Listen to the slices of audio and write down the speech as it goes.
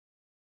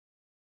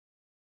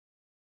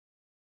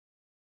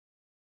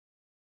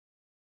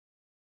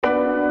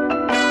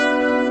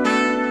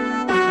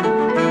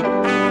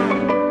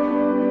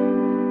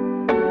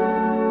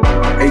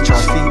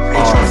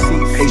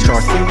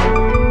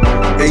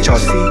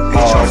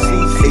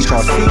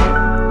HRC.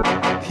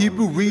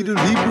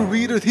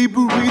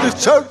 Hebrew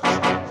Readers Church.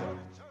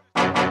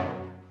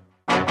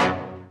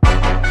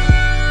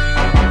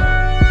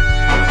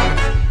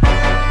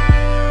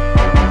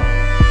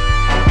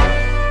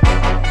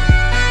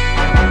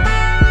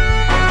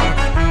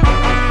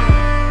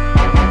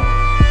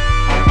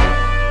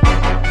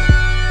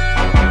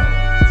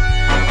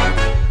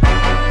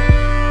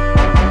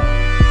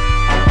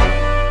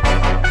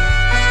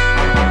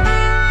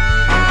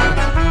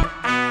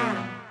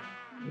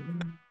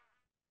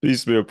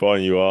 Peace be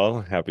upon you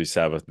all. Happy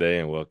Sabbath day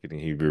and welcome to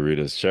Hebrew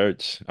Readers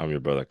Church. I'm your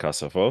brother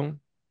Kasafo.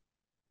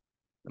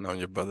 And I'm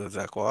your brother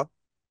Zakwa.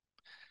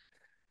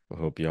 We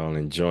hope you all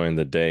enjoying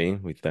the day.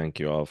 We thank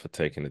you all for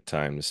taking the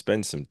time to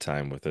spend some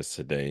time with us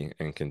today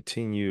and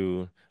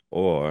continue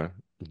or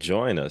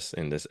join us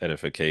in this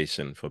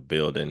edification for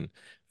building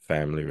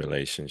family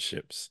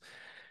relationships.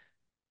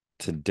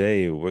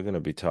 Today, we're going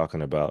to be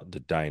talking about the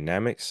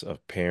dynamics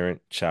of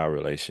parent-child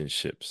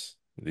relationships.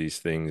 These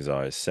things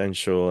are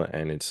essential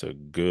and it's a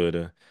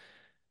good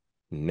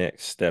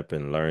next step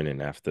in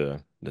learning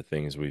after the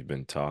things we've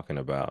been talking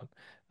about.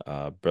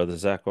 Brother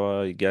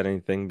Zakwa, you got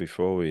anything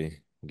before we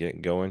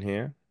get going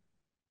here?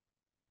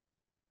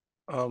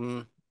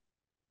 Um,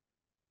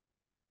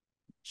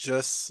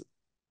 just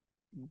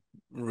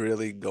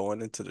really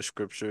going into the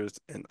scriptures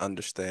and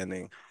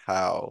understanding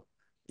how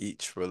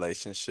each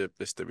relationship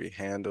is to be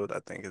handled, I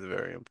think is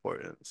very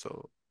important.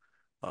 So,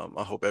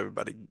 I hope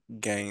everybody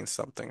gains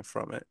something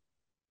from it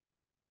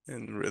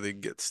and really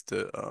gets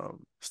to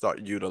start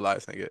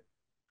utilizing it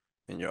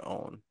in your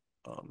own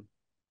um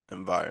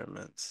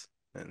environments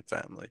and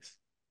families.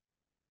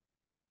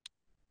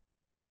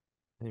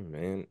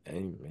 Amen.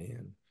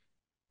 Amen.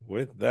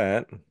 With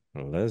that,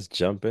 let's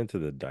jump into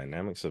the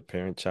dynamics of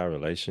parent-child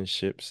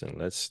relationships and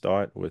let's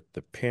start with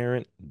the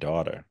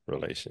parent-daughter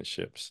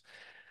relationships.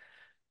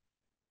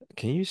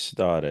 Can you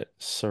start at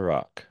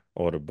Sirach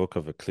or the book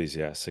of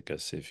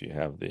Ecclesiasticus if you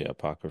have the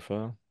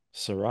Apocrypha?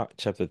 Sirach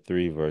chapter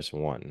 3, verse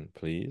 1,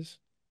 please.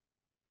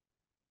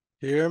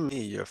 Hear me,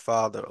 your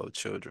father, O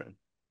children,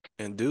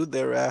 and do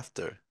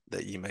thereafter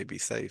that ye may be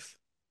safe.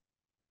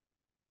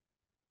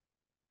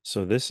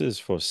 So this is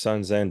for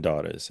sons and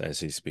daughters as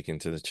he's speaking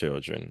to the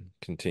children.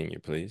 Continue,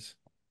 please.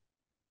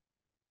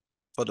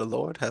 For the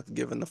Lord hath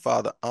given the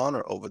father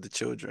honor over the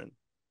children,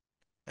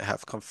 and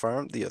hath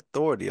confirmed the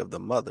authority of the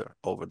mother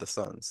over the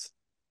sons.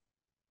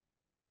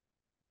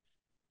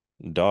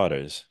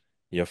 Daughters,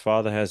 your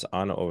father has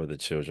honor over the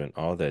children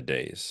all their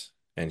days,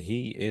 and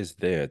he is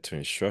there to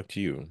instruct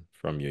you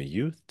from your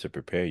youth to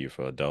prepare you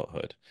for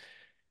adulthood.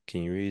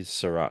 Can you read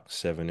Sirach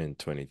 7 and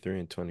 23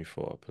 and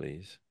 24,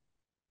 please?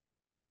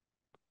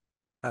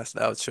 Hast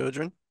thou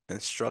children?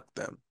 Instruct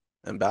them,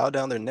 and bow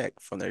down their neck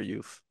from their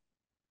youth.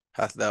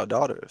 Hast thou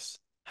daughters?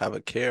 Have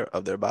a care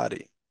of their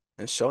body,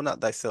 and show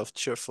not thyself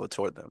cheerful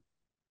toward them.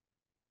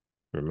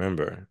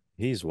 Remember,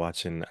 he's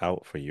watching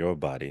out for your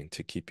body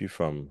to keep you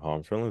from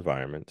harmful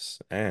environments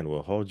and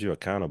will hold you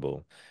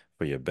accountable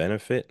for your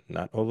benefit,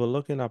 not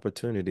overlooking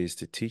opportunities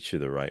to teach you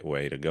the right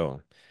way to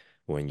go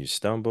when you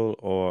stumble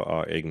or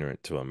are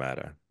ignorant to a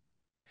matter.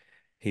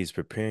 He's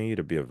preparing you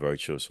to be a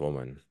virtuous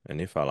woman, and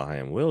if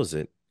Elohim wills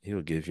it,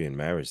 he'll give you in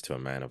marriage to a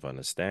man of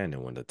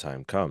understanding when the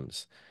time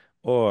comes,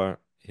 or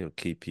he'll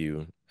keep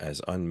you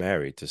as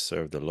unmarried to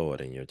serve the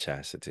Lord in your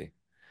chastity.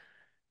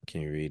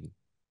 Can you read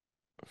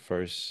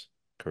First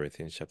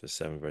Corinthians chapter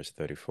 7, verse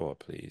 34,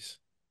 please?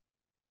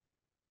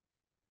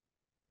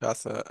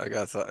 I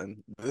got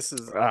something. This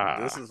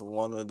Ah, is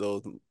one of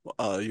those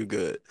you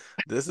good.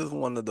 This is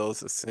one of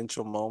those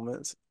essential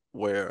moments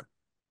where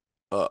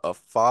a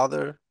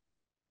father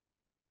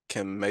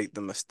can make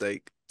the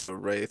mistake to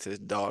raise his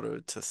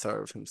daughter to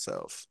serve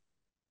himself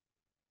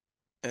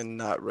and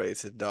not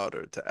raise his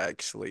daughter to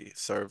actually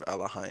serve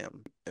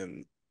Elohim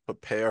and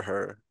prepare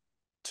her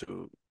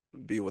to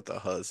be with a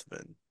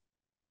husband.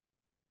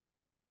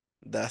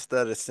 That's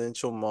that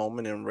essential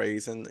moment in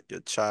raising your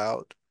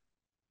child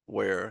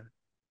where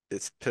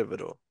it's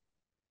pivotal.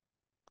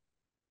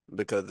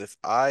 Because if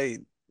I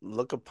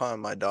look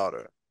upon my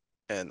daughter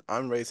and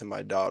I'm raising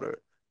my daughter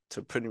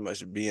to pretty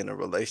much be in a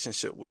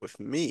relationship with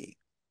me,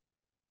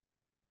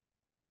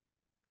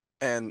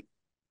 and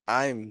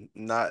I'm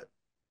not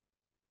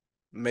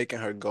making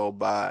her go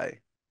by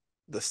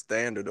the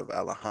standard of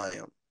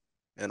Elohim,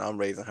 and I'm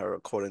raising her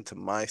according to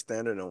my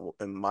standard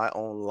and my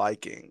own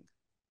liking,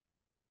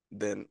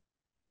 then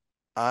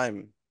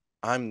I'm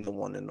I'm the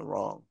one in the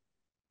wrong.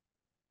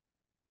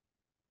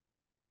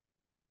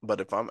 But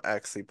if I'm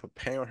actually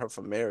preparing her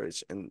for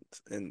marriage and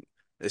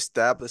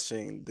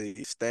establishing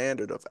the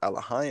standard of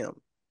Elohim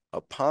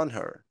upon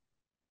her,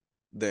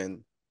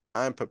 then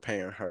I'm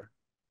preparing her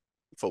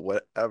for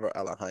whatever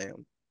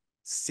Elohim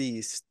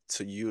sees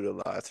to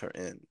utilize her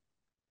in,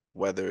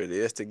 whether it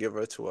is to give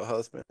her to a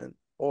husband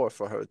or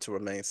for her to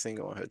remain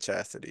single in her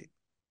chastity.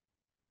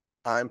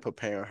 I'm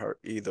preparing her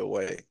either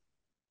way.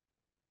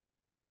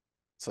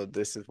 So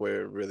this is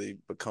where it really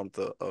becomes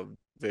a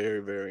very,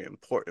 very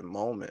important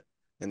moment.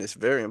 And it's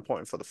very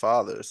important for the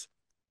fathers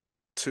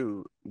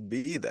to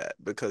be that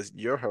because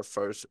you're her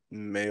first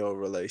male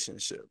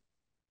relationship,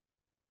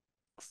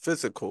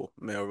 physical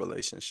male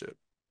relationship.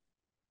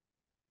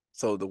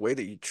 So the way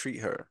that you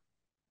treat her,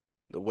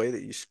 the way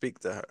that you speak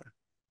to her,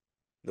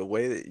 the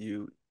way that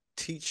you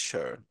teach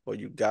her or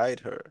you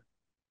guide her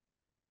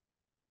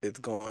is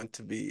going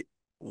to be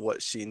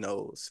what she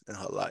knows in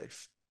her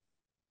life.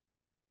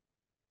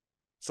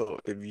 So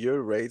if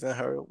you're raising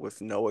her with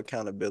no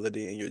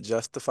accountability and you're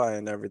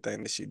justifying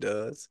everything that she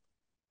does,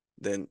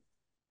 then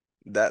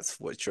that's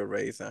what you're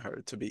raising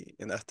her to be.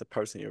 And that's the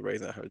person you're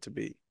raising her to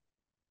be.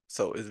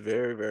 So it's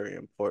very, very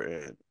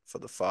important for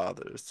the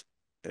fathers,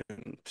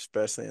 and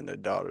especially in their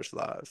daughters'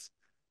 lives.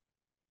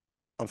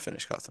 I'm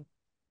finished, Cousin.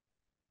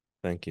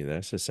 Thank you.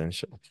 That's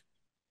essential.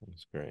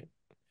 That's great.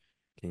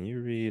 Can you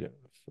read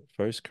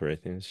First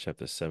Corinthians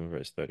chapter 7,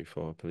 verse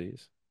 34,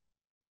 please?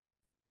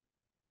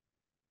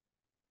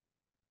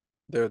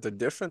 There's a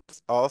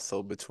difference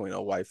also between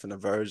a wife and a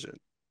virgin.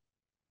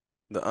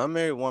 The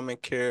unmarried woman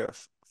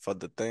cares for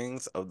the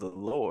things of the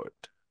Lord,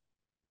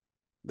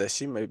 that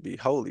she may be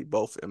holy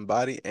both in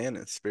body and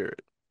in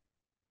spirit.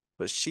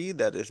 But she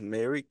that is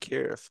married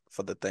careth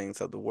for the things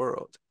of the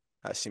world,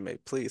 how she may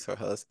please her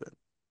husband.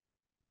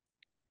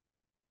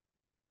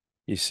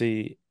 You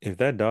see, if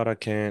that daughter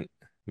can't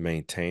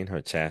maintain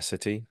her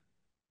chastity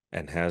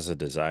and has a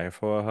desire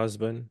for a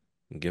husband,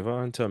 give her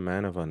unto a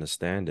man of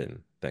understanding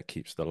that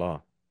keeps the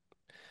law.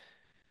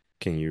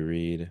 Can you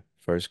read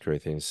First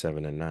Corinthians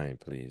 7 and 9,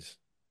 please?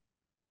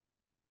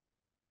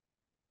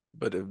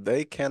 But if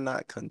they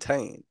cannot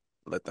contain,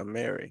 let them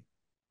marry,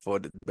 for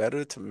it is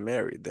better to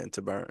marry than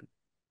to burn.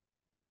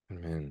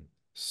 Amen.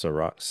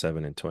 Sirach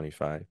 7 and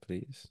 25,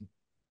 please.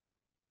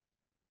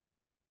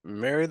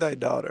 Marry thy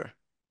daughter,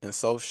 and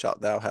so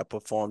shalt thou have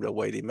performed a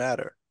weighty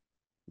matter,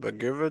 but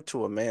give her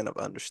to a man of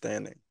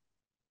understanding.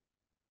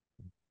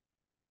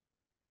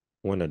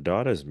 When a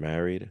daughter is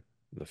married,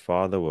 the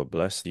father will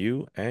bless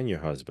you and your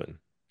husband,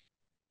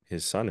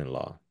 his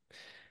son-in-law,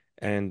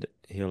 and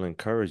he'll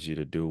encourage you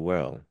to do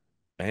well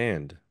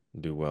and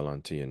do well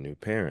unto your new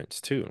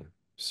parents too,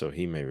 so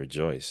he may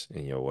rejoice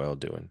in your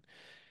well-doing.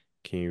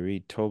 Can you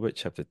read Tobit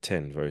chapter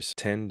 10, verse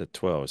 10 to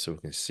 12, so we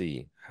can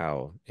see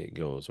how it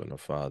goes when a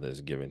father is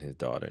giving his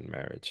daughter in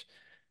marriage,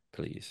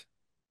 please?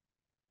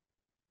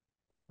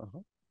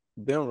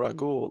 Then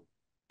Raguel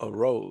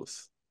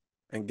arose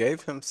and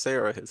gave him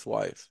Sarah his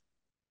wife,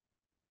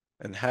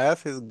 and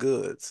half his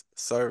goods,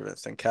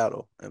 servants, and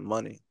cattle, and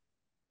money.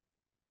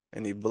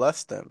 And he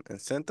blessed them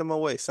and sent them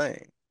away,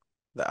 saying,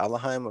 The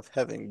Elohim of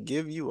heaven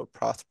give you a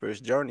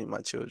prosperous journey, my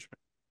children.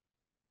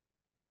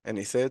 And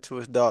he said to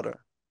his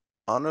daughter,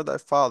 Honor thy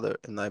father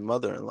and thy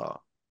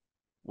mother-in-law,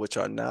 which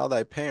are now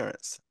thy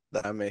parents,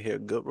 that I may hear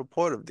good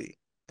report of thee.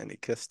 And he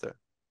kissed her.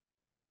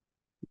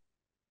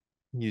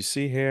 You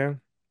see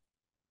here,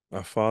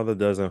 a father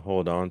doesn't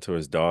hold on to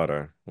his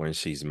daughter when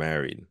she's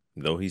married,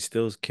 though he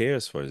still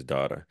cares for his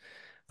daughter,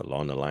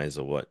 along the lines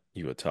of what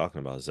you were talking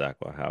about, Zach,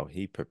 or how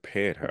he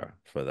prepared her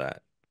for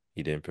that.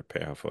 He didn't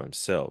prepare her for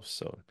himself,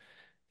 so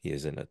he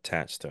isn't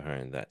attached to her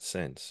in that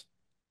sense.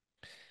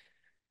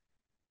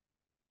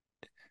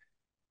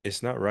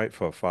 It's not right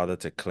for a father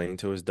to cling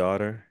to his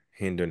daughter,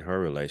 hindering her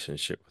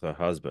relationship with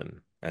her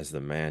husband, as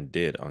the man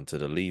did unto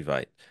the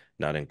Levite,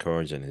 not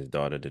encouraging his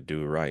daughter to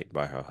do right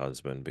by her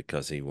husband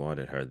because he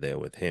wanted her there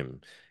with him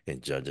in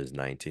Judges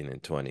 19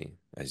 and 20.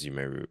 As you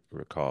may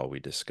recall, we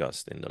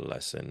discussed in the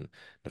lesson,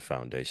 the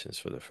foundations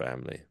for the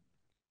family.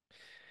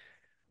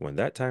 When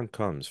that time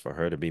comes for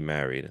her to be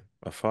married,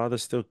 a father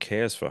still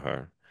cares for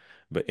her,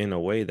 but in a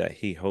way that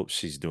he hopes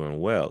she's doing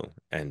well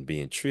and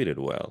being treated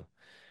well.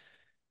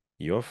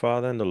 Your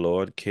Father and the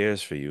Lord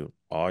cares for you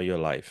all your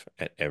life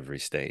at every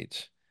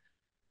stage.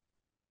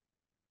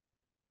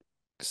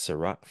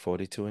 Sirach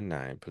 42 and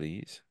 9,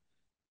 please.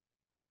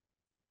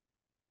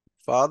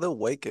 Father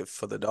waketh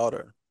for the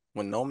daughter,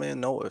 when no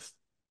man knoweth,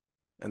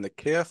 and the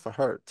care for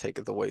her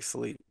taketh away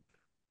sleep.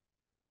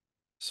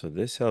 So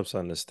this helps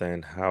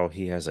understand how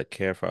he has a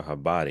care for her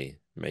body,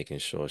 making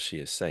sure she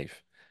is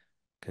safe.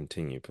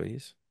 Continue,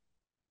 please.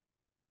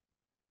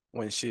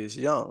 When she is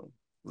young,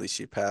 lest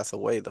she pass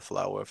away the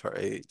flower of her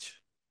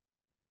age.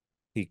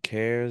 He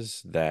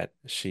cares that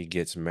she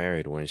gets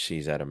married when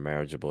she's at a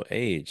marriageable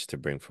age to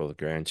bring forth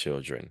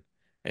grandchildren,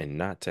 and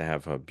not to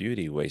have her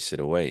beauty wasted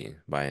away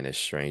by an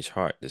estranged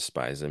heart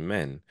despising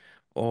men,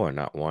 or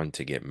not one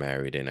to get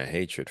married in a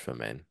hatred for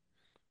men.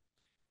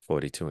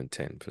 42 and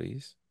 10,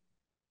 please.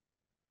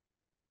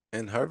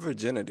 In her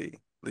virginity,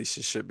 lest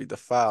she should be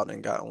defiled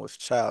and gotten with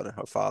child in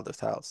her father's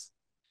house.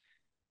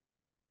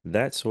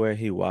 That's where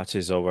he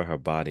watches over her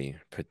body,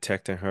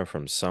 protecting her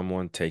from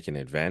someone taking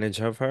advantage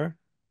of her,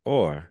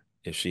 or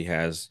if she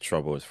has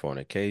trouble with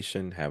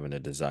fornication, having a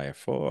desire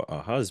for a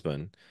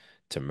husband,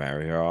 to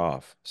marry her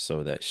off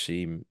so that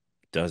she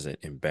doesn't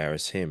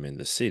embarrass him in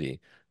the city,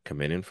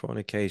 committing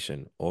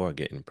fornication or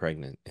getting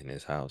pregnant in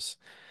his house.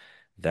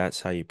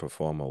 That's how you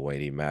perform a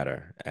weighty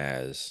matter,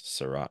 as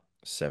Sirach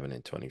 7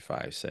 and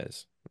 25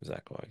 says.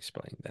 Zach will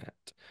explain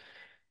that.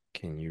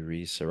 Can you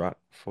read Sirach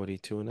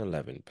 42 and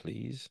 11,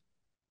 please?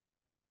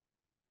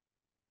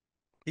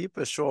 Keep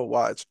a sure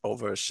watch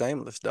over a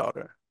shameless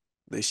daughter,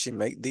 lest she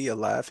make thee a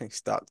laughing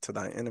stock to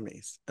thy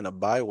enemies, and a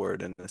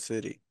byword in the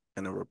city,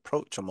 and a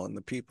reproach among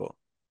the people,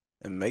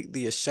 and make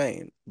thee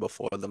ashamed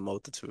before the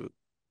multitude.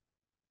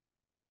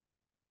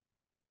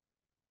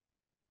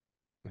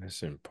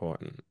 That's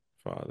important,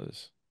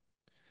 fathers,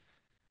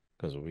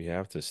 because we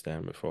have to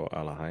stand before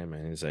Elohim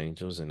and his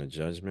angels in a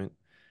judgment,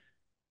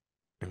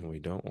 and we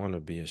don't want to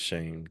be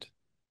ashamed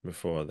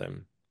before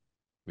them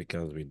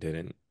because we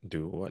didn't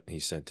do what he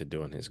said to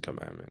do in his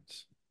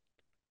commandments.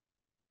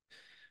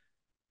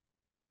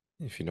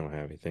 If you don't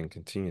have anything,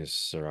 continue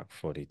Sirach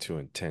 42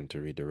 and 10 to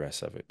read the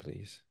rest of it,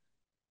 please.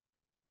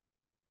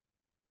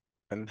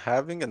 And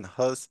having an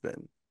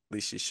husband,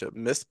 lest she should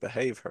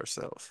misbehave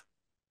herself.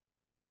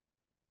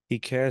 He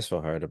cares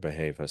for her to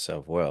behave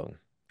herself well,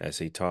 as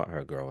he taught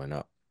her growing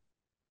up.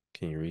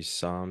 Can you read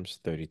Psalms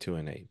 32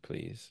 and 8,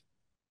 please?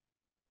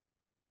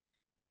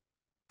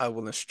 I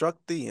will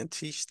instruct thee and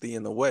teach thee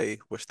in the way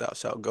which thou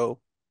shalt go.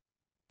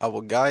 I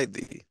will guide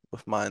thee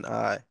with mine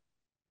eye.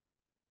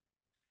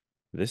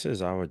 This is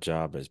our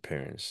job as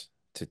parents,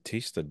 to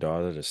teach the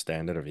daughter the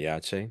standard of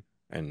Yache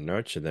and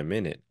nurture them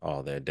in it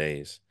all their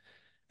days,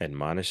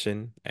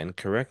 admonishing and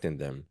correcting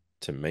them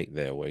to make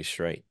their way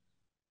straight.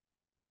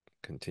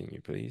 Continue,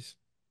 please.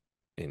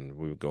 And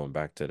we're going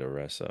back to the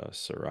rest of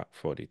Sirach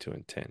 42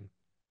 and 10.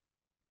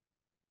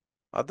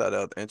 I thought that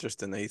was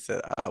interesting that he said,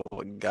 I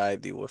will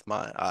guide thee with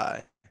my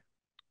eye.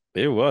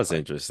 It was Like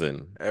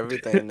interesting.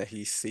 everything that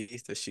he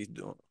sees that she's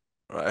doing,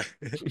 right?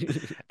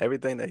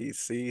 Everything that he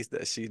sees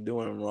that she's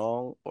doing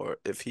wrong, or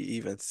if he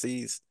even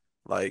sees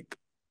like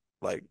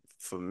like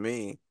for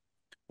me,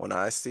 when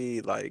I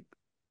see like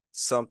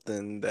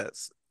something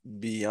that's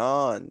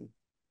beyond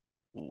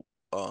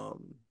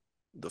um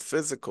the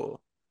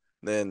physical,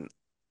 then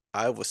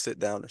I will sit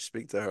down and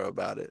speak to her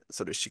about it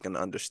so that she can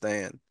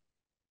understand,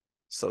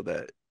 so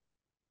that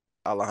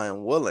Allah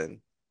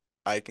willing,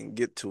 I can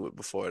get to it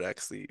before it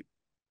actually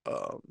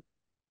um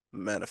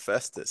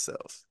manifests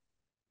itself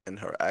in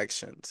her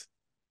actions.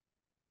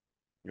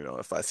 You know,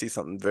 if I see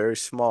something very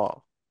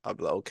small, I'll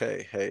be like,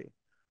 okay, hey,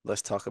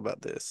 let's talk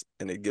about this.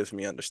 And it gives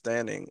me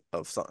understanding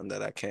of something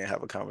that I can't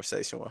have a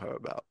conversation with her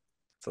about.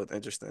 So it's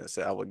interesting to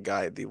say, I would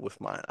guide thee with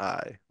my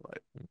eye.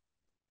 Like,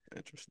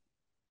 interesting.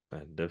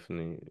 I'm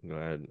definitely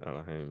glad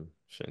Elohim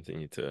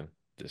continue to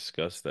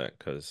discuss that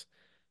because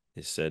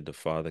he said the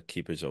father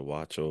keepers a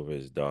watch over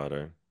his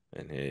daughter,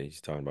 and here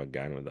he's talking about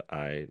guiding with the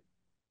eye,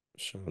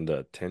 showing the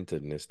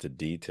attentiveness to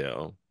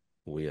detail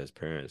we as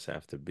parents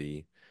have to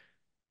be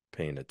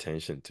paying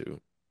attention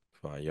to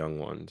for our young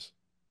ones.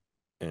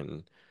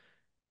 And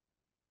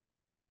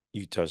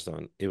you touched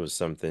on it was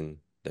something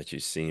that you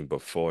seen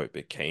before it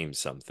became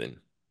something.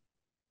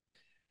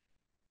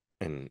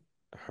 And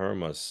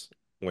Hermas,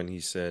 when he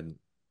said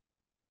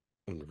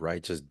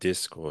righteous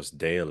discourse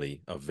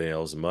daily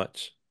avails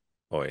much,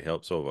 or it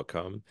helps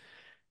overcome.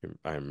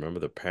 I remember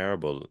the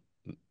parable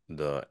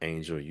the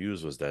angel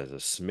used was that a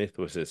smith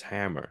with his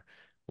hammer.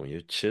 When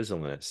you're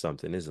chiseling at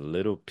something, there's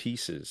little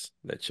pieces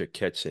that you're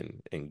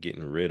catching and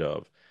getting rid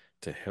of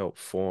to help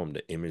form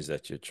the image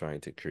that you're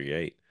trying to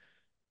create.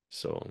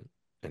 So,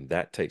 and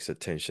that takes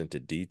attention to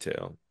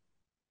detail.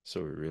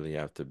 So we really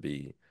have to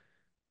be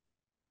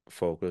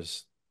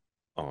focused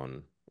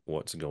on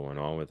what's going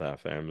on with our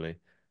family.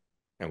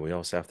 And we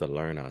also have to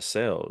learn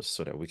ourselves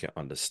so that we can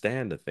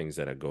understand the things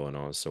that are going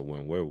on. So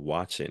when we're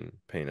watching,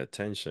 paying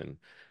attention,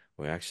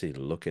 we're actually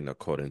looking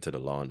according to the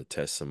law and the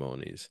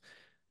testimonies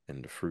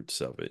and the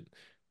fruits of it.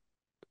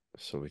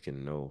 So we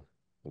can know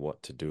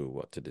what to do,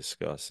 what to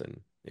discuss.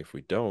 And if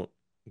we don't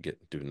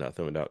do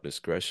nothing without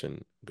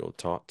discretion, go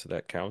talk to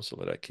that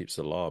counselor that keeps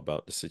the law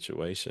about the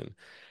situation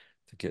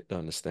to get the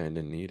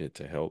understanding needed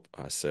to help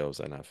ourselves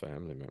and our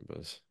family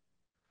members.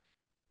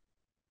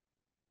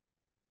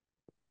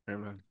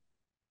 Amen.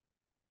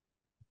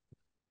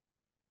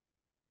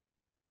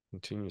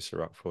 Continue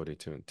Sirach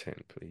 42 and 10,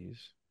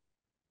 please.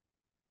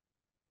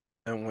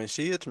 And when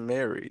she is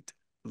married,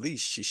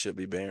 least she should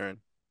be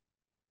barren.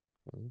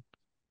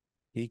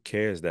 He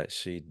cares that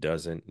she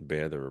doesn't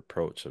bear the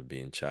reproach of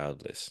being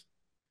childless.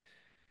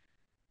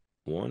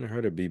 Want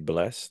her to be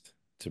blessed,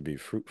 to be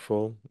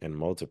fruitful and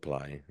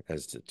multiply,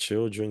 as the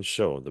children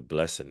show the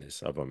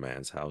blessedness of a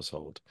man's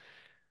household.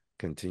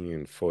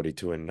 Continuing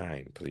 42 and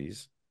 9,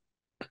 please.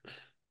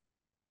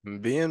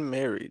 Being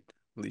married,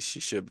 least she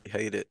should be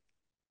hated.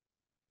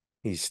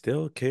 He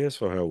still cares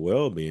for her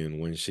well-being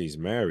when she's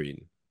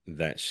married,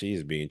 that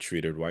she's being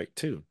treated right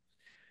too.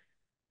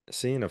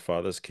 Seeing a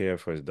father's care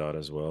for his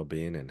daughter's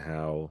well-being and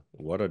how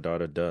what a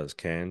daughter does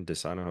can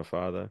dishonor her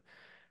father.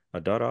 A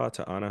daughter ought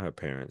to honor her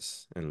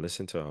parents and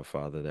listen to her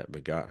father that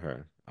begot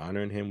her,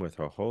 honoring him with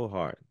her whole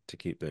heart to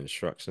keep the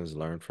instructions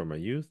learned from her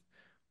youth,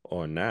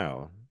 or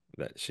now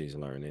that she's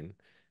learning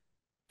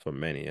for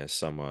many, as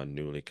some are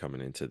newly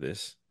coming into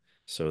this,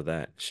 so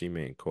that she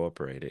may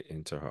incorporate it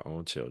into her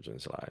own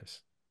children's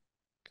lives.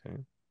 Okay.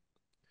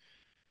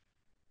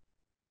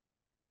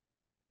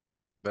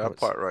 That What's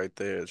part right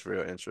there is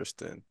real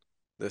interesting.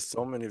 There's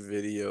so many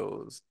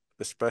videos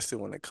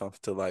especially when it comes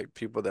to like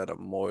people that are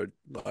more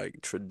like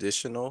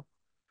traditional,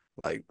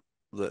 like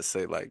let's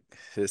say like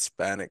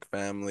Hispanic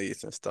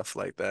families and stuff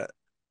like that,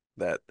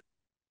 that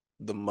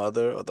the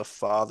mother or the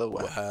father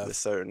will have a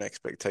certain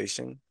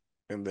expectation,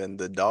 and then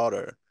the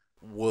daughter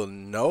will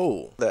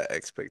know that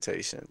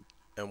expectation.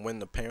 And when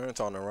the parents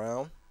aren't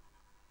around,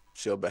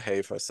 she'll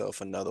behave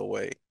herself another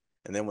way.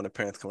 And then when the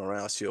parents come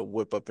around, she'll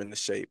whip up into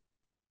shape.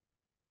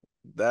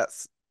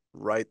 That's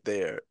right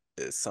there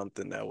is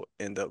something that will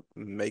end up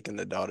making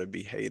the daughter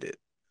be hated.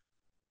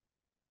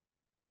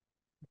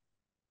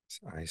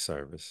 It's eye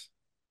service.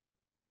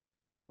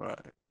 Right.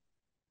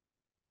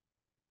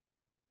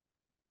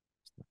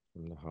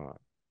 From the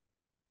heart.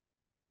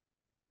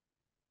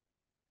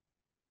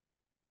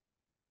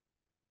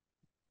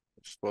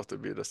 You're supposed to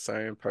be the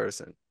same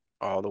person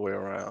all the way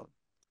around.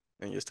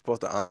 And you're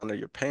supposed to honor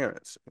your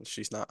parents. And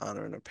she's not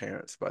honoring her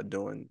parents by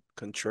doing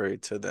contrary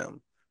to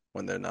them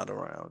when they're not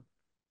around.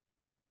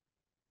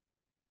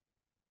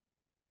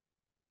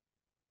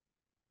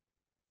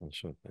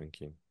 Sure,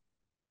 thank you.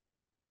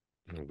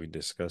 And we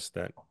discussed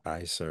that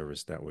eye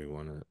service that we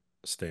want to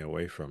stay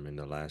away from in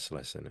the last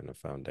lesson in the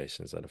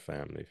foundations of the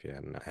family. If you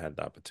hadn't had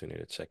the opportunity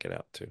to check it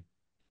out too.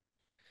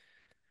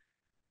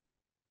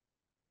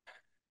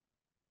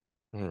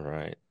 All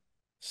right.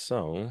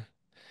 So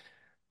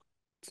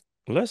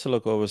let's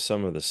look over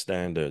some of the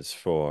standards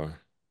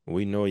for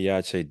we know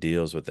Yache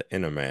deals with the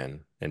inner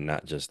man and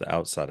not just the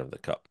outside of the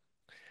cup.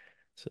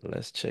 So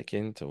let's check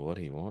into what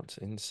he wants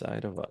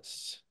inside of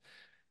us.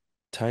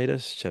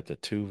 Titus chapter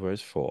 2,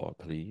 verse 4,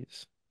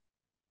 please.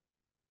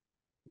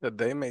 That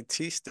they may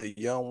teach the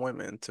young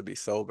women to be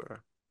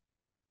sober.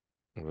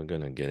 We're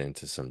going to get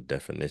into some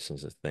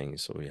definitions of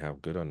things so we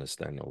have good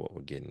understanding of what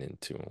we're getting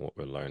into and what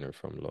we're learning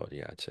from Lord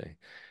Yache.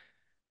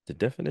 The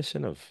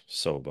definition of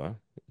sober,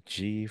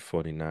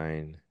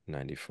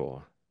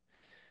 G4994,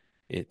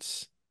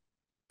 it's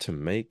to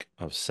make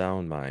of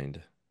sound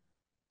mind,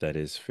 that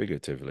is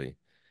figuratively,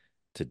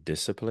 to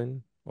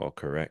discipline or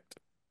correct,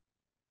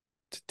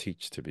 to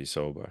teach to be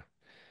sober.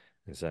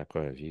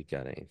 Zachary, if you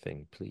got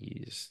anything,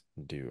 please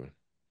do.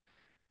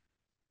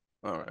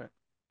 All right.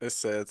 It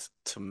says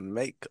to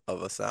make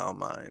of a sound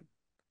mind.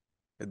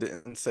 It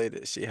didn't say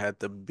that she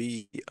had to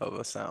be of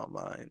a sound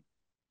mind.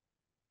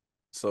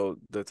 So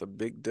there's a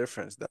big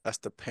difference. That's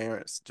the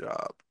parent's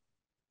job.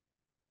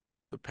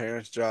 The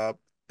parent's job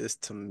is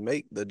to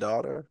make the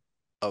daughter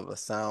of a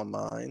sound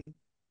mind,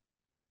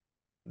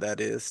 that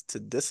is,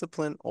 to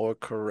discipline or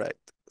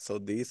correct. So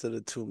these are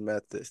the two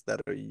methods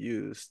that are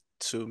used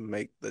to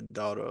make the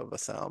daughter of a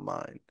sound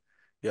mind.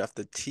 You have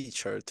to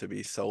teach her to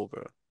be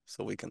sober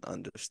so we can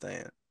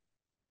understand.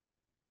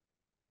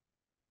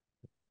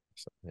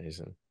 It's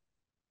amazing.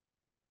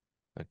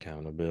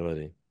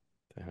 Accountability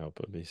to help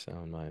her be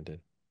sound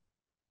minded.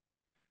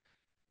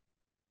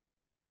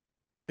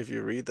 If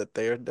you read the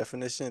Thayer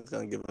definition, it's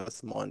going to give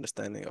us more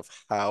understanding of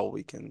how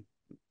we can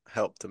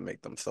help to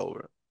make them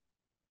sober.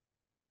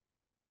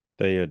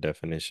 Thayer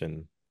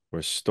definition,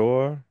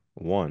 restore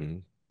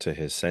one to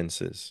his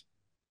senses,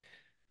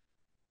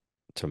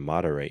 to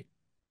moderate,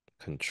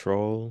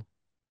 control,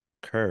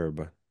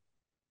 curb,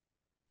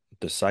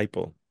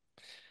 disciple,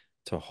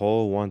 to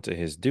hold one to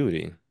his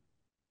duty,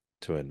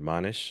 to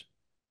admonish,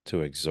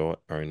 to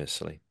exhort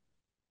earnestly.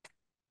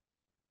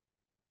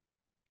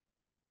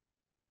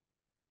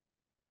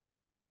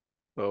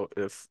 So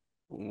if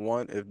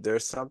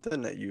there's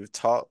something that you've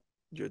taught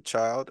your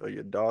child or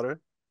your daughter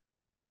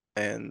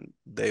and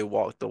they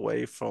walked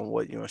away from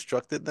what you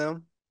instructed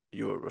them,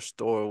 you will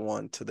restore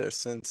one to their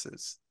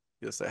senses.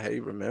 You'll say, hey,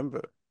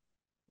 remember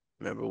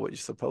what you're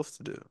supposed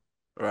to do,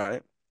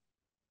 right?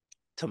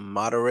 To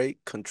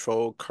moderate,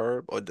 control,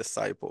 curb, or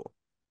disciple.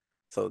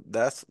 So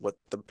that's what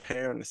the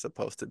parent is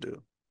supposed to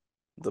do.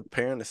 The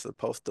parent is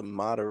supposed to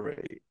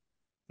moderate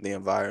the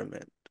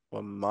environment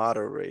or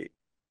moderate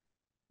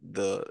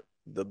the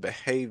the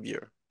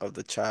behavior of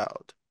the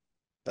child.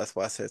 That's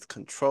why it says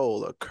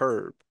control or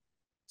curb.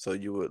 So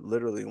you would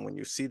literally, when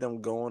you see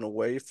them going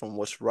away from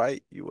what's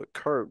right, you would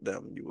curb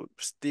them. You would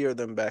steer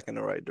them back in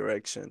the right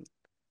direction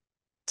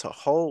to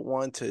hold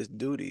one to his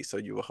duty. So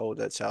you will hold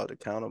that child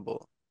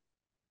accountable.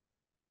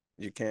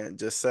 You can't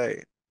just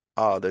say,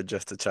 oh, they're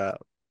just a child.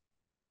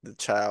 The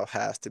child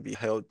has to be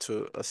held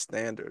to a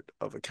standard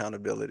of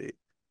accountability.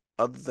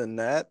 Other than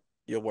that,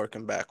 you're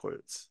working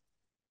backwards.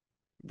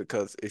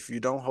 Because if you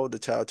don't hold the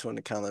child to an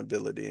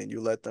accountability and you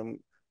let them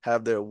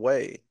have their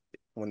way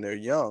when they're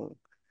young,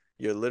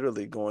 you're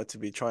literally going to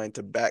be trying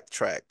to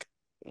backtrack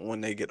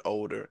when they get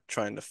older,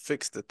 trying to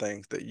fix the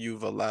things that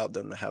you've allowed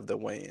them to have their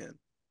way in.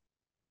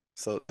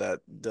 So that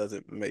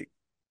doesn't make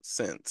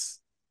sense.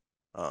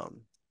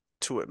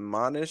 To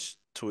admonish,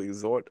 to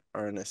exhort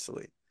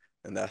earnestly.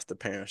 And that's the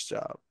parent's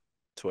job,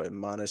 to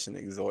admonish and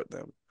exhort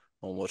them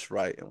on what's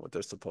right and what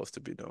they're supposed to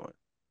be doing.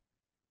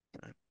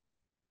 Right?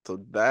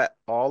 So that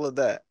all of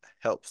that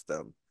helps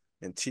them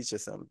and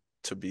teaches them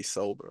to be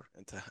sober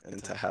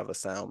and to have a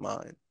sound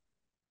mind.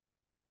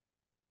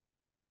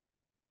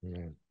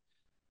 Yeah.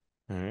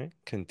 All right.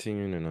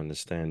 Continuing and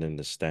understanding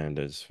the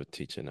standards for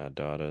teaching our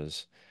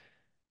daughters.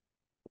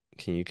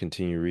 Can you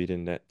continue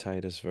reading that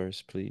Titus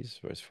verse, please?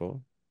 Verse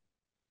 4.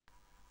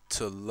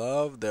 To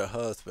love their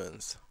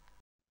husbands.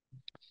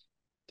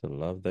 To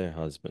love their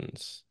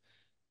husbands.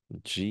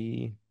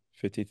 G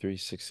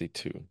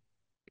 5362.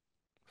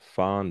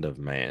 Fond of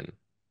man,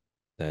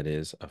 that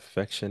is,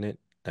 affectionate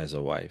as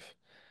a wife.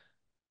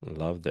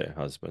 Love their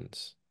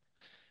husbands.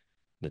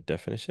 The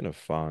definition of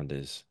fond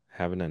is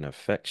having an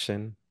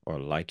affection or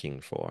liking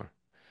for.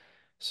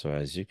 So,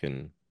 as you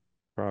can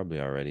probably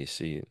already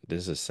see,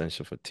 this is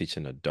essential for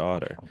teaching a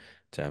daughter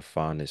to have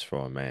fondness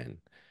for a man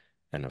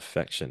and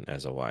affection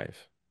as a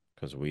wife.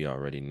 Because we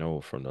already know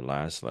from the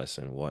last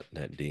lesson what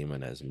that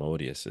demon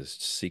Asmodeus is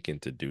seeking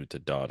to do to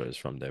daughters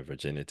from their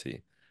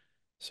virginity.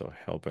 So,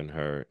 helping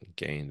her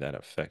gain that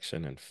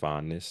affection and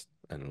fondness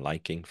and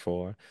liking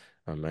for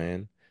a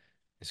man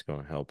is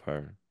going to help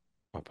her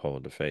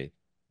uphold the faith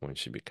when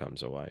she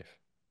becomes a wife,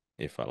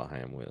 if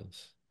Elohim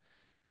wills.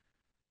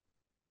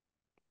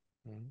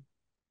 Mhm.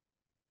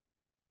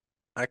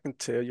 I can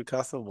tell you,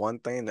 Casa, one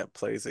thing that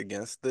plays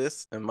against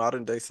this in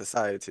modern day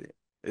society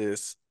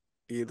is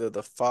either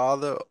the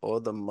father or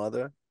the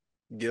mother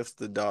gives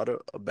the daughter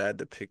a bad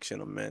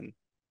depiction of men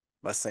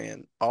by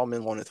saying all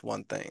men want is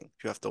one thing.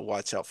 You have to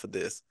watch out for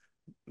this.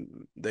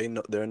 They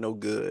know they're no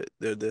good.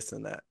 They're this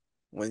and that.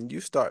 When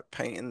you start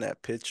painting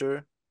that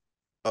picture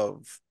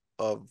of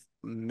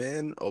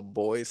men or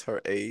boys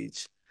her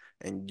age,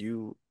 and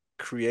you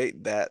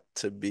create that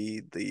to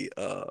be the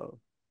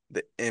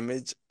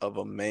image of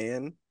a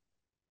man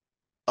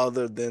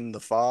other than the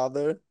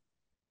father,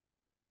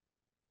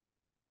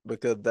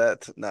 because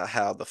that's not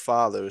how the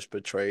father is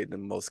portrayed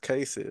in most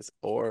cases,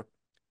 or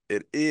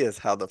it is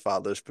how the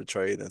father is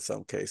portrayed in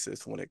some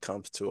cases when it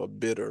comes to a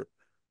bitter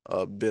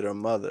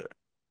mother,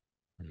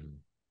 Mhm.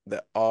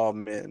 that all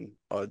men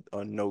are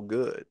no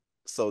good.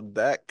 So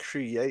that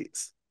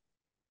creates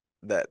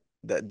that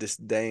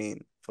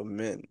disdain for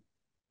men.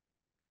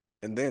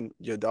 And then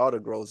your daughter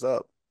grows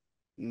up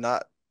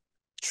not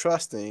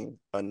trusting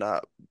or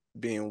not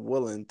being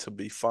willing to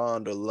be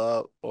fond or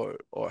love or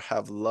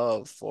have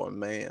love for a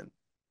man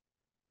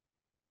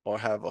or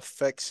have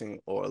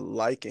affection or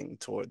liking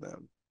toward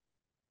them.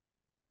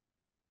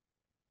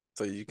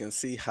 So you can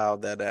see how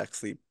that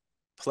actually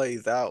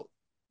plays out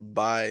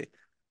by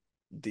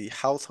the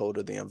household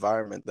or the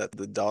environment that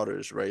the daughter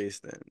is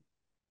raised in.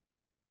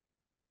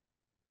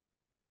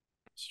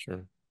 It's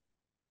true.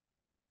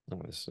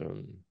 It's,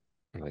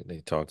 like they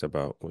talked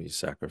about, we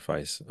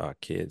sacrifice our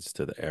kids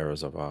to the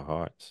errors of our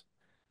hearts,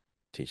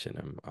 teaching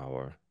them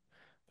our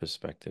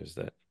perspectives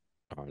that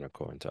aren't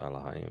according to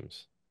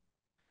Elohim's.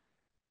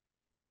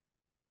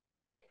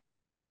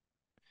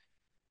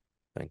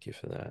 Thank you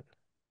for that.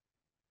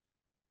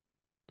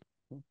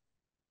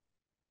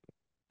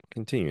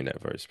 Continue that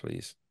verse,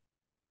 please.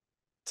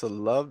 To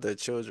love their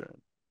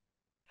children.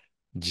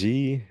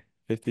 G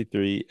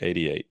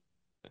 5388.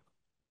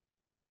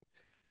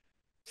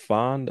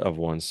 Fond of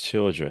one's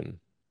children,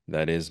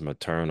 that is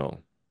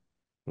maternal.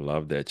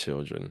 Love their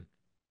children.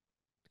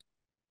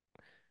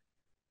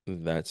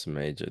 That's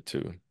major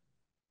too.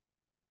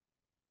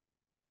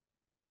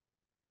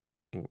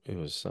 It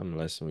was some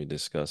lesson we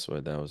discussed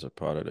where that was a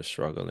part of the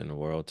struggle in the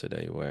world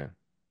today, where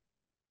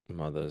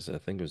mothers, I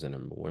think it was in a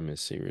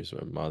women's series,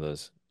 where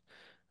mothers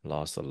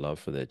lost a love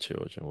for their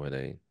children, where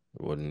they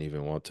wouldn't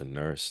even want to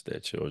nurse their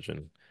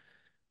children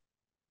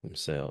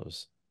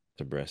themselves,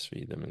 to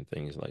breastfeed them and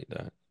things like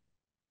that.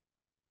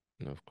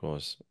 And of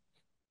course,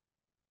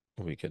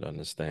 we could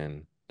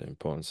understand the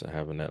importance of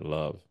having that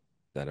love,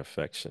 that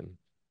affection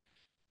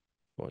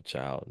for a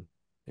child.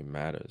 It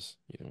matters,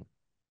 you know.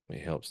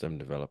 It helps them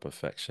develop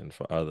affection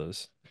for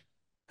others,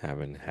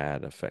 having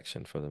had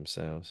affection for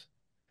themselves.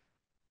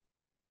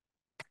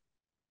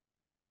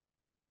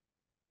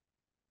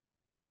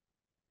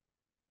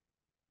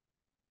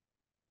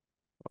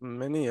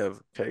 Many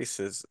of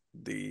cases,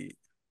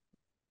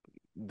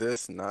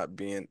 this not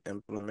being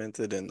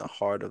implemented in the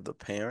heart of the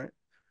parent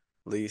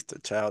leads the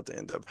child to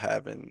end up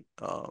having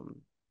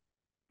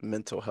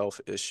mental health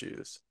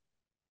issues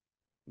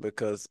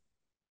because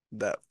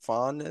that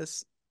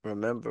fondness,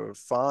 remember,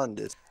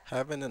 fondness,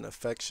 having an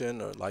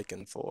affection or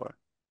liking for.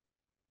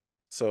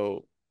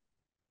 So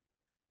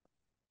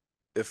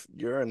if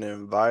you're in an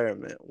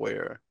environment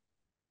where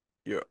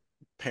your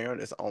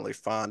parent is only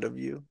fond of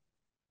you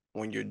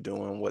when you're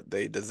doing what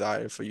they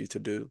desire for you to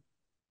do,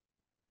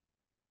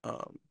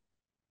 um,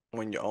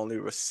 when you're only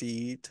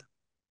received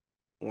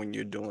when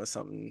you're doing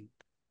something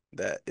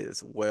that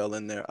is well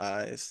in their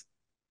eyes,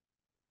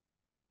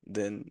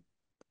 then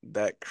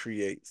that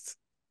creates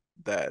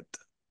that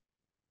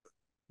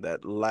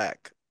that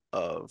lack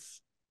of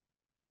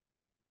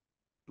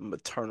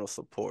maternal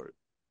support.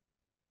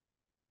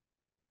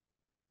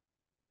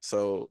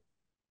 So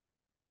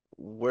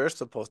we're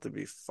supposed to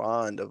be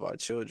fond of our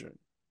children.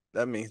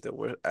 That means that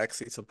we're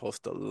actually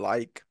supposed to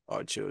like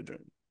our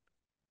children,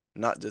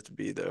 not just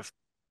be their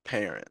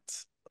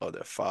parents or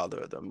their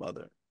father or their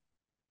mother.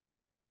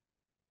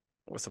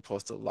 We're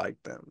supposed to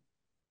like them,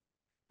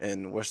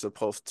 and we're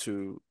supposed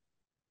to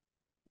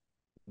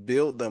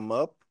build them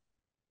up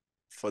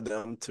for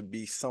them to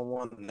be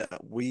someone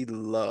that we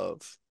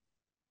love.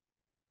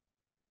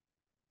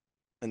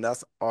 And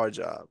that's our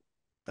job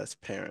as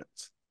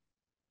parents.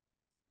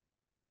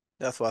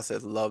 That's why I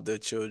said love their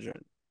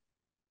children.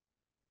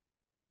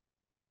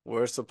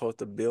 We're supposed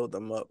to build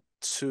them up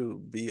to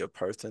be a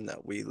person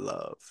that we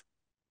love.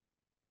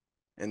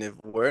 And if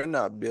we're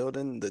not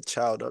building the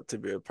child up to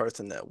be a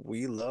person that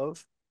we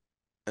love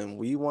and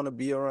we want to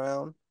be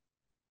around,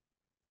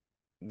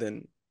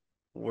 then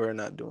we're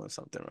not doing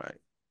something right.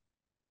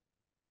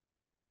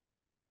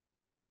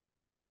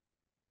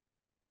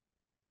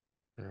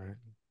 Right.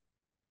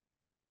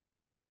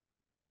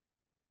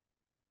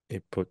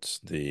 It puts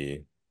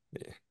the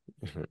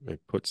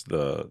it puts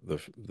the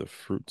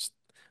fruits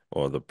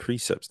or the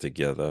precepts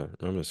together.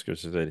 Remember the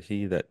scripture said,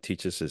 "He that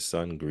teaches his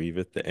son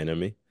grieveth the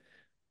enemy."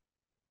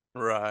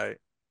 Right.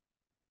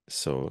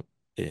 So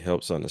it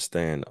helps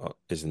understand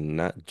it's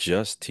not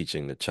just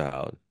teaching the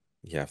child.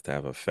 You have to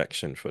have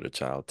affection for the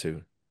child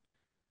too.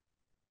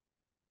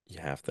 You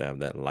have to have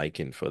that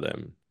liking for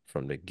them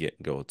from the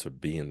get-go to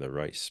be in the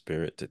right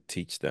spirit to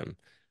teach them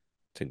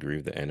to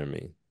grieve the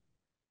enemy,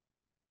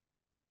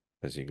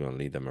 because you're going to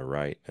lead them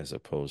aright as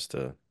opposed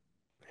to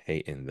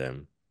hating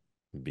them,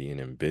 being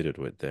embittered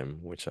with them,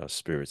 which are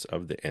spirits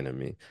of the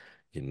enemy.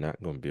 You're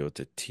not going to be able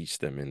to teach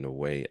them in the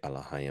way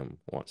Elohim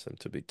wants them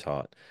to be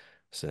taught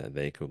so that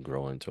they could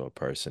grow into a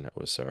person that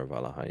will serve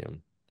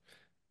Elohim.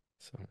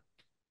 So,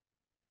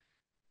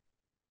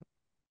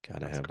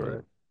 gotta That's have the,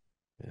 correct.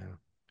 yeah,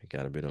 it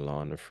gotta be the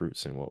law and the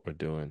fruits in what we're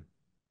doing.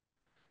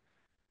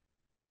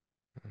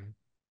 Mhm.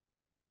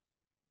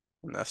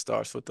 And that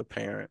starts with the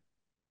parent.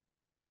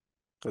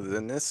 Because Mhm.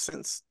 in this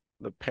sense,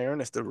 the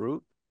parent is the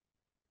root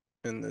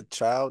and the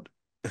child,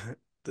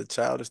 the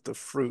child is the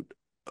fruit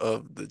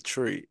of the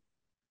tree.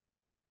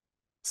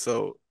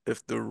 So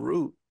if the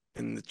root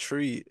in the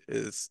tree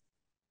is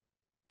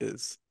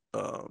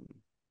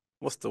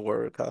what's the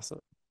word, Casa?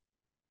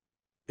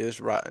 Is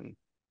rotten,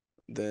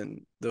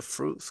 then the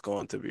fruit's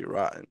going to be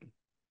rotten.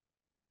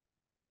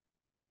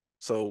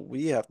 So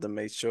we have to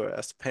make sure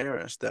as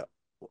parents that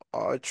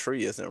our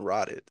tree isn't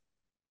rotted,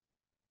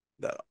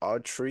 that our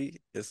tree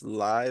is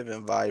live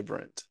and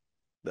vibrant,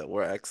 that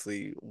we're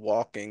actually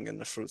walking in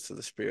the fruits of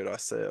the Spirit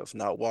ourselves,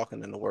 not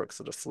walking in the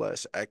works of the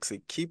flesh,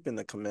 actually keeping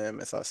the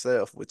commandments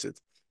ourselves, which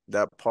is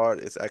that part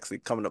is actually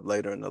coming up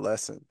later in the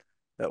lesson,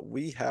 that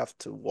we have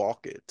to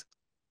walk it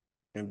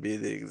and be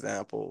the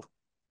example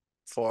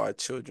for our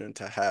children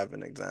to have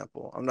an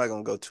example. I'm not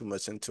going to go too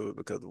much into it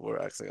because we're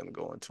actually going to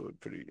go into it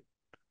pretty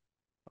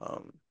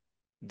um,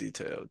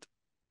 detailed.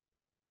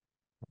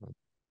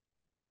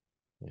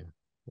 Yeah,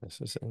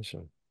 that's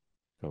essential.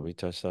 And we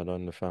touched out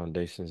on the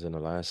foundations in the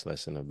last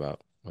lesson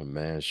about a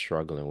man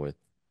struggling with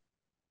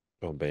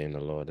obeying the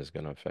Lord is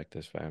going to affect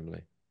his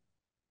family.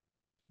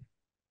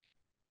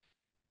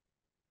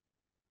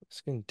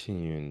 Let's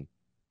continue in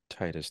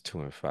Titus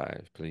 2 and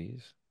 5,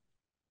 please.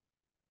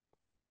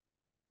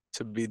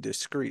 To be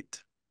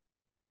discreet.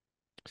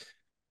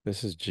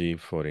 This is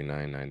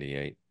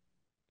G4998.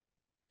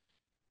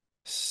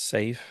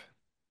 Safe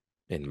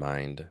in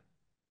mind,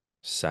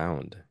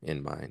 sound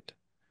in mind.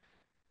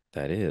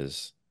 That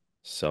is,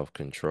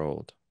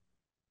 self-controlled.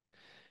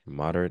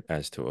 Moderate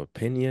as to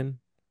opinion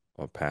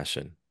or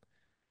passion.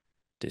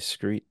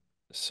 Discreet,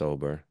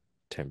 sober,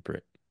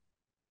 temperate.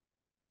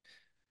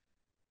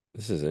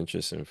 This is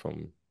interesting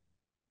from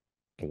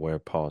where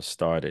Paul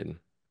started,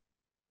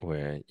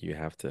 where you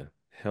have to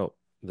help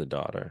the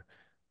daughter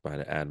by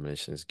the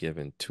admonitions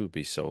given to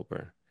be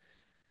sober.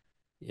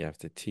 You have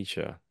to teach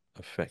her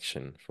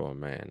affection for a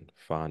man,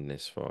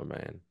 fondness for a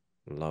man,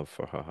 love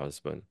for her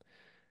husband.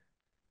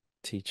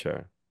 Teach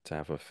her to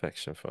have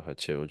affection for her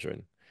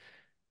children.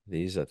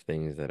 These are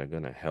things that are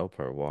going to help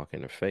her walk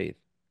in the faith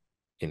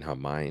in her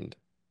mind.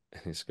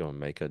 And it's going to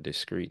make her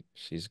discreet.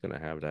 She's going to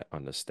have that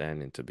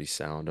understanding to be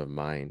sound of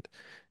mind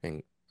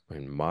and,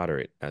 and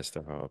moderate as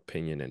to her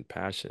opinion and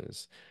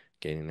passions,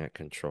 gaining that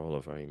control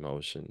of her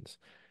emotions,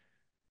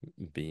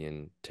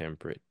 being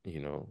temperate,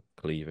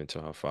 cleaving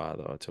to her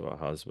father or to her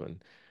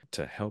husband,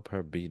 to help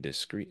her be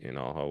discreet in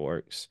all her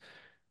works,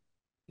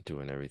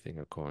 doing everything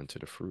according to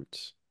the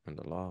fruits and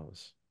the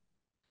laws.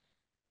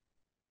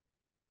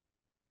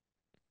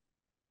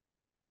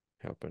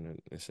 Helping her,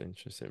 it's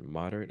interesting.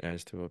 Moderate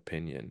as to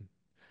opinion.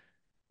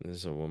 This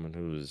is a woman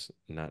who's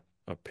not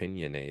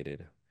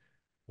opinionated,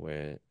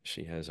 where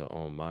she has her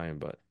own mind,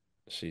 but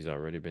she's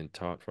already been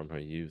taught from her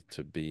youth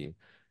to be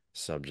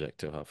subject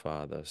to her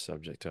father,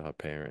 subject to her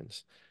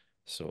parents.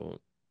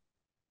 So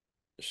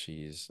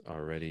she's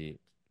already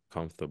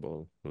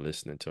comfortable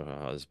listening to her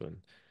husband,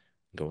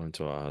 going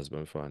to her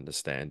husband for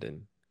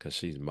understanding, because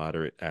she's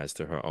moderate as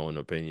to her own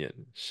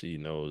opinion. She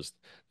knows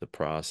the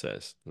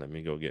process. Let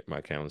me go get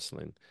my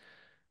counseling.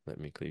 Let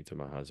me cleave to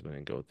my husband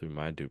and go through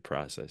my due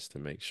process to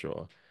make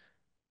sure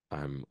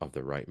I'm of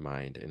the right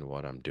mind in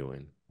what I'm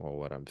doing or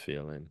what I'm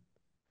feeling.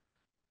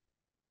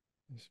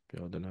 It's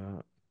building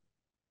up.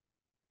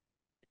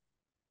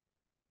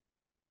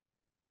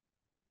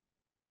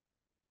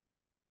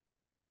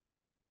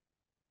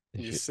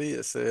 You If you, see,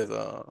 it says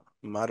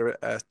moderate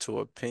as to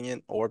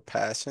opinion or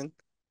passion.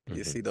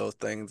 You mhm. see those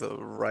things are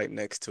right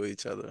next to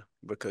each other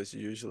because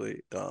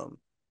usually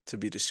to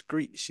be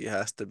discreet, she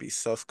has to be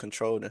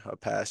self-controlled in her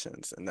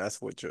passions, and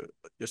that's what you're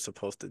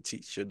supposed to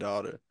teach your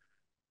daughter,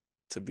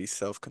 to be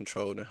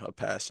self-controlled in her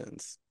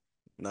passions,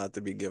 not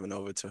to be given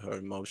over to her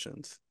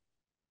emotions.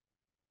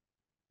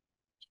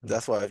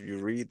 That's why if you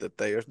read the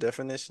Thayer's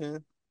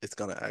definition, it's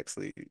gonna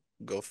actually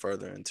go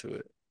further into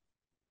it.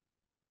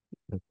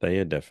 The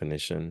Thayer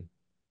definition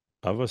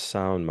of a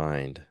sound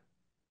mind,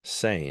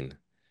 sane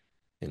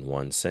in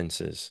one's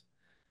senses,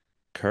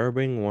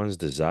 curbing one's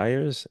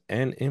desires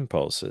and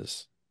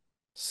impulses,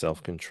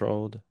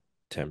 self-controlled,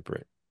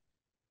 temperate.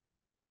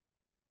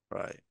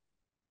 Right.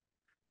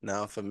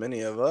 Now, for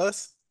many of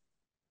us,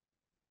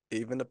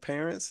 even the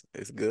parents,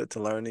 it's good to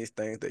learn these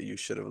things that you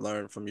should have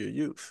learned from your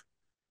youth.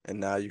 And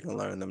now you can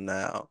learn them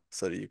now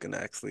so that you can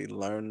actually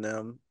learn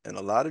them. And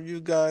a lot of you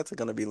guys are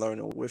going to be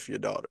learning with your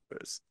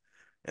daughters.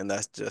 And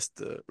that's just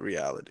the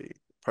reality.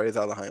 Praise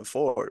Allah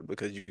for it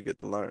because you get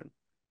to learn.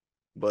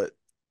 But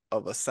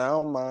of a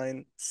sound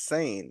mind,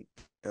 sane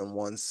in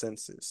one's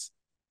senses.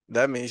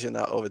 That means you're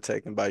not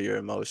overtaken by your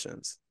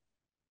emotions.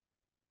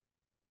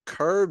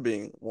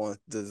 Curbing one's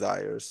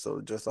desires.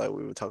 So just like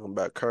we were talking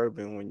about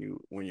curbing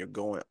when you're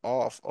going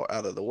off or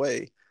out of the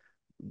way,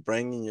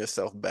 bringing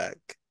yourself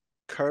back,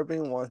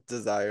 curbing one's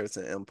desires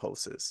and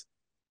impulses.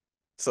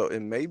 So it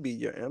may be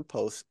your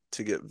impulse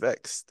to get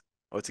vexed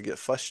or to get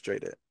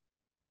frustrated.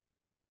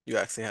 You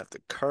actually have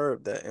to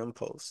curb that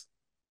impulse.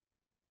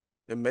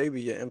 It may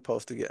be your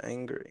impulse to get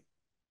angry.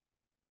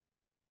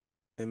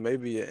 It may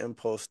be your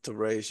impulse to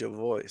raise your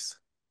voice.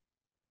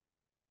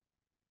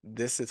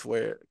 This is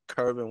where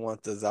curbing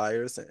one's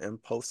desires and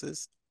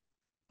impulses,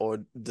 or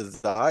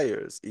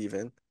desires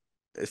even,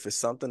 if it's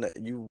something that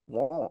you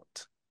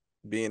want,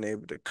 being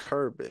able to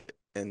curb it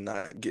and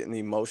not getting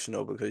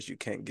emotional because you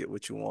can't get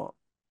what you want,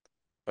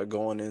 or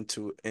going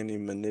into any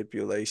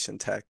manipulation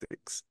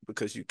tactics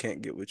because you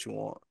can't get what you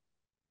want.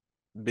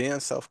 Being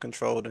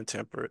self-controlled and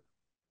temperate,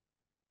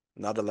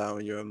 not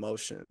allowing your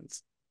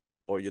emotions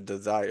or your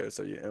desires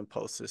or your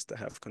impulses to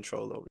have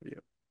control over you,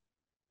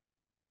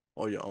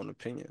 or your own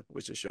opinion,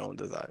 which is your own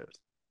desires.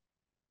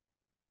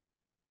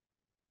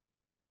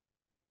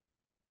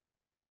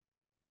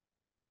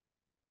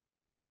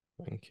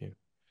 Thank you.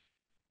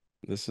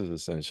 This is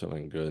essential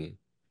and good.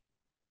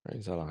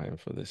 Praise Allah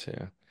for this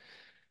here.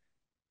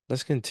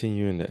 Let's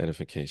continue in the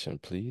edification,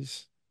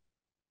 please.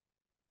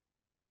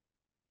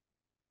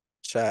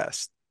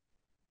 Chast,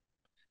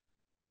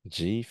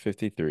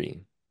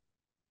 G53.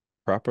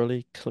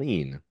 Properly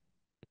clean.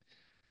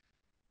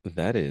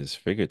 That is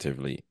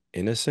figuratively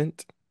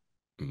innocent,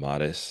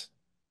 modest,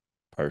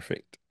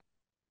 perfect,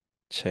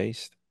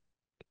 chaste,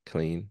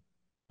 clean,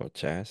 or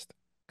chaste,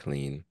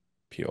 clean,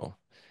 pure.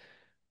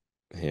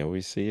 Here we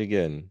see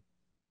again,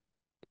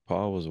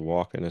 Paul was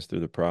walking us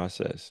through the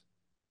process.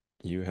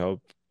 You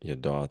help your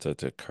daughter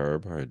to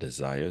curb her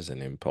desires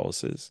and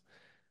impulses.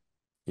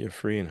 You're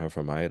freeing her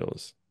from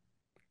idols.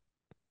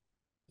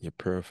 You're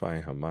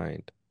purifying her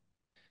mind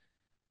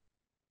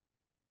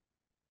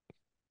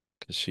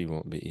because she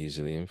won't be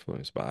easily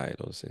influenced by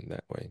idols in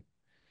that way.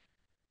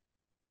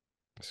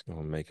 It's going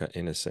to make her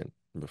innocent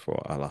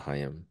before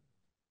Allahayim,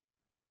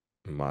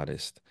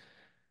 modest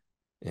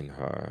in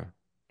her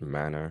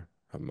manner,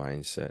 her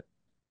mindset,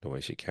 the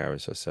way she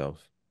carries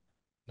herself,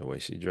 the way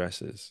she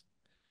dresses,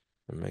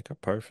 and make her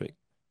perfect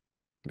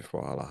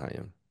before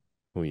Allahayim,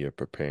 who you're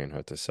preparing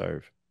her to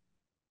serve.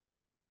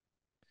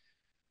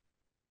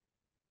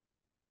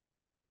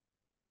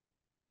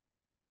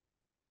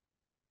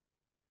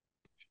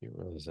 If you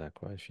will,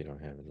 Zakwa, if you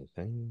don't have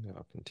anything,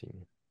 I'll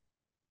continue.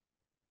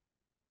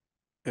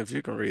 if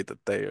you can read the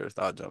Thayers,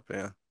 I'll jump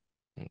in.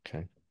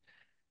 Okay.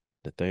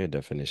 The third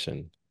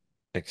definition,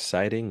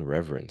 exciting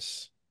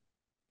reverence,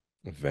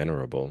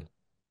 venerable,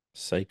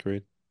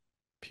 sacred,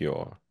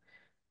 pure,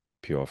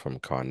 pure from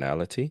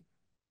carnality,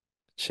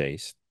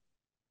 chaste,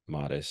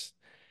 modest,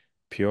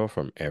 pure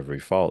from every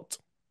fault,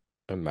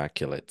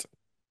 immaculate,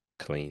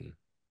 clean.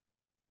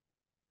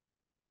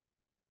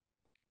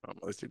 I'm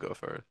gonna let you go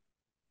first.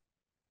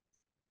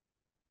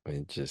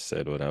 It just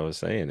said what I was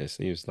saying. It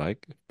seems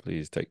like,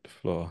 please take the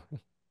floor.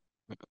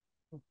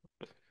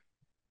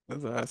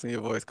 That's why I seen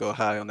your voice go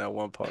high on that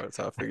one part,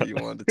 so I figured you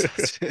wanted to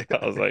touch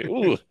I was like, it.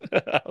 ooh.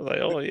 I was like,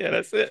 oh yeah,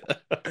 that's it.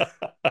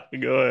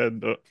 Go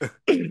ahead, though.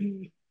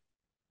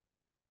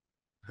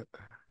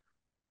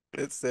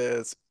 It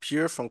says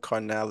pure from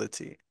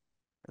carnality.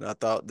 And I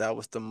thought that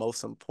was the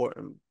most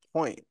important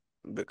point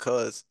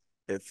because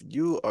if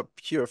you are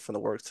pure from the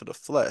works of the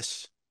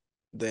flesh,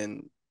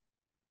 then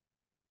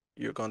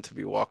you're going to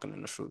be walking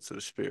in the fruits of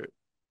the spirit.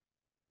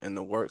 And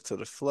the works of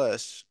the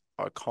flesh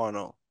are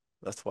carnal.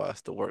 That's why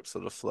it's the works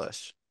of the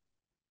flesh.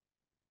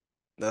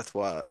 That's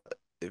why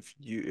if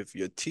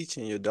you're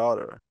teaching your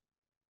daughter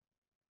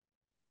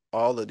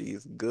all of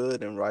these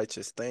good and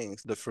righteous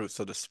things, the fruits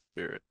of the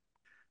spirit,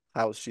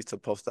 how is she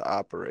supposed to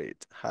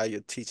operate, how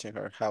you're teaching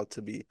her how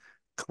to be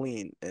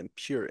clean and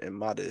pure and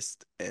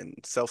modest and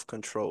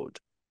self-controlled,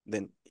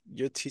 then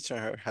you're teaching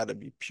her how to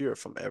be pure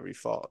from every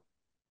fault.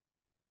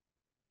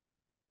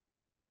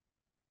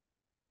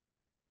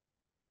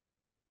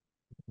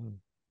 Mm.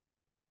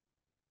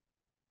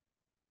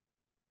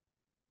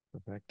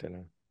 Perfecting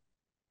her.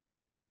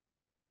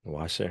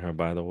 Washing her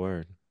by the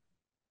word,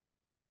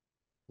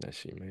 that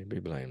she may be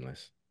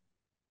blameless.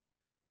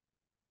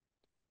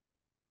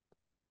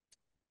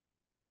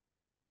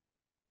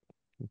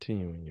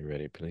 Continue when you're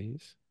ready,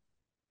 please.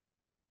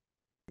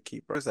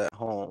 Keep her at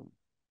home.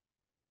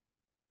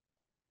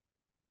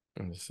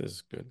 And this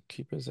is good.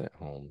 Keep us at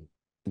home.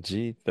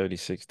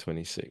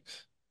 G3626.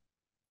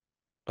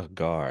 A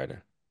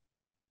guard.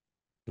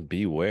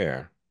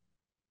 Beware.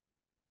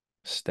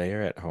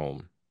 Stare at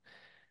home.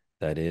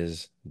 That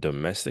is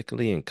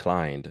domestically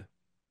inclined.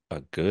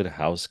 A good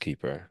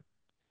housekeeper.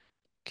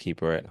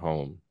 Keep her at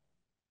home.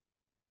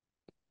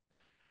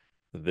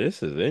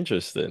 This is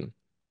interesting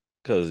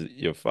because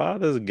your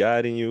father's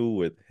guiding you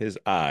with his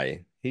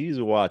eye.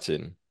 He's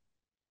watching.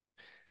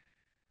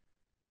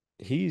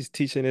 He's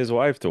teaching his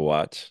wife to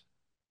watch.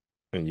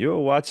 And you're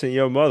watching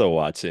your mother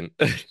watching.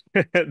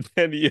 And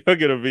then you're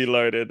going to be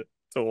learning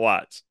to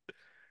watch.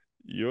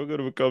 You're going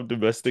to become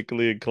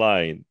domestically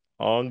inclined,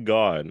 on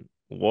guard,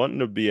 wanting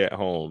to be at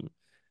home,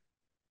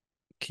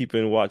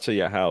 keeping watch of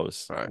your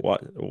house, Right.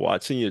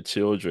 watching your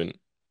children.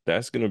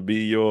 That's going to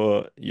be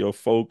your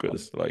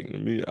focus. Like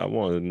me, I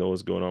want to know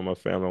what's going on in my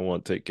family. I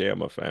want to take care of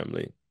my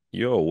family.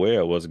 You're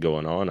aware of what's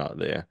going on out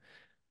there.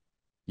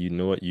 You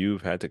know what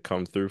you've had to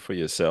come through for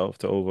yourself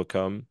to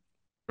overcome.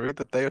 Read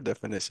the Thayer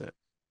definition.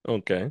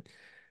 Okay.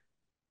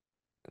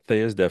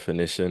 Thayer's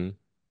definition,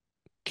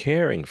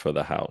 caring for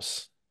the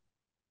house,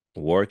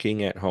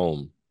 working at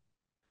home,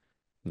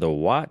 the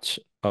watch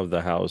of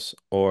the house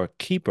or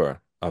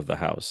keeper of the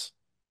house,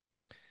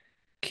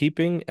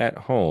 keeping at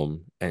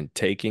home and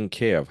taking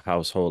care of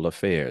household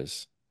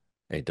affairs,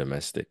 a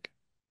domestic.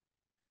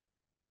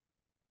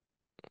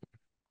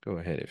 Go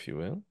ahead, if you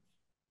will.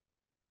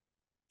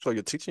 So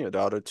you're teaching your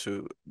daughter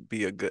to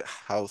be a good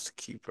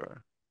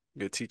housekeeper.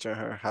 You're teaching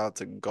her how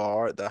to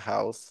guard the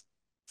house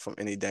from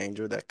any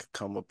danger that could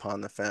come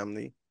upon the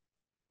family,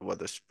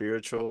 whether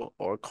spiritual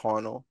or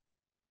carnal.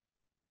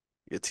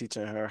 You're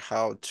teaching her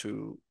how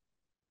to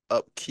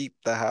upkeep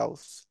the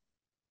house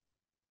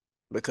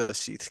because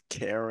she's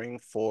caring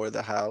for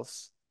the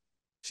house.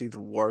 She's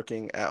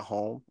working at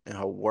home, and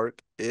her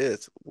work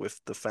is with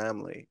the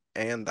family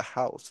and the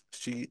house.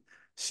 She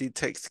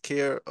takes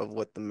care of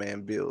what the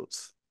man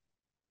builds.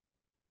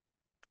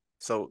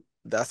 So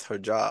that's her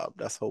job.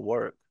 That's her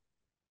work.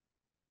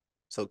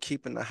 So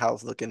keeping the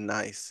house looking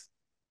nice,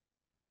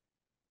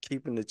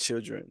 keeping the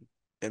children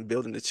and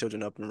building the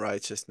children up in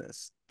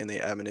righteousness in the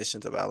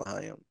admonitions of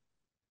Elohim,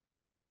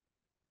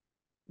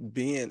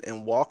 being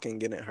and walking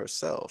in it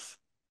herself,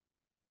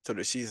 so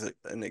that she's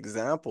an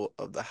example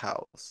of the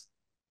house.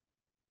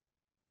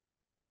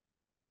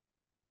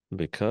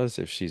 Because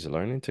if she's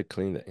learning to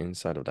clean the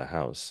inside of the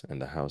house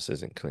and the house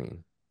isn't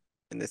clean,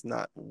 And it's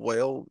not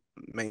well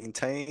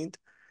maintained,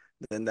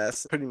 then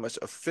that's pretty much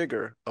a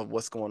figure of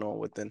what's going on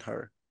within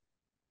her.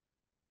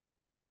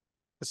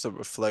 It's a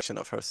reflection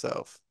of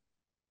herself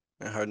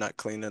and her not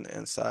cleaning the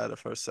inside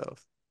of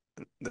herself,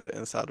 the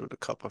inside of the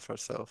cup of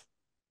herself,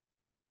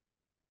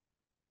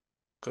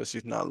 because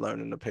she's not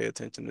learning to pay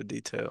attention to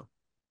detail,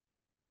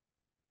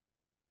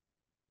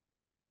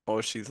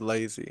 or she's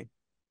lazy.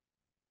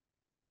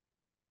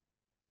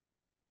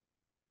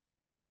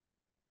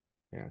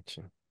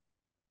 gotcha.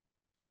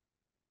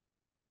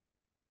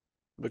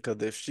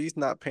 Because if she's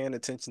not paying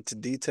attention to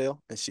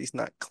detail and she's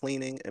not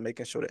cleaning and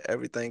making sure that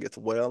everything is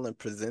well and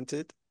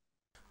presented,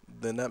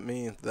 then that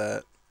means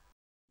that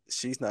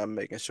she's not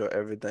making sure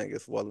everything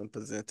is well and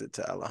presented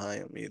to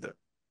Elohim either.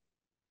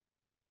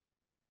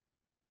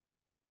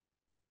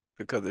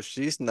 Because if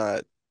she's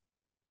not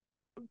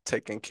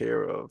taking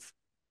care of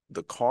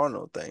the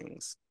carnal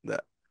things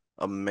that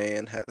a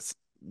man has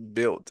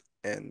built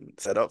and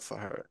set up for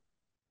her,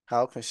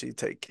 how can she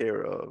take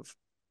care of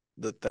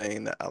the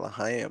thing that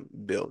Elohim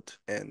built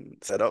and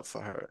set up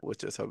for her,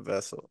 which is her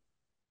vessel?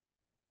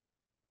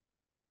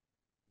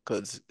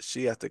 Because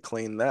she has to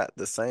clean that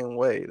the same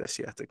way that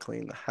she has to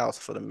clean the house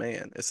for the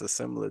man. It's a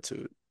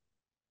similitude.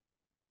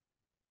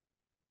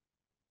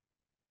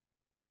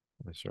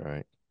 That's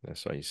right.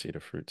 That's why you see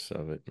the fruits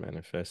of it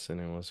manifesting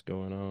in what's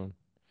going on.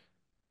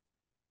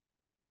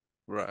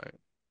 Right.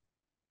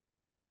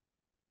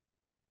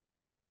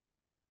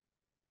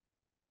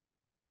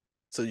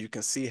 So you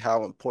can see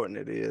how important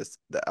it is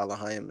that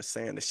Elohim is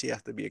saying that she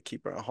has to be a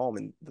keeper at home,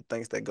 and the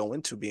things that go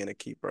into being a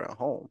keeper at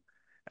home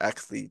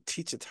actually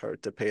teaches her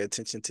to pay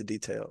attention to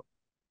detail.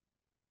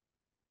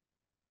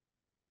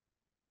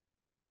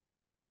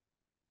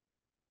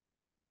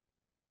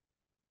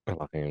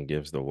 Elohim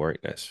gives the work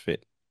that's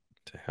fit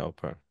to help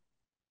her.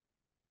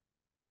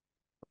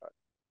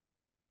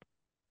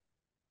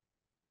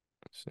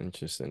 It's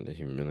interesting the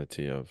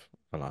humility of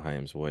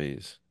Elohim's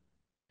ways.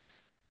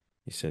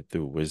 He said,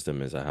 through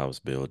wisdom is a house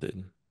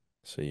builded.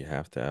 So you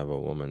have to have a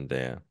woman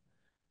there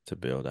to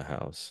build a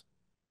house.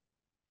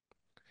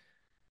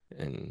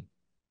 And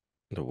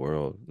the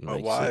world A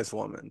makes it. wise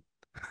woman.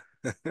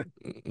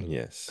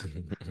 Yes.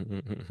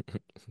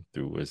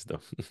 Through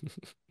wisdom.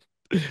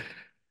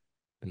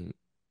 And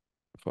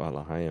for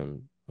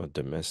Alahayim, a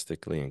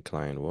domestically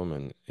inclined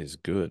woman is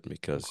good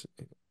because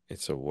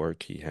it's a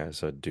work he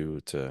has her do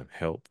to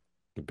help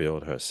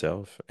build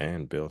herself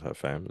and build her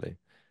family.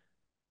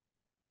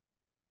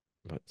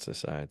 But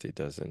society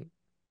doesn't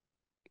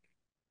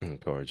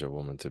encourage a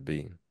woman to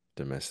be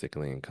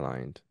domestically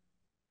inclined,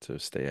 to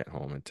stay at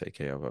home and take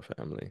care of her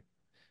family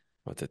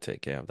or to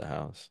take care of the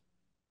house,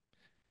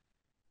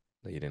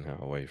 leading her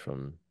away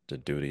from the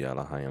duty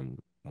Alahayim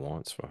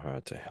wants for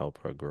her to help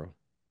her grow.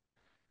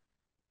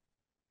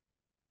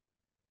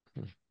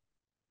 Hmm.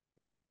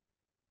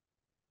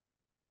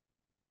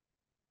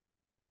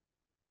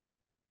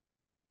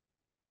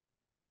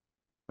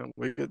 And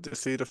we get to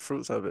see the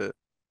fruits of it.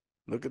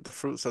 Look at the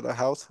fruits of the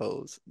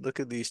households. Look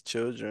at these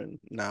children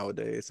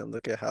nowadays and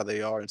look at how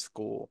they are in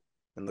school.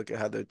 And look at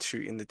how they're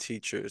treating the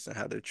teachers and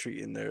how they're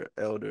treating their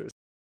elders.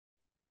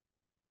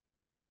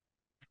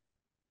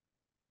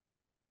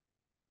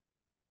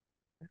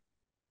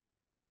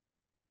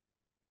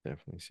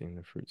 Definitely seeing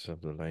the fruits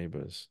of the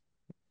labors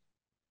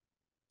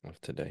of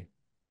today.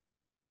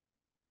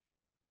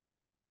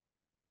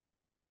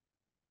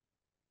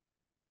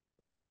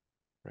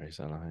 Praise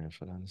Allah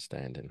for the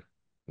understanding.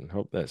 And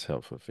hope that's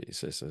helpful for you,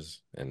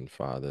 sisters and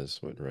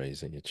fathers, with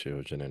raising your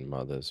children, and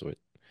mothers with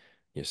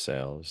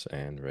yourselves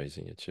and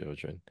raising your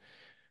children.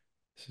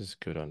 This is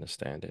good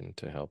understanding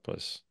to help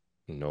us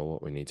know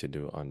what we need to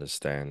do,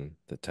 understand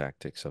the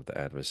tactics of the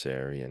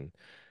adversary and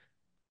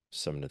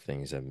some of the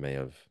things that may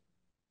have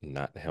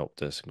not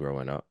helped us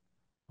growing up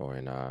or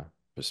in our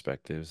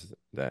perspectives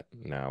that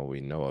now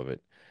we know of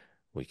it.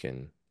 We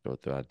can go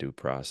through our due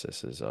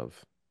processes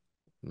of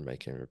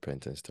making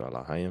repentance to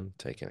Allahayim,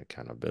 taking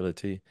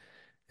accountability,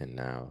 and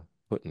now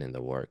putting in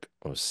the work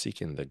or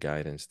seeking the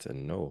guidance to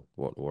know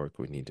what work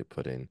we need to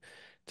put in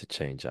to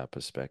change our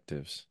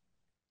perspectives.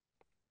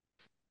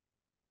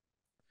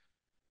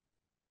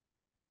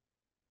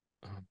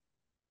 Um,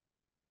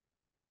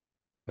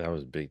 that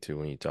was big too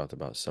when you talked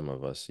about some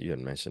of us. You had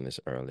mentioned this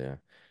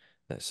earlier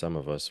that some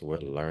of us we're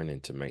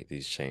learning to make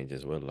these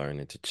changes. We're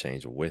learning to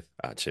change with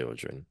our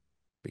children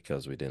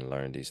because we didn't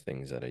learn these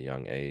things at a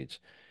young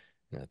age.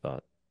 And I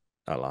thought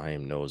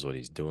Allahim knows what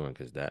he's doing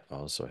because that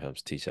also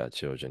helps teach our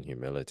children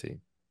humility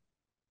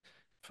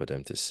for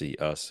them to see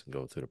us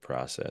go through the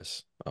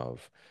process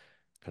of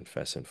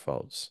confessing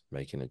faults,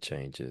 making the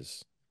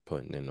changes,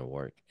 putting in the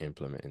work,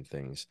 implementing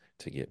things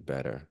to get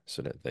better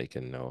so that they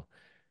can know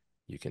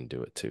you can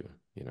do it too,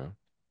 you know?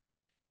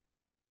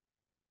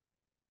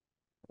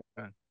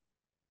 Okay.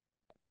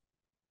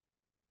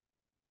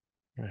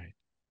 Right.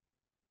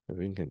 If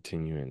we can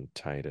continue in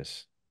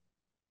Titus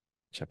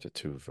chapter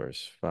 2,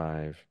 verse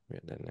 5. We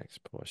have the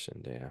next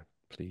portion there,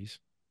 please.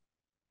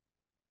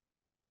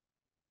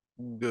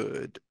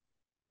 Good.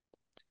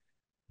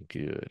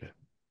 Good.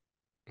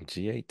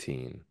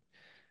 G18.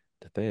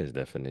 The Thayer's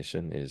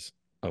definition is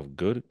of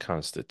good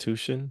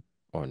constitution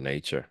or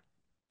nature,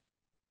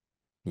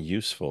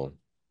 useful,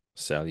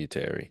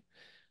 salutary,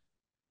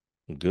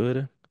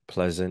 good,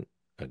 pleasant,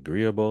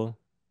 agreeable,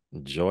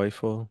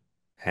 joyful,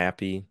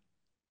 happy,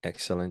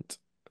 excellent,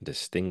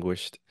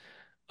 distinguished,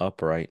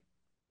 upright,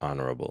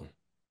 honorable.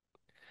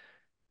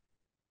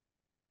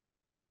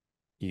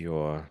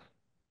 You're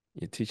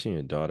you're teaching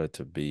your daughter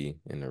to be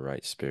in the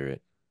right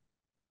spirit,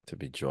 to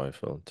be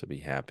joyful, to be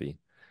happy,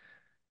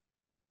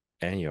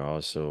 and you're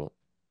also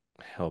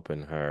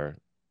helping her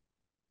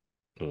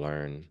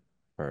learn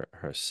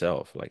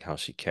herself, like how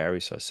she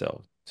carries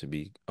herself, to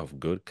be of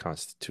good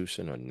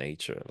constitution or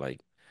nature,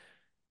 like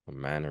her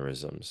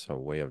mannerisms, her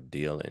way of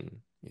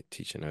dealing. You're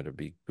teaching her to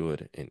be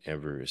good in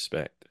every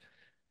respect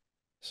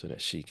so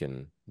that she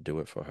can do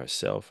it for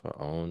herself, her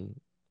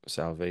own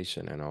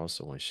salvation, and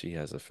also when she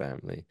has a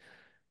family,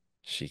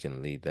 she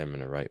can lead them in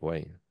the right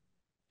way.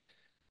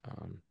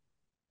 Um,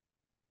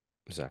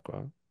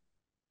 Zachariah?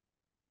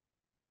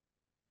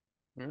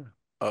 Yeah.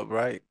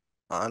 Upright,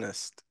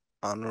 honest,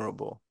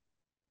 honorable,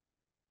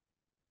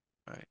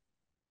 right?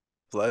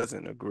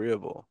 Pleasant,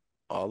 agreeable.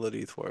 All of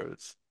these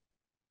words.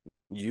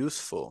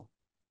 Useful.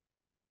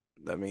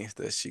 That means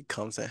that she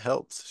comes and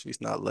helps.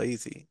 She's not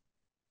lazy.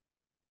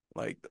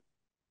 Like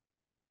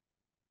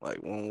like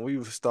when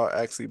we start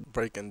actually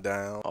breaking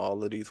down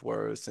all of these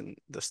words and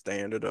the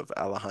standard of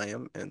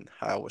Alahayim and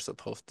how we're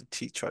supposed to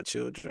teach our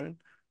children,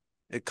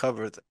 it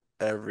covers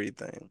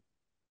everything.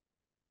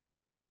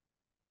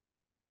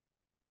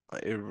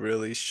 Like, it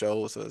really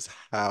shows us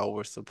how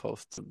we're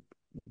supposed to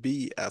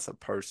be as a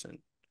person.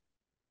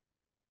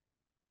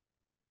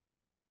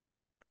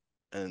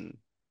 And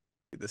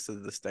this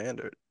is the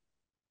standard.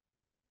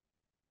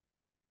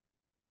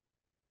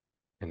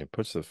 And it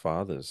puts the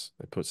fathers,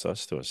 it puts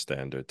us to a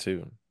standard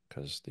too,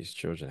 because these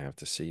children have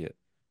to see it.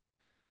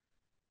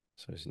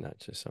 So it's not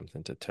just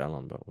something to tell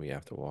them, but we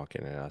have to walk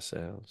in it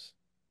ourselves.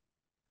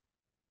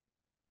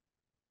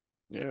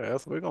 Yeah,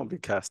 else we're gonna be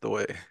cast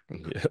away.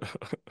 Yeah.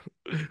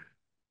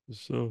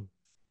 So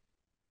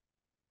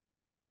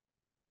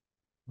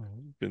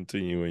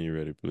Continue when you're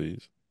ready,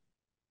 please.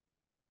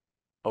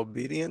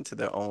 Obedient to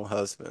their own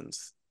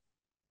husbands.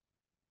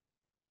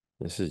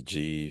 This is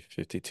G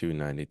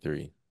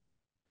 5293.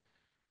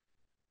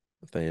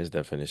 I think his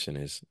definition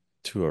is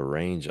to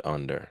arrange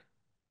under,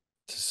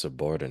 to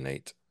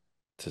subordinate,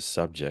 to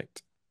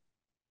subject,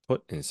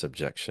 put in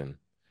subjection,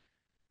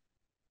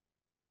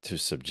 to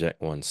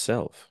subject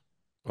oneself,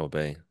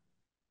 obey,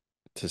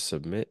 to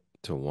submit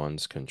to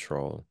one's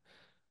control,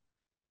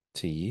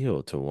 to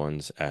yield to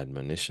one's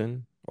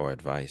admonition or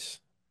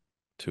advice,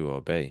 to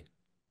obey,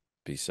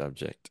 be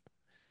subject.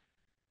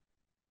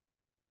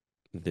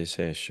 This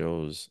here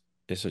shows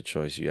it's a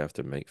choice you have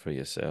to make for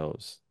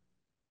yourselves.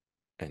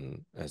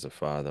 And as a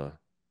father,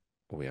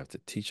 we have to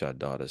teach our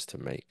daughters to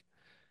make,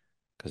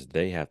 because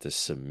they have to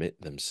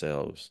submit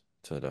themselves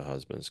to the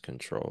husband's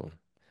control.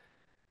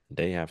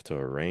 They have to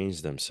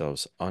arrange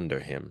themselves under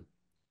him,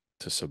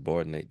 to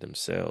subordinate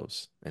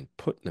themselves and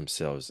put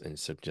themselves in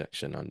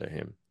subjection under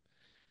him.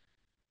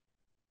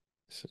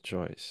 It's a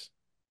choice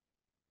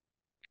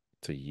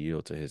to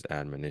yield to his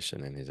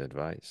admonition and his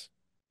advice,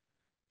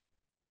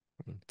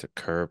 to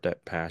curb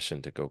that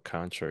passion to go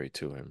contrary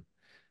to him,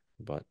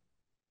 but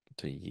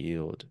to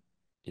yield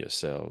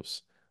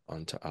yourselves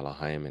unto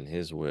Elohim and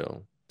his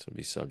will, to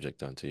be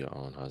subject unto your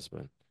own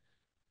husband.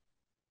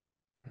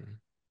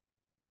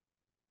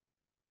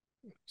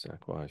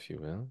 Zachariah, if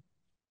you will.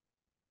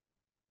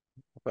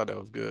 I thought that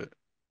was good.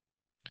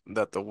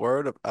 That the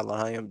word of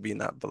Elohim be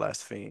not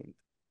blasphemed.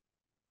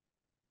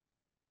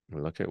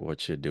 Look at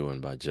what you're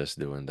doing by just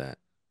doing that.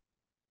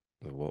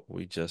 What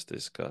we just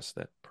discussed,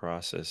 that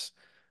process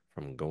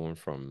from going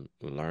from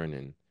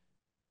learning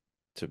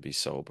to be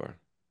sober,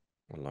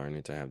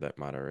 learning to have that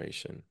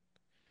moderation,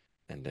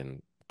 and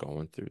then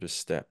going through the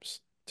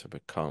steps to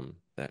become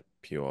that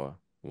pure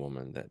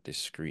woman, that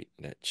discreet,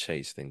 that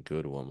chaste and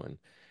good woman,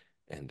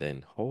 and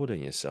then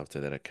holding yourself to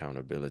that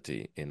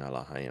accountability in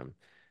Elohim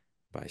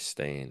by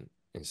staying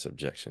in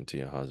subjection to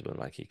your husband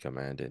like he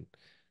commanded.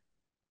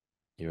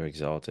 You're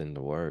exalting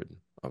the word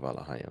of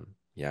Elohim,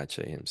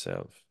 Yache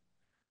himself.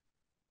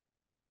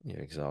 You're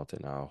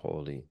exalting our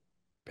holy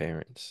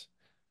parents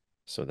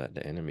so that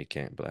the enemy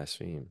can't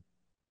blaspheme.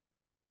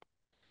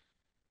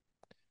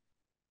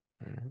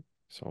 All right.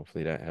 So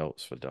hopefully that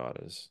helps for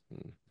daughters,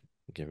 and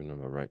giving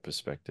them a right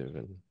perspective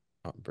and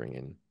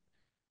upbringing,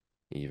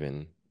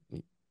 even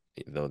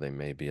though they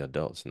may be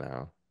adults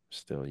now,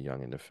 still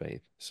young in the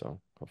faith. So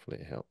hopefully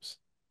it helps.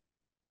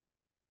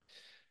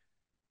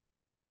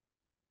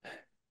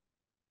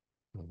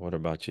 What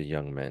about your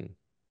young men?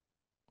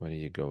 Where do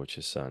you go with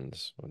your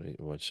sons?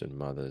 What should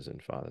mothers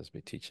and fathers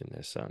be teaching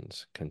their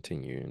sons?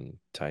 Continue in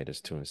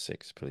Titus 2 and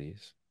 6,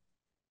 please.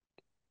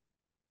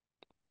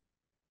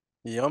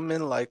 Young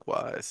men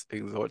likewise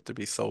exhort to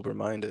be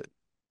sober-minded.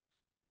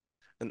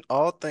 In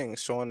all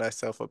things showing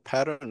thyself a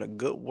pattern of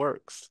good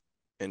works,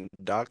 in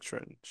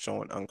doctrine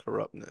showing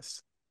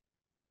uncorruptness.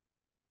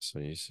 So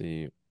you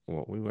see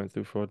what we went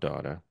through for a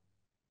daughter,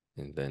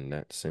 and then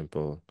that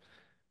simple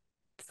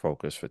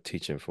focus for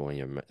teaching for when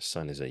your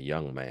son is a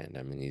young man.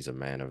 I mean, he's a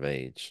man of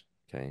age.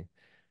 Okay.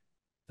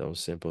 Those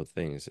simple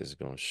things is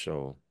going to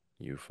show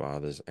you,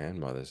 fathers and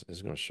mothers,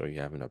 is going to show you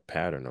having a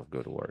pattern of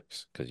good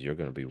works, because you're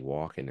going to be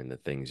walking in the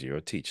things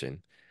you're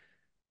teaching.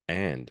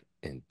 And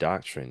in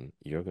doctrine,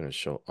 you're going to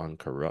show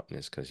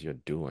uncorruptness because you're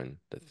doing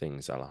the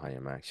things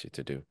Elohim asks you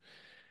to do.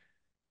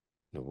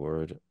 The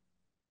word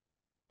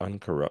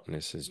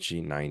uncorruptness is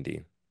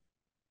G90.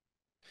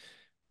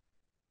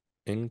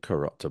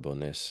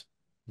 Incorruptibleness,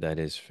 that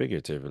is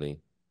figuratively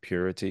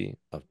purity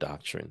of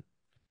doctrine.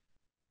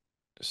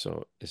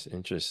 So it's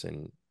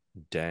interesting.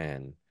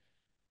 Dan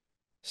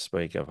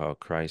spake of how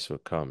Christ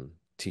would come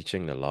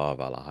teaching the law of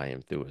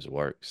Elohim through his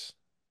works.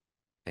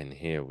 And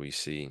here we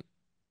see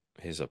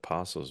his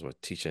apostles were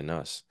teaching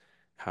us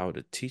how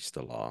to teach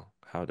the law,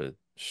 how to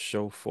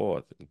show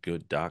forth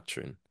good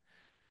doctrine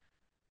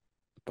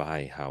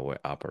by how we're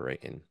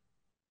operating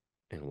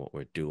and what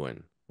we're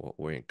doing, what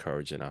we're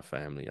encouraging our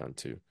family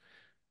onto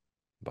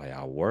by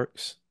our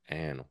works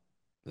and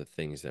the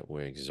things that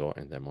we're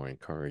exhorting them or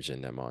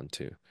encouraging them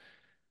onto.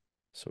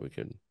 So we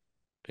could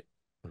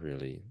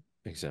really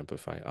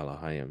exemplify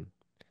Elohim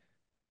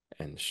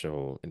and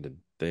show in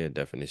their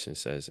definition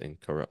says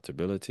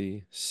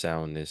incorruptibility,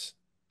 soundness,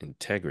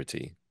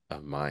 integrity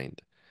of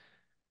mind.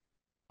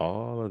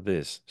 All of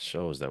this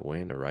shows that we're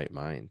in the right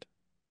mind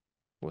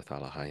with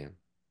Elohim.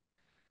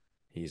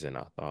 He's in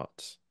our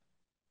thoughts.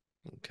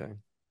 Okay.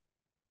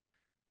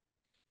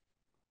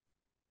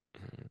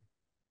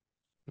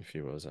 If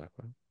you will,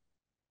 Zakwa.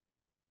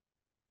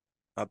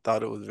 I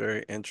thought it was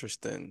very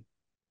interesting.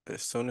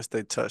 As soon as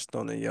they touched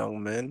on the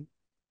young men,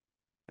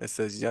 it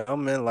says,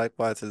 young men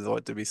likewise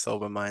exhort to be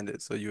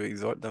sober-minded. So you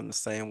exhort them the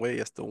same way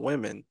as the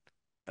women,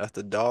 as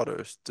the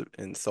daughters,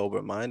 in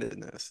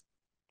sober-mindedness.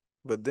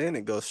 But then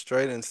it goes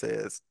straight and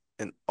says,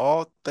 in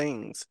all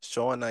things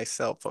showing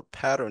thyself a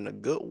pattern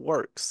of good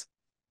works,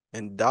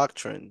 and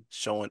doctrine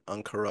showing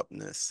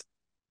uncorruptness.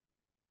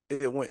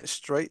 It went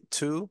straight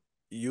to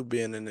you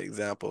being an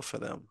example for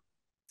them.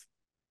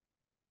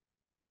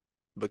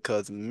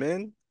 Because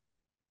men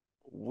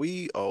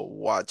we are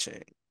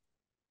watching.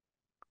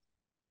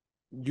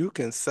 You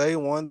can say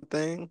one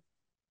thing,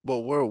 but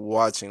we're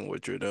watching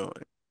what you're doing.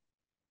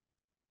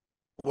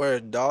 Where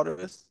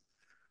daughters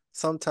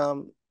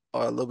sometimes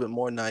are a little bit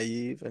more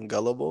naive and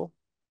gullible,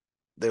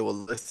 they will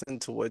listen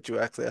to what you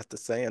actually have to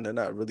say and they're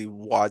not really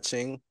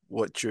watching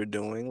what you're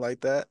doing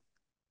like that.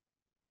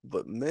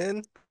 But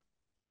men,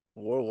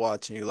 we're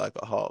watching you like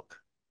a hawk.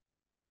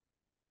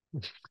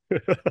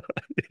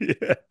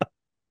 Yeah,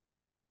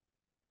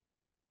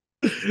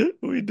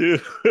 we do.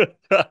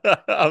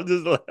 I'm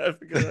just laughing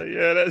because,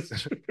 yeah, that's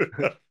true.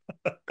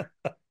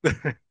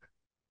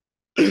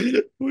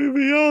 We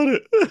be on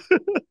it.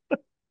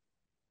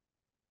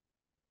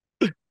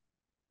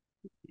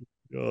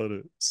 Got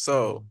it.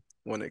 So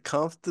when it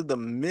comes to the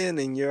men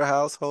in your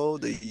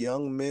household, the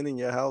young men in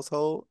your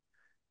household,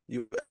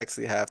 you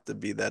actually have to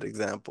be that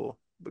example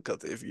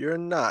because if you're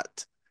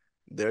not,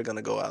 they're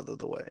gonna go out of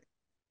the way.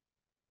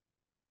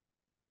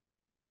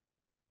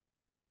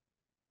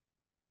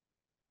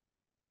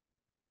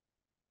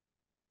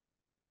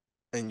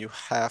 And you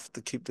have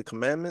to keep the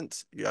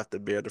commandments. You have to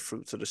bear the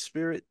fruits of the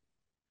spirit.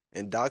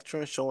 And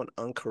doctrine showing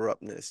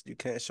uncorruptness. You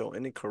can't show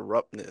any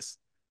corruptness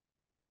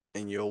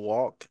in your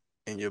walk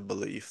and your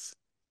beliefs.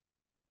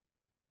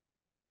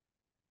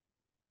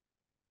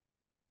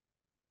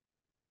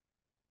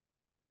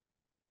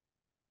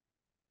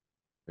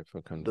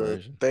 For The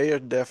conversion. Thayer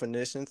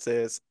definition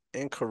says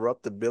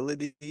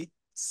incorruptibility,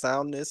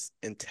 soundness,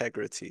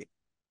 integrity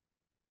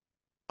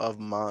of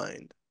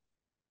mind.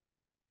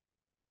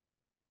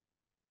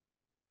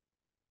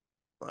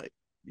 Like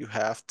you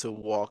have to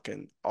walk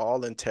in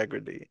all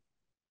integrity,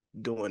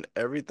 doing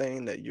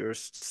everything that you're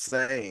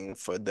saying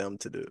for them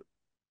to do.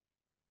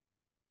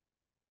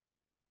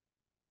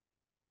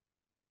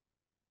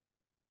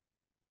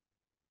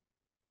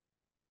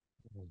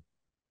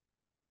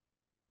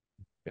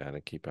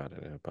 Gotta keep out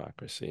of the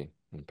hypocrisy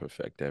and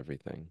perfect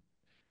everything.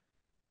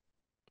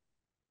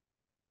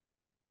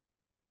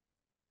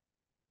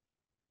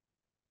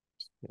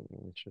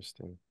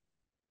 Interesting.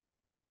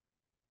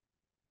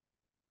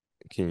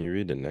 Can you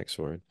read the next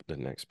word, the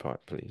next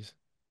part, please?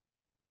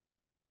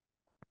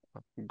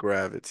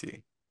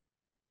 Gravity.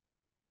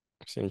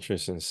 It's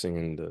interesting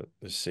seeing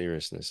the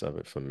seriousness of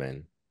it for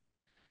men.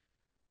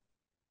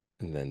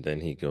 And then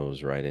he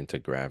goes right into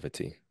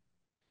gravity.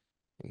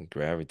 And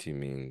gravity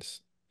means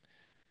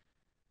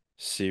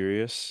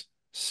seriousness,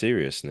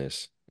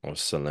 or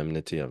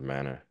solemnity of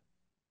manner.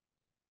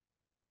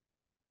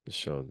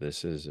 So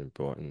this is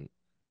important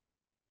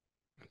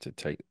to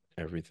take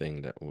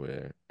everything that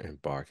we're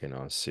embarking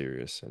on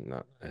serious and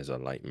not as a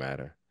light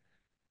matter,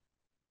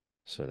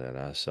 so that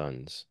our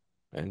sons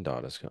and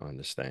daughters can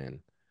understand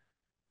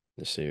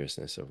the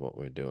seriousness of what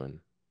we're doing,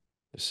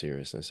 the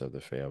seriousness of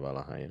the fear of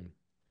Elohim.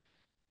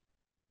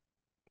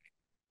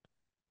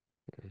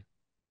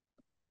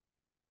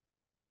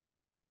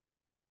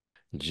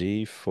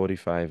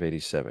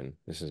 G4587.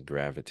 This is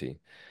gravity.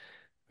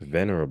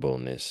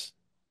 Venerableness,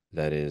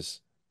 that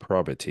is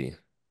probity.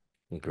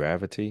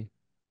 Gravity,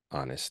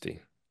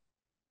 honesty.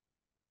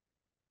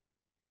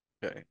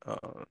 Okay.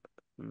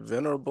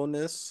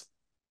 Venerableness,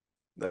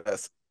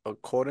 that's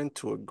according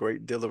to a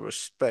great deal of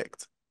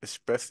respect,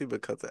 especially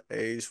because of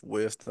age,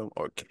 wisdom,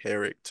 or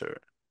character.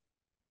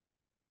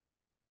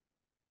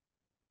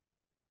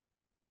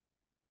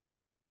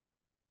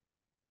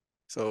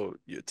 So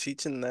you're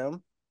teaching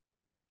them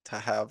to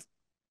have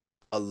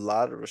a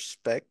lot of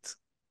respect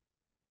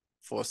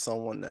for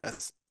someone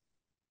that's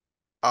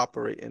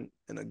operating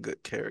in a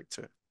good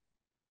character.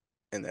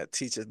 And that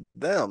teaches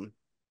them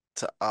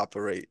to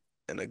operate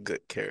in a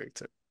good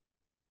character,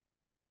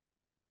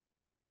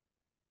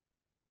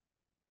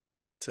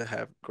 to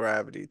have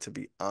gravity, to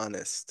be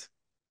honest.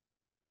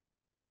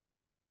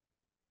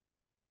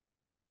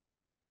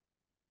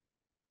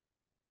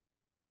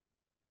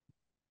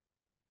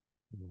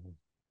 Mhm.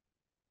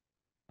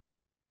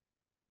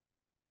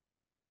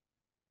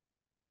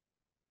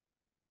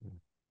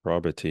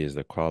 Probity is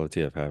the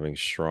quality of having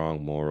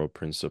strong moral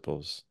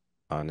principles,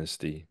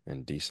 honesty,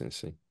 and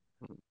decency.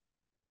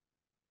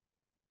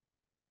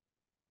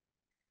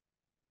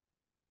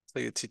 So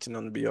you're teaching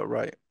them to be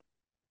upright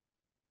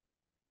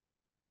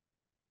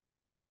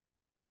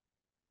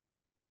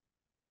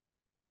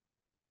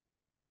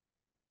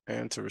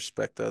and to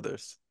respect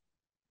others.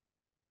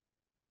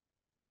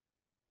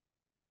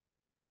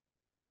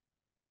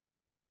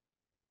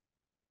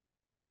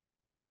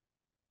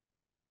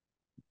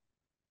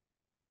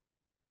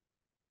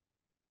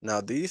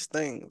 Now, these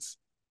things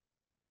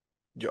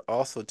you're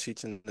also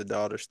teaching the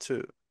daughters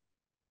too.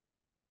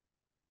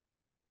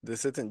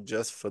 This isn't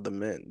just for the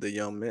men, the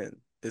young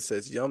men. It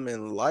says young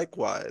men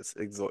likewise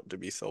exhort to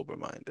be sober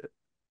minded.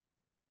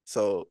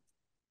 So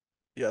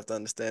you have to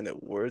understand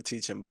that we're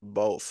teaching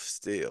both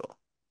still.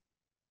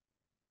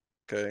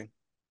 Okay.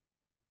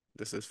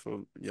 This is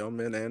for young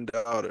men and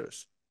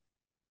daughters.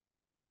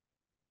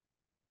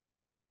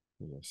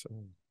 Yes, sir.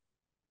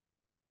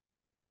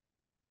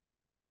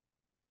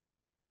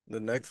 The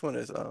next one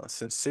is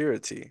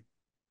sincerity.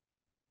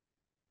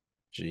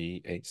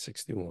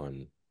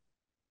 G861.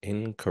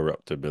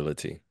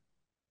 incorruptibility,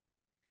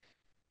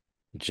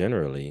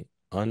 generally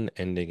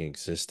unending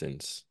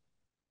existence,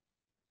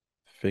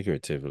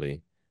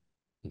 figuratively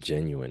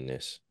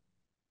genuineness,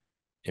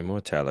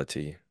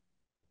 immortality,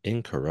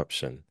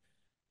 incorruption,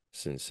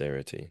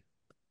 sincerity.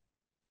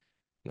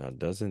 Now,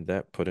 doesn't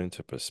that put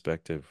into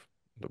perspective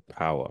the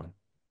power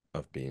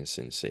of being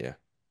sincere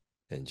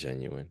and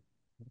genuine?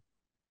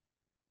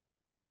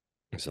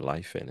 There's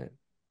life in it.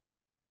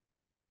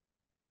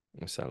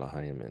 There's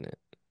Elohim in it.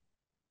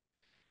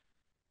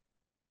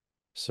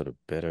 So the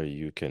better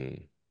you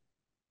can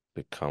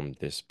become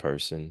this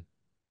person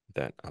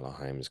that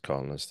Elohim is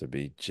calling us to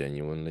be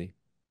genuinely,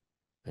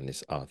 and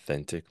it's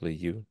authentically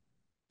you,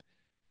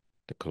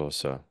 the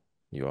closer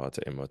you are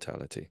to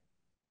immortality.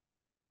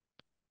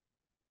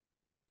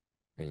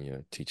 And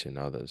you're teaching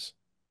others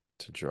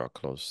to draw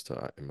close to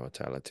our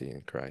immortality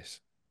in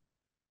Christ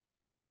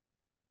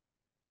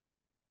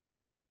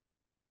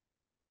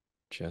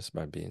just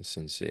by being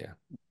sincere.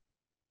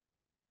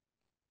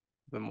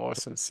 The more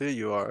sincere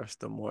you are,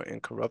 the more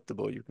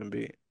incorruptible you can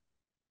be.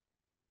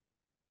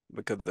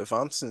 Because if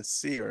I'm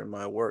sincere in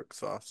my work,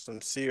 so I'm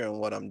sincere in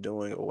what I'm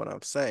doing or what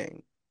I'm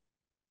saying,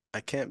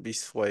 I can't be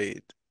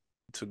swayed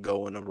to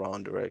go in the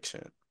wrong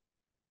direction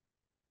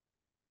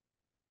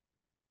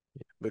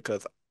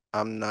because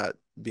I'm not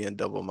being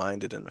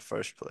double-minded in the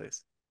first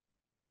place.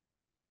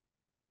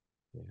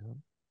 Yeah.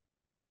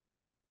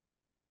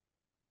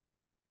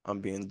 I'm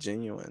being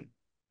genuine.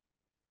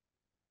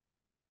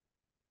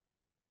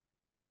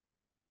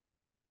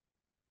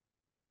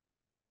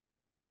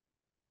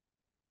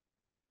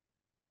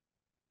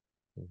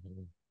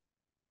 Mhm.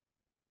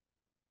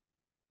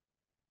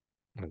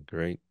 A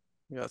great,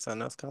 You got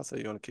something else, Casa?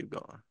 You want to keep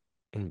going?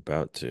 I'm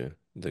about to.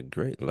 The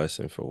great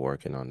lesson for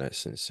working on that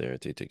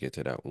sincerity to get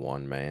to that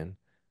one man,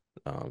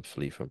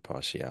 flee from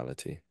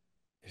partiality.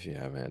 If you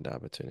haven't had the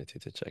opportunity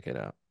to check it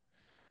out,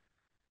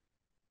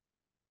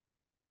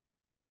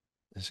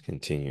 let's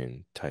continue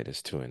in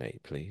Titus 2 and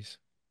 8, please.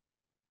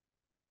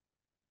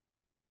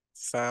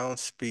 Sound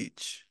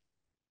speech.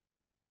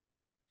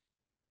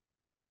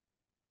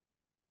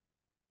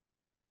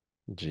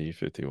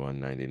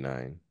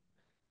 G5199.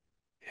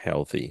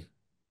 Healthy,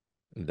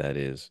 that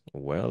is,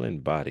 well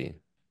in body,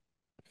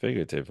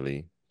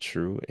 figuratively,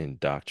 true in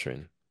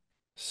doctrine,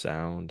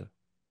 sound,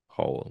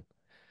 whole.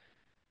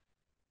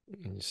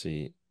 You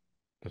see,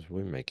 as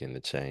we're making the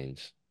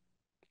change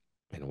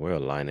and we're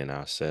aligning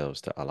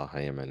ourselves to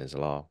Elohim and his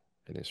law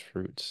and his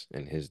fruits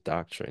and his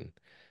doctrine,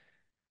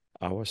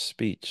 our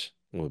speech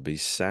will be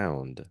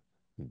sound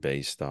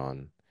based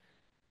on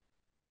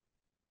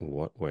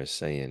what we're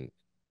saying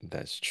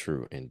that's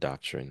true in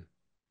doctrine.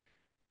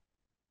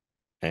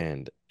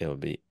 And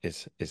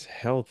it's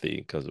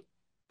healthy because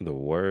the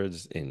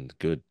words in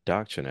good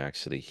doctrine are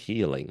actually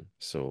healing.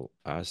 So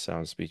our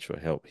sound speech will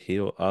help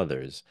heal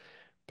others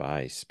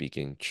by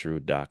speaking true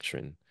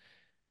doctrine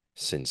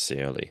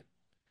sincerely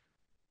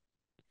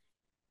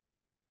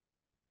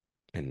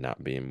and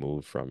not being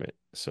moved from it,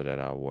 so that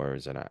our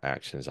words and our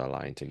actions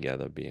align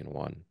together, being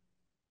one.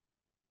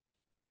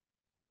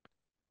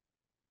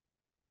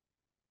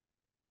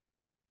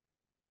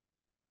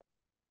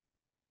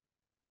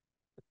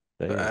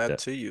 To They are add de-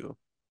 to you,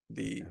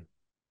 the yeah.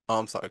 oh,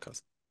 I'm sorry,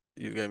 Casa.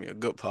 You gave me a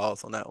good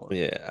pause on that one.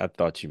 Yeah, I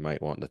thought you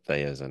might want the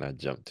Thayers and I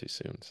jumped too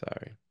soon.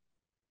 Sorry.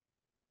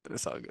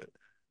 It's all good.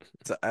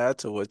 To add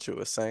to what you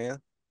were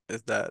saying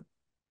is that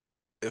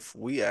if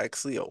we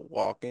actually are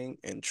walking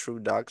in true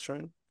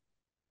doctrine,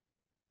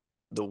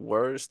 the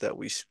words that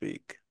we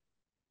speak,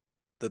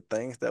 the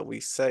things that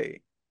we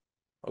say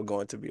are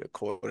going to be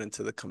according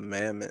to the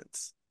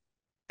commandments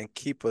and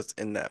keep us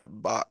in that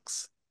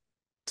box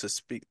to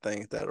speak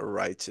things that are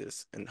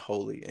righteous and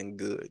holy and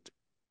good.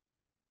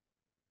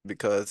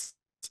 Because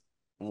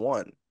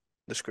one,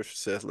 the scripture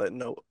says, let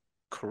no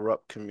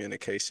corrupt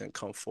communication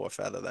come forth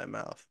out of thy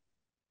mouth.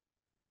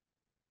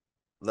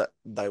 Let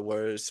thy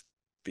words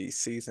be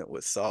seasoned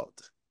with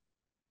salt.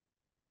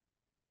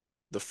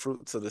 The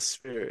fruits of the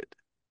spirit,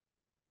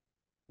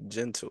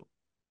 gentle,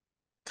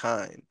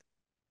 kind,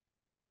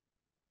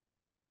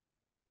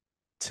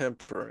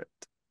 temperate.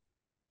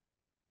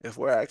 If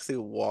we're actually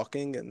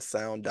walking in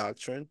sound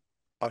doctrine,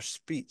 our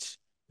speech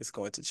is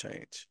going to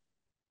change.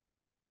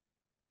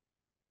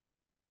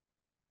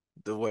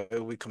 The way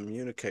we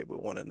communicate with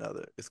one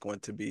another is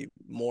going to be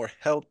more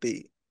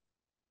healthy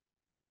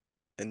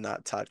and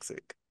not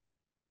toxic.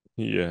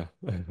 Yeah.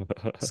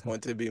 It's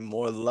going to be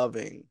more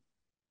loving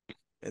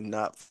and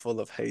not full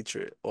of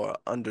hatred or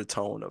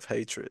undertone of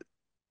hatred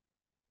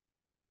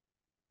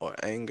or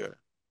anger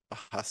or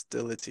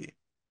hostility.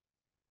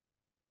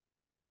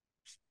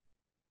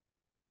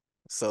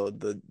 So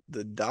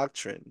the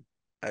doctrine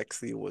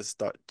actually will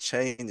start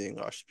changing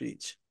our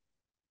speech.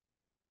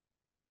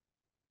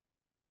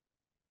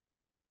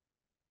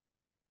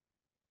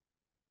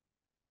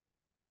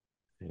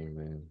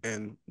 Amen.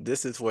 And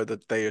this is where the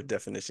Thayer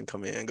definition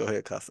come in. Go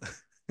ahead, Casa.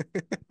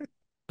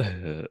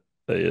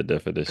 Your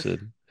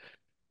definition.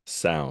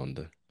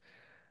 Sound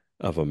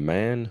of a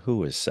man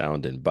who is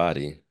sound in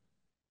body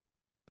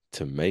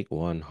to make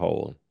one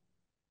whole.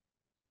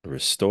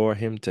 restore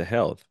him to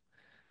health,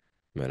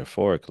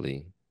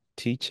 metaphorically,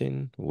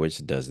 teaching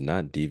which does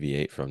not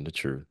deviate from the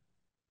truth.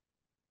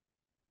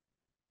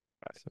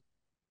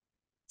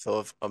 So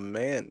if a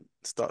man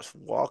starts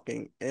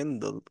walking in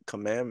the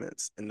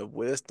commandments, in the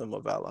wisdom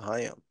of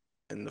Elohim,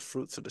 in the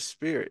fruits of the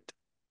Spirit,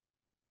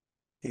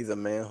 he's a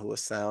man who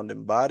is sound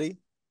in body,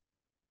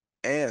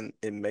 and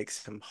it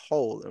makes him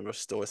whole and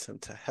restores him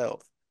to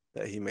health,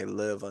 that he may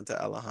live unto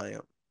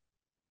Elohim.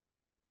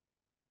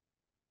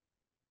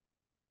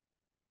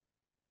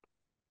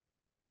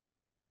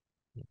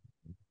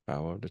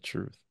 Power of the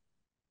truth,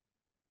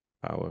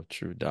 power of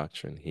true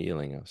doctrine,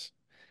 healing us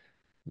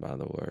by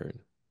the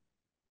word.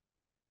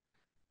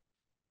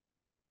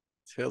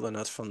 It's healing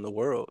us from the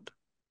world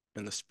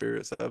and the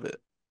spirits of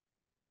it.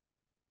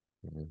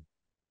 Mhm.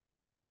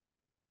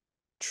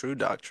 True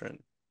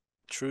doctrine.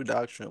 True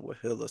doctrine will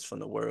heal us from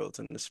the world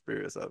and the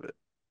spirits of it.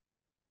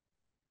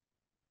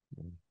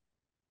 Mhm.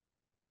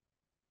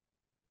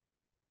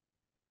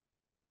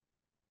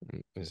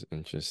 It's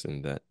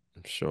interesting that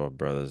I'm sure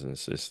brothers and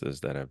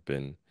sisters that have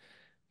been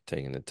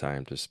taking the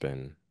time to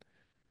spend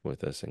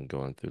with us and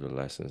going through the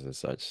lessons and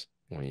such,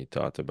 when you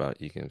talked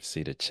about, you can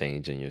see the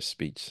change in your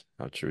speech,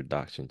 how true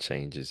doctrine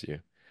changes you.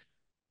 I'm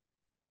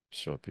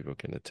sure people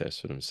can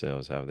attest for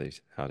themselves how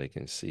they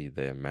can see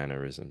their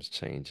mannerisms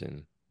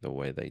changing, the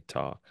way they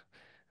talk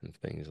and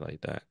things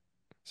like that.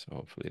 So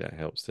hopefully that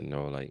helps to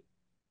know, like,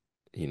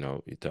 you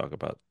talk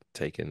about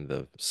taking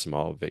the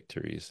small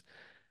victories,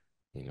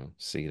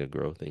 see the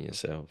growth in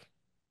yourself,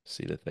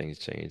 see the things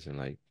change, and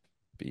like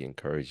be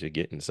encouraged you're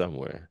getting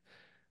somewhere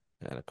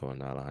at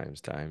according to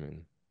Elohim's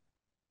time.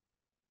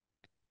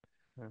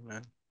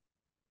 Amen.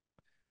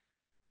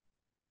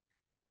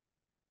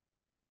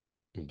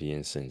 And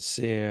being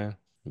sincere,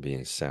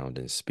 being sound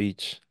in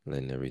speech,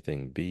 letting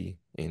everything be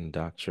in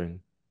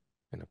doctrine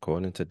and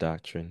according to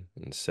doctrine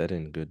and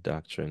setting good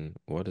doctrine.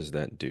 What does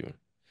that do?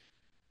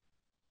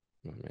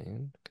 My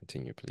man,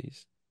 continue,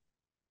 please.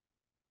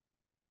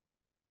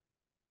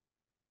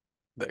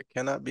 That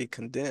cannot be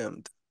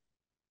condemned.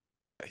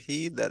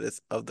 He that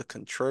is of the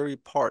contrary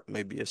part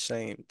may be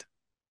ashamed,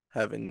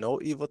 having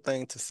no evil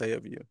thing to say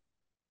of you.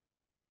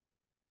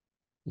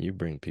 You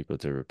bring people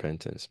to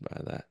repentance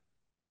by that.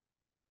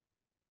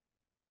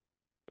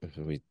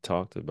 We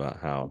talked about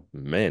how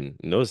men,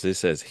 notice it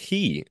says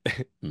he,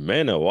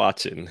 men are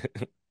watching.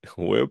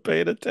 We're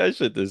paying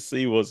attention to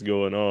see what's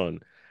going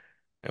on.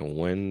 And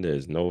when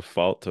there's no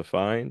fault to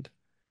find,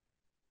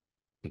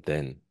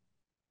 then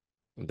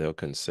they'll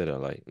consider,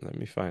 like, let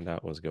me find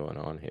out what's going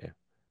on here.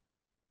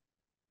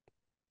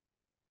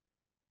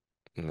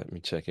 And let me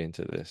check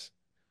into this.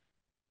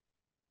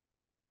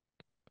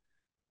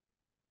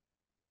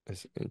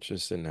 It's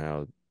interesting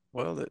how,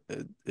 Well,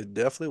 it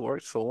definitely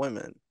works for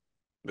women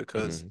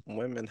because mhm,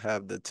 women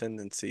have the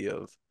tendency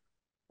of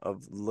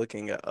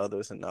looking at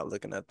others and not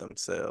looking at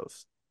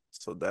themselves.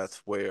 So that's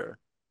where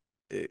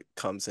it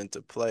comes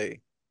into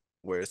play,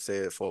 where it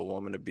said for a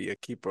woman to be a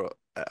keeper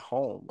at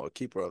home or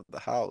keeper of the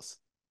house,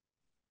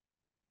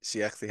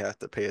 she actually has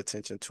to pay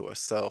attention to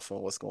herself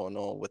and what's going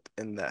on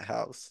within that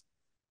house.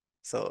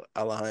 So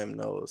Elohim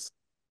knows.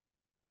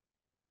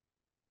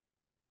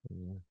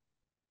 yeah,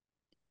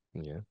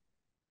 yeah,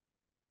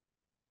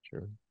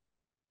 true.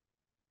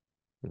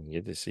 And you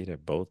get to see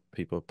that both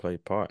people play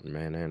part,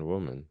 man and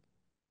woman.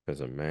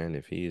 Because a man,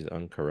 if he is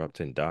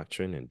uncorrupt in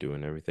doctrine and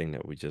doing everything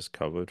that we just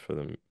covered for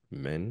the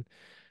men,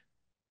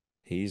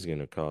 he's going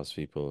to cause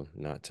people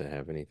not to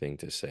have anything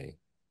to say.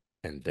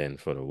 And then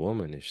for the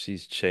woman, if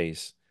she's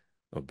chaste,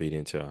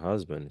 obedient to her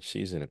husband,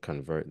 she's going to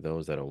convert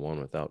those that are one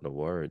without the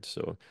word.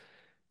 So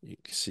you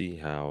can see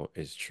how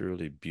it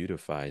truly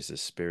beautifies the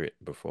spirit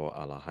before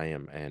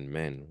Elohim and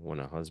men when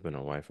a husband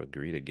and wife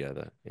agree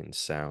together in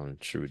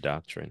sound, true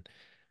doctrine.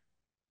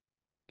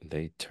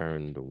 They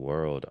turn the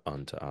world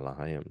unto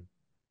Elohim.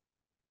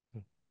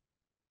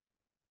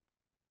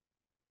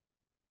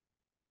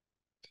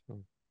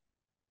 So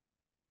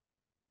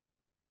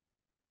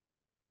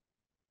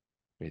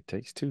it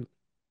takes two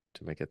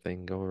to make a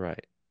thing go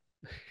right.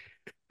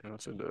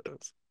 Yes, it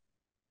does.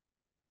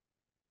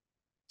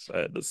 So I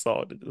had the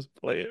song to just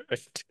play it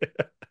right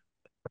there.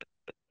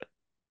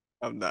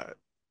 I'm not.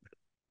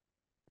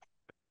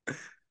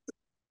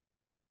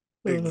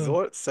 Uh,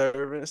 Exhort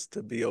servants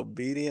to be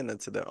obedient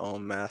unto their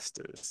own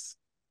masters,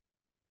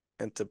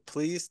 and to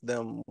please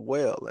them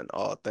well in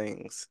all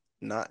things,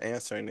 not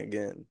answering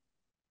again.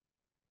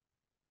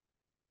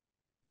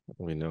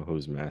 we know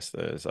whose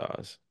master is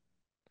ours.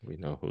 We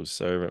know whose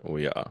servant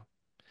we are.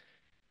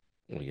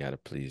 We got to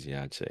please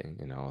Yache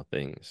in all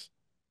things.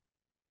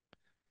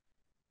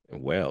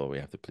 Well, we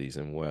have to please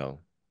him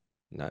well,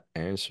 not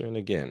answering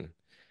again,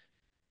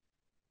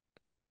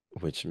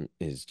 which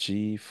is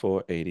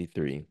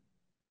G483.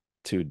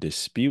 To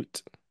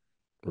dispute,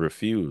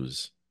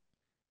 refuse,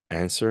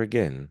 answer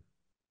again,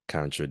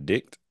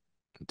 contradict,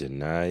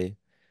 deny,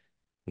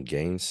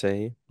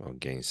 gainsay or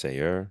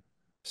gainsayer,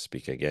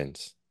 speak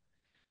against.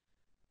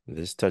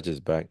 This touches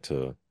back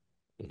to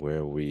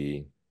where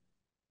we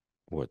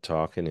We're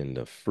talking in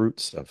the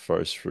fruits of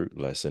first fruit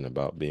lesson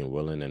about being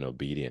willing and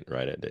obedient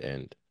right at the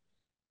end.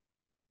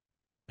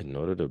 In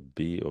order to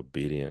be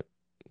obedient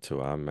to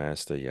our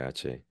master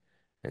Yache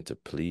and to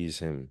please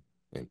him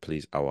and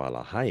please our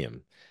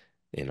Alahayim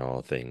in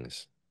all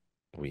things,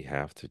 we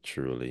have to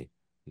truly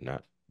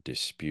not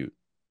dispute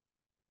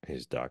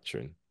his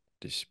doctrine,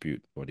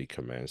 dispute what he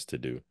commands to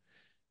do,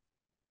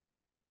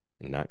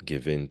 not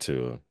give in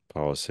to,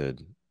 Paul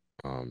said,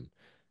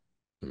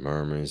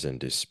 murmurs and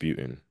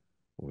disputing.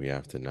 We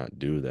have to not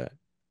do that.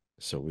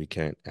 So we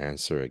can't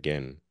answer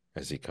again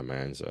as he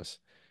commands us.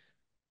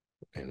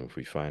 And if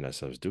we find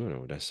ourselves doing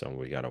it, that's something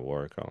we got to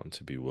work on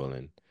to be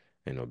willing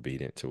and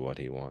obedient to what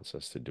he wants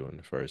us to do in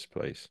the first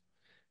place.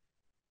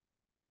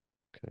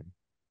 Okay.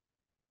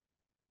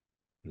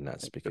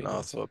 Not You speaking can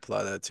against. also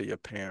apply that to your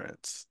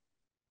parents,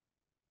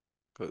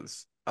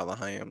 because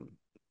Elohim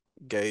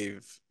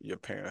gave your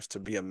parents to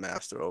be a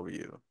master over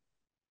you,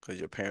 because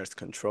your parents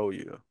control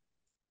you.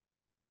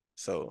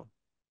 So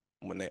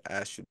when they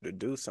ask you to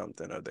do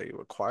something or they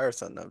require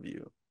something of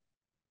you,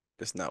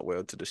 it's not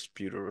well to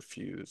dispute or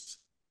refuse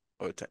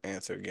or to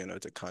answer again or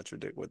to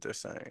contradict what they're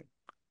saying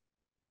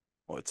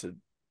or to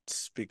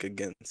speak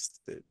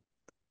against it.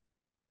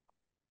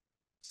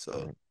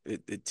 So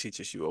Right. it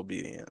teaches you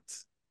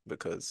obedience,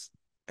 because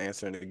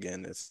answering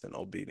again is an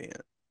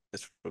obedient.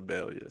 It's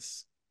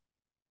rebellious.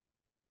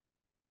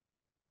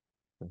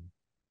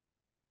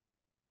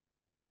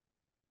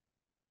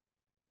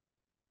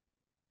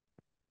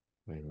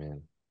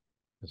 Amen.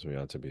 Because we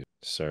ought to be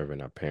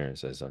serving our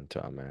parents as unto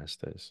our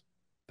masters,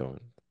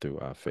 through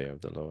our fear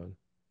of the Lord.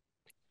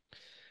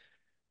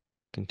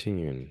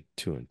 Continuing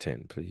 2 and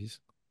 10, please.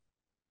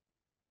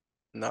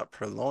 Not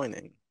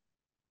purloining.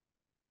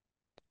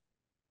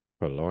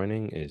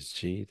 Purloining is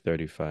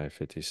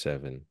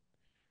G3557.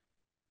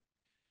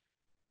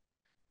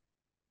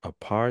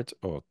 Apart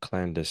or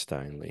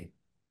clandestinely,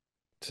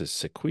 to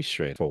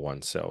sequestrate for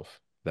oneself,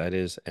 that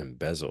is,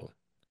 embezzle,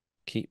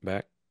 keep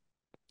back,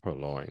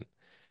 purloin.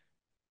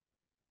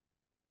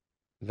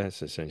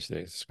 That's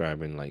essentially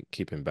describing like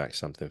keeping back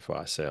something for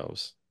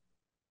ourselves.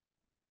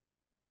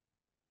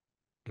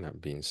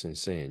 Not being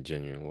sincere and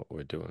genuine what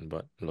we're doing,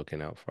 but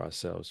looking out for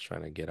ourselves,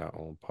 trying to get our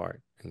own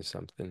part in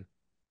something.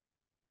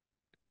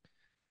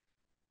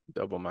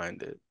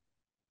 Double-minded.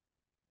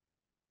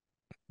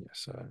 Yes,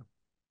 sir.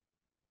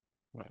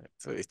 Right.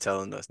 So he's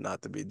telling us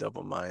not to be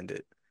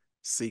double-minded,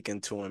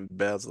 seeking to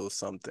embezzle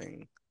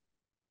something.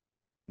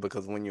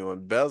 Because when you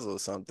embezzle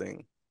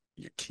something,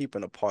 you're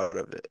keeping a part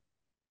of it.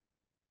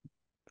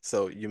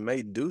 So you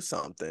may do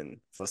something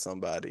for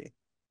somebody,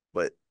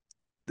 but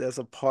there's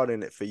a part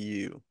in it for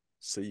you.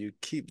 So you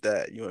keep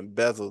that, you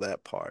embezzle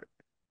that part.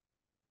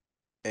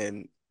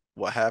 And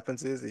what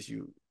happens is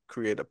you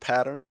create a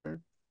pattern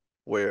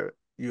where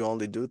you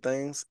only do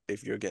things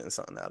if you're getting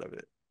something out of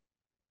it.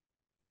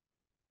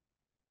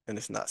 And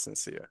it's not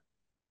sincere.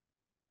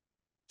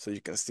 So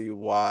you can see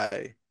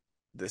why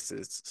this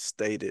is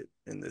stated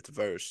in this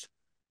verse,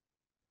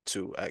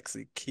 to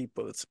actually keep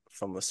us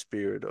from a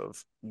spirit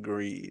of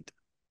greed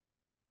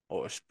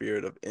or a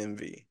spirit of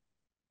envy,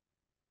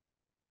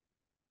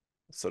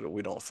 so that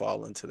we don't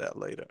fall into that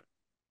later.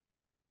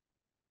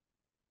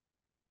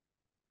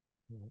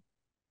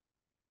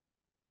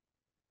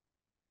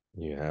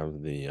 You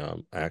have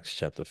the Acts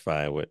chapter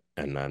 5 with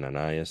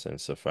Ananias and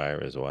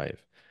Sapphira's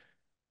wife,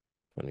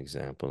 for an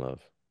example of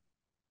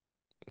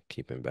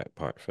keeping back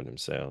part for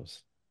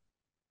themselves.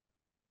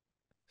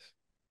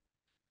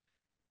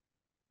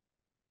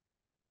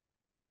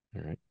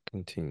 All right,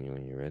 continue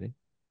when you're ready.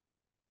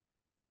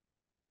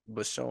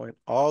 But showing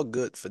all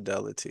good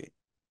fidelity.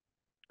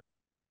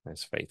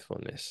 That's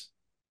faithfulness.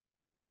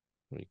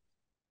 We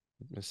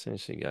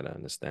essentially got an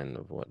understanding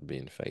of what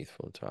being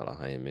faithful to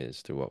Elohim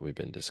is through what we've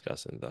been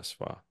discussing thus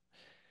far.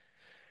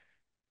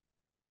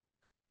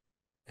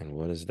 And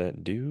what does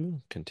that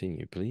do?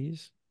 Continue,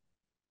 please.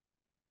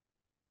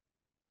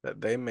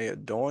 That they may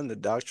adorn the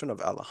doctrine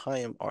of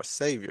Elohim, our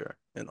Savior,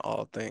 in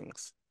all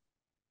things.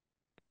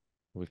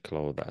 We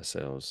clothe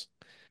ourselves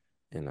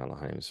in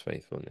Elohim's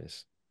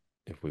faithfulness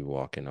if we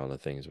walk in all the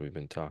things we've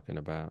been talking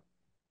about.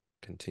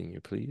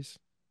 Continue, please.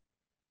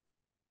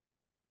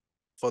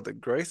 For the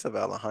grace of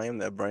Elohim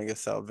that bringeth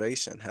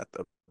salvation hath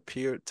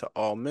appeared to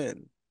all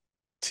men,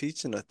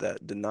 teaching us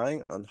that,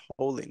 denying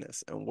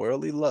unholiness and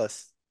worldly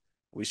lust,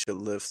 we should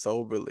live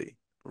soberly,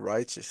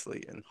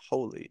 righteously, and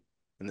holy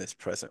in this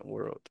present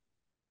world.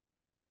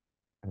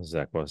 As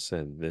Zakwa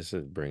said, this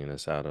is bringing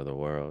us out of the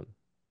world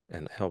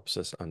and helps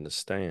us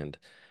understand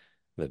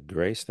the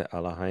grace that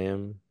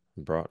Elohim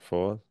brought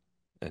forth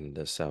and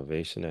the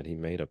salvation that he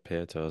made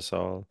appear to us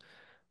all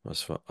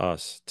was for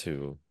us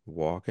to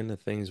walk in the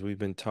things we've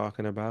been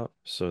talking about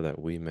so that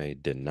we may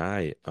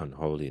deny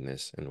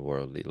unholiness and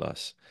worldly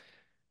lust,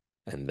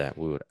 and that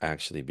we would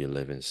actually be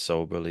living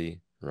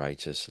soberly,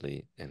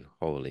 righteously, and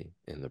holy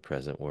in the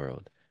present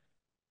world,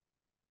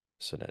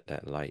 so that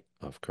that light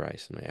of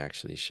Christ may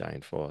actually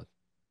shine forth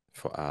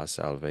for our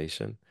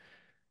salvation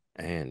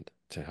and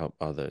to help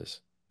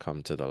others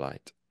come to the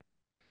light.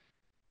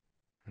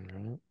 All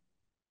right.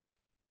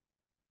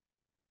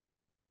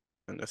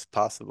 and it's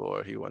possible,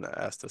 or he wouldn't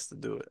have asked us to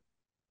do it.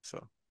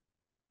 So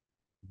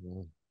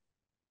Yeah.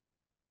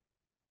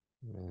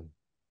 Yeah.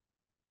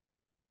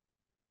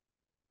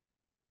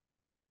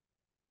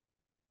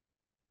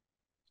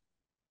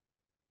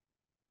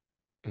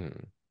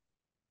 Mm.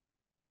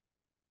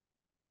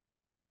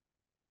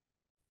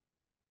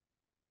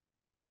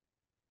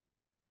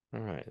 All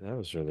right, that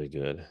was really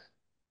good.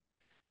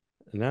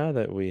 Now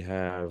that we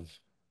have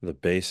the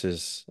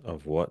basis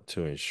of what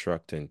to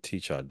instruct and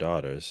teach our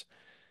daughters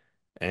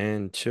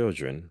and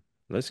children,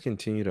 let's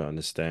continue to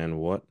understand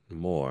what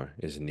more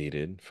is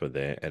needed for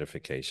their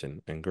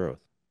edification and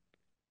growth.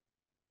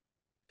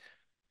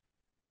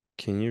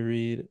 Can you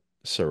read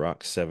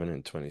Sirach 7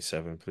 and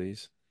 27,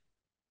 please?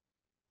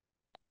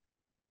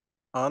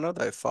 honor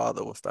thy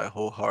father with thy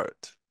whole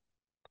heart,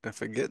 and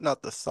forget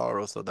not the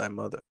sorrows of thy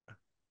mother.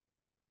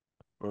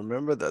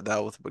 Remember that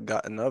thou wast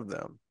begotten of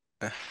them,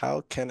 and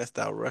how canst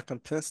thou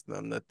recompense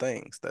them the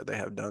things that they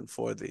have done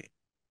for thee?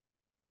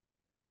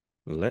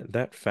 Let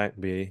that fact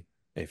be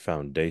a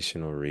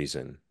foundational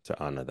reason to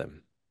honor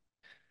them.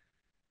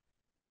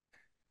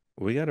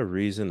 We got a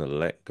reason to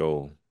let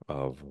go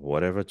of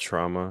whatever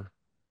trauma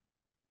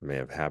may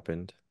have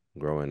happened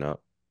growing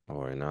up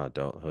or in our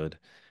adulthood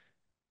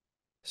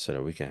so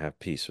that we can have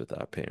peace with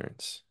our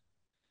parents.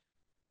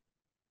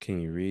 Can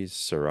you read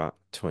Sirach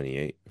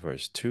 28,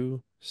 verse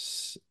 2,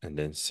 and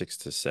then 6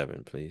 to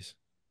 7, please?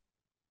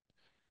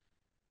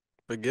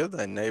 Forgive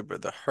thy neighbor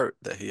the hurt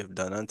that he have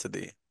done unto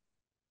thee.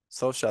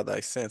 So shall thy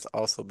sins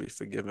also be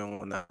forgiven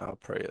when thou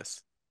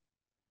prayest.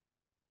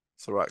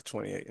 Sirach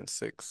 28 and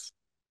 6.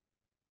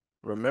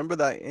 Remember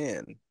thy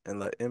end, and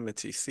let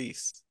enmity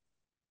cease.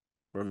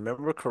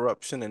 Remember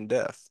corruption and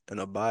death, and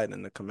abide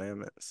in the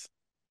commandments.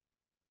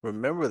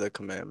 Remember the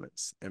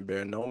commandments, and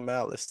bear no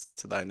malice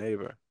to thy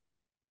neighbor.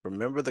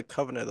 Remember the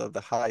covenant of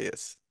the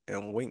highest,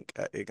 and wink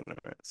at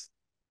ignorance.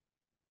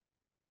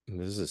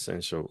 This is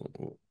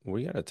essential.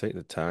 We got to take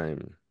the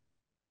time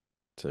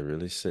to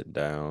really sit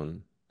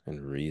down and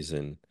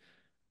reason,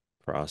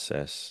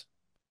 process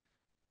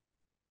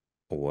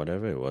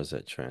whatever it was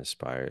that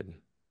transpired,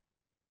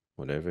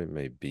 whatever it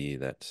may be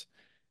that's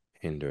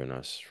hindering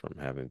us from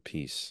having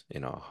peace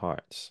in our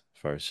hearts,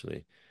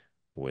 firstly,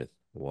 with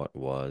what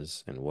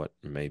was and what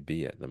may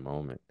be at the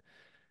moment.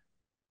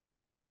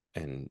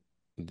 And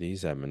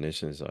these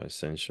admonitions are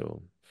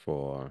essential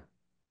for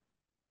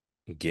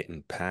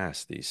getting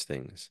past these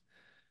things,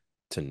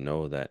 to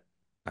know that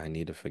I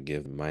need to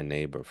forgive my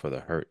neighbor for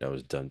the hurt that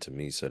was done to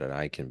me so that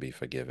I can be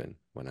forgiven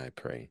when I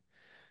pray.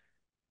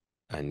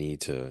 I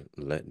need to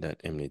let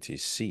that enmity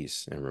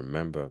cease and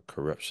remember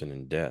corruption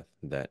and death,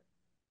 that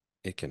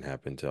it can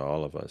happen to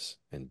all of us,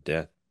 and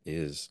death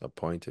is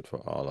appointed for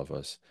all of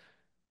us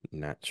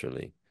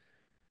naturally.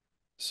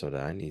 So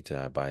that I need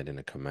to abide in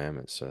the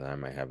commandments so that I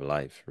may have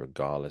life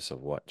regardless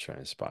of what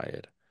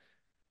transpired.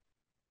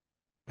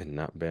 And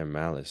not bear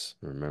malice,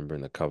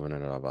 remembering the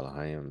covenant of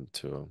Elohim,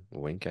 to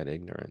wink at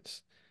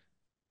ignorance.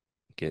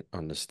 Get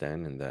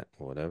understanding that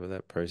whatever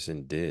that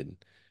person did,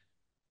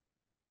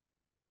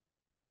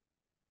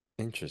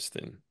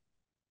 interesting.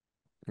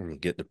 And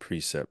get the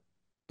precept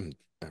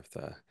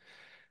after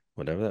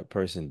whatever that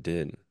person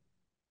did,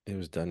 it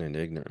was done in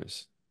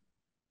ignorance.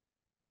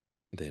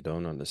 They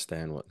don't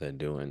understand what they're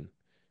doing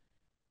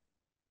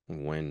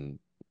when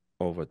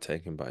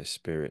overtaken by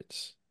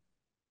spirits.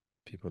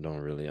 People don't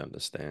really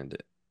understand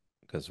it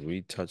because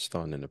we touched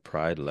on in the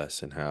pride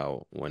lesson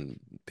how when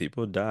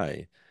people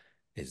die,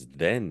 is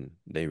then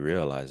they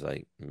realize,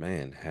 like,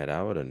 man, had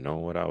I would have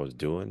known what I was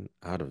doing,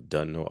 I'd have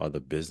done no other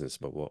business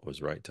but what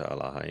was right to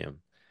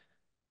Elohim.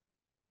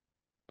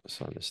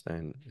 So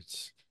understand,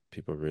 it's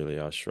people really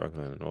are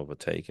struggling and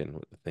overtaken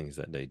with the things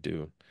that they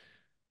do.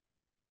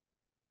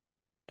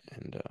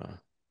 And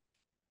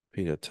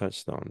Peter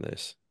touched on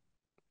this.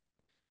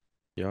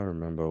 Y'all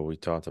remember we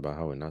talked about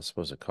how we're not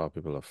supposed to call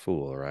people a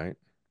fool, right?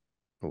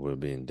 Or we'll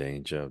be in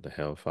danger of the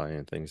hellfire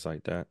and things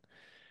like that.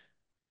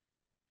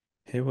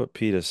 Hear what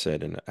Peter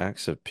said in the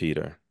Acts of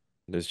Peter.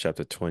 This is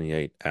chapter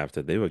 28,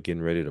 after they were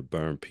getting ready to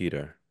burn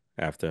Peter,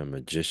 after a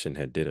magician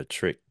had did a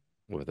trick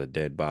with a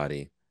dead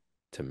body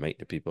to make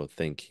the people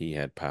think he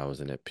had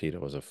powers and that Peter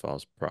was a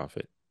false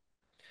prophet.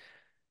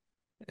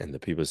 And the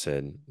people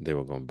said they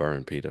were going to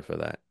burn Peter for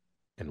that.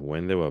 And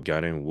when they were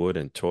gathering wood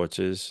and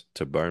torches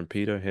to burn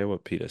Peter, hear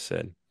what Peter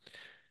said.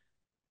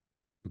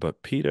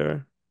 But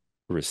Peter,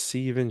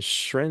 receiving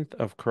strength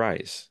of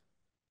Christ.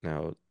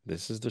 Now,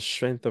 this is the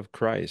strength of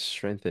Christ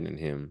strengthening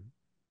him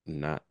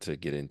not to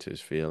get into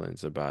his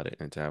feelings about it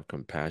and to have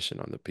compassion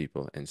on the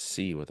people and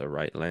see with a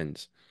right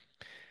lens.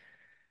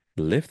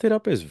 Lifted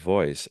up his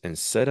voice and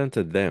said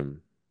unto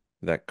them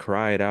that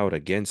cried out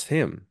against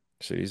him.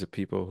 So these are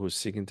people who are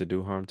seeking to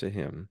do harm to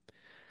him.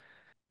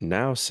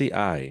 Now see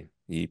I,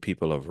 ye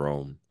people of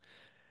Rome,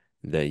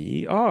 that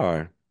ye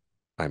are,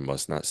 I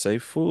must not say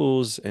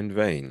fools in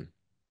vain,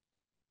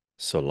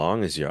 so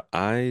long as your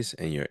eyes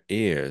and your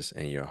ears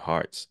and your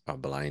hearts are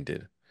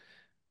blinded.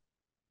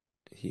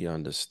 He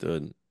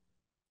understood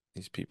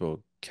these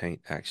people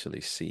can't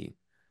actually see.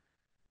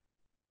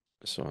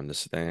 So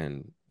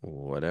understand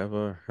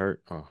whatever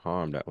hurt or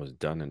harm that was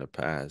done in the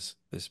past,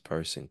 this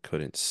person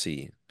couldn't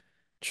see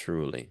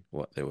truly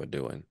what they were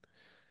doing.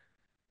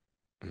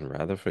 And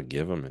rather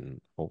forgive them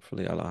and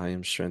hopefully allow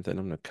him strengthen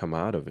them to come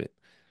out of it,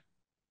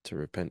 to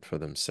repent for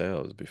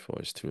themselves before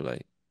it's too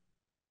late.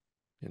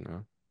 You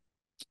know,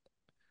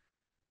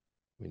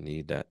 we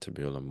need that to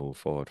be able to move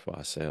forward for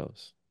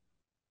ourselves.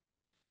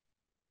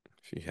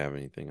 If you have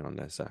anything on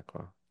that,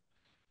 Zakwa,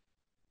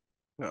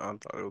 No, I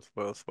thought it was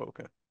well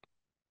spoken.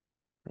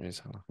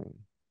 praise Allah.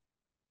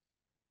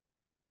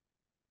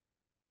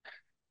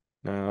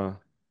 Now,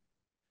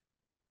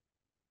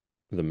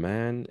 the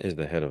man is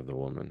the head of the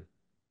woman.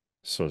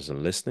 So,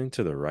 listening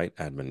to the right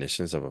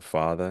admonitions of a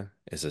father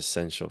is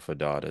essential for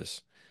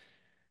daughters.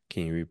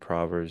 Can you read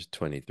Proverbs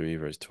 23,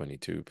 verse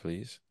 22,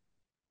 please?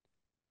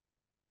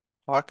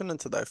 Hearken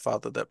unto thy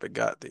father that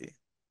begot thee,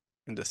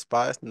 and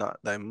despise not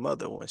thy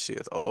mother when she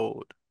is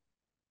old.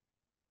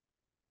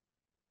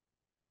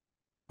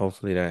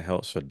 Hopefully, that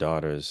helps for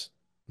daughters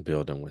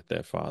building with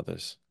their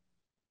fathers.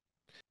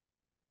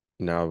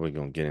 Now, we're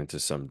going to get into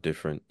some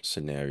different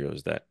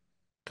scenarios that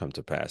come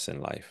to pass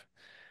in life.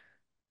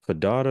 For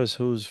daughters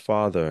whose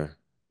father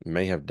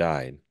may have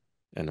died,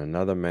 and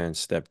another man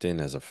stepped in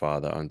as a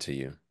father unto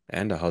you,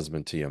 and a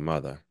husband to your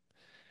mother.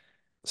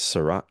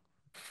 Sirach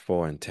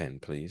 4 and 10,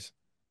 please.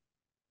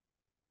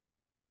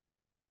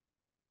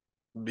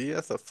 Be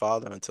as a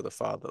father unto the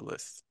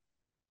fatherless,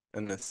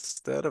 and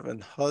instead of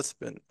an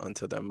husband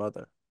unto their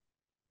mother.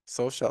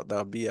 So shalt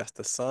thou be as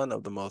the son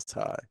of the Most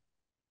High,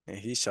 and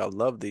he shall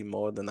love thee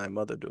more than thy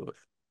mother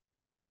doeth.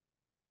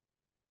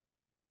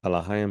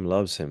 Elohim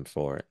loves him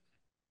for it,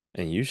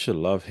 and you should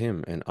love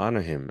him and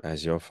honor him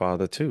as your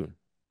father too.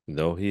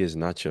 Though he is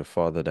not your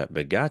father that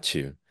begot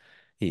you,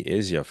 he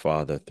is your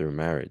father through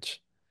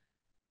marriage.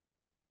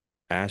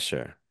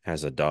 Asher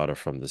has a daughter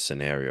from the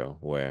scenario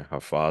where her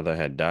father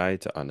had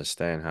died to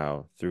understand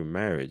how, through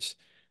marriage,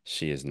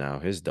 she is now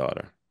his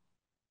daughter.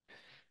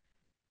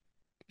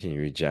 Can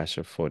you read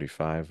Jasher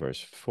 45,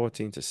 verse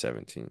 14 to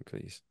 17,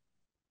 please?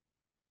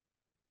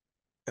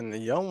 And the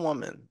young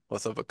woman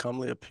was of a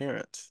comely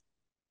appearance,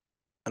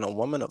 and a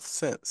woman of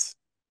sense,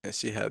 and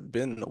she had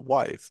been the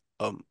wife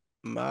of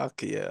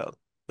Malchiel,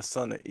 the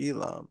son of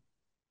Elam,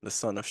 the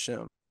son of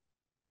Shem.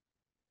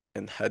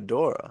 And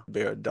Hadorah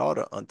bare a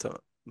daughter unto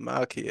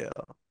Malchiel,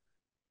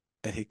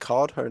 and he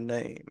called her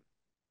name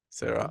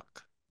Mm-hmm.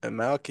 Sirach. And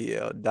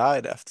Malchiel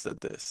died after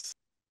this,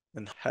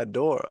 and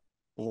Hadorah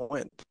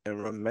went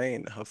and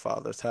remained in her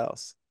father's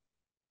house.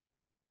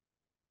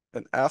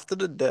 And after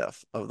the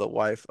death of the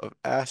wife of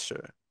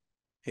Asher,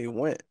 he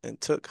went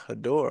and took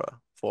Hadorah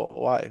for a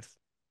wife,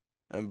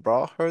 and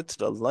brought her to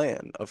the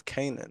land of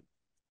Canaan.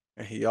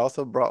 And he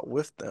also brought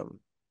with them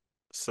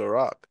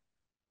Sirach,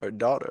 her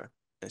daughter,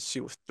 and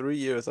she was 3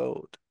 years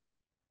old.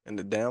 And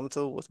the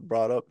damsel was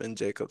brought up in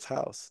Jacob's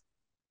house.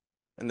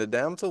 And the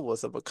damsel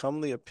was of a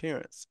comely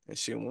appearance, and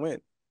she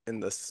went in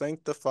the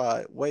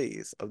sanctified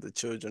ways of the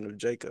children of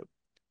Jacob.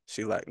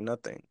 She lacked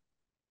nothing.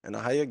 And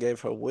Ahiah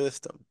gave her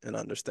wisdom and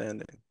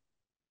understanding.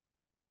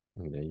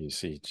 And then you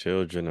see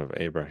children of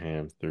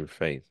Abraham through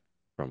faith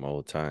from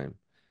old time.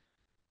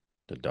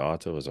 The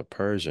daughter was a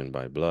Persian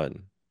by blood,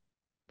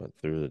 but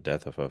through the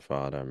death of her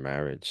father and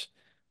marriage,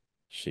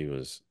 she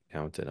was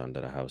counted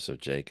under the house of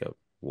Jacob,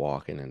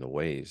 walking in the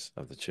ways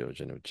of the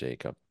children of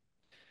Jacob.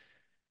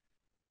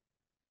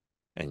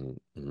 And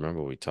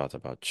remember, we talked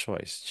about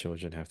choice.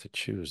 Children have to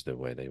choose the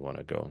way they want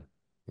to go.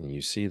 And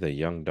you see, the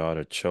young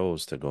daughter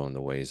chose to go in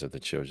the ways of the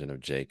children of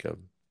Jacob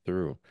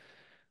through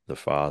the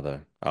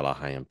father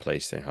Elohim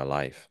placed in her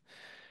life.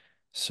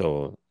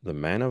 So the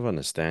man of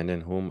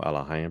understanding whom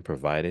Elohim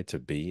provided to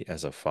be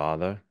as a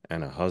father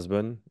and a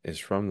husband is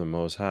from the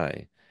Most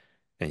High,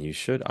 and you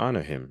should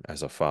honor him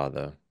as a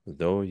father,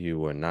 though you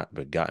were not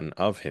begotten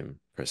of him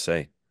per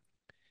se.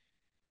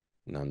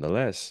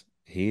 Nonetheless,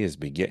 he is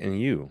begetting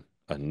you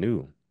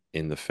anew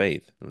in the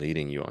faith,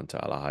 leading you unto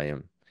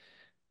Elohim.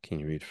 Can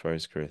you read 1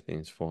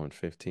 Corinthians 4 and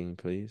 15,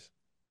 please?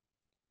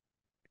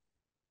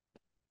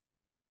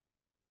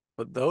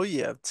 But though ye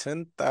have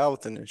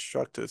 10,000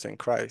 instructors in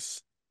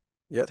Christ,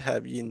 yet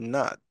have ye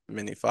not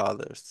many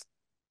fathers.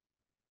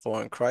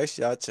 For in Christ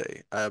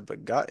Yache I have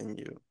begotten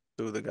you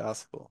through the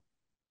gospel.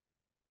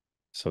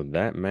 So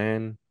that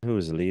man who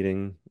is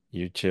leading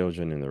you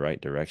children in the right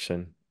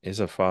direction is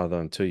a father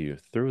unto you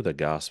through the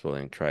gospel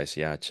in Christ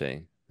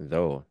Yache,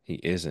 though he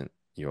isn't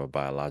your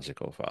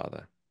biological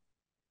father.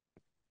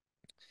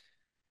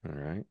 All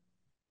right.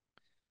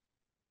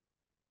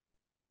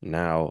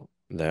 Now,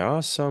 there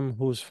are some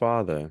whose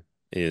father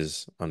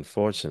is,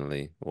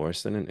 unfortunately,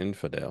 worse than an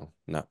infidel,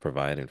 not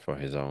providing for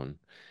his own.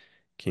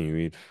 Can you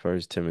read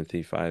 1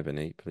 Timothy 5 and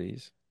 8,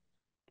 please?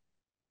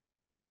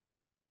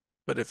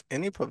 But if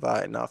any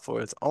provide not for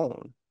his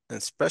own, and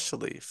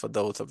especially for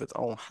those of his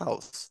own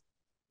house,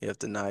 he hath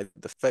denied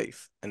the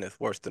faith and is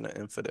worse than an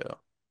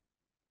infidel.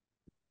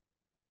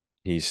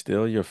 He's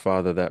still your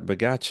father that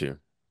begot you,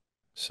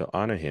 so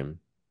honor him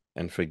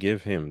and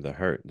forgive him the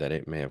hurt that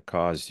it may have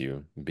caused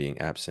you being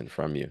absent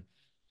from you.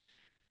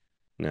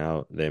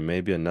 Now, there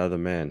may be another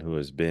man who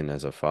has been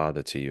as a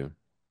father to you,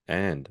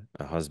 and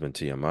a husband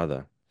to your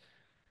mother.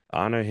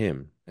 Honor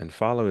him and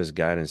follow his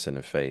guidance in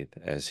the faith,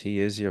 as he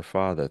is your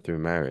father through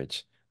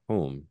marriage,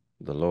 whom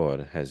the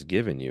Lord has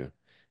given you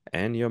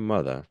and your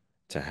mother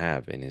to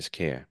have in his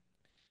care.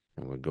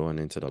 And we're going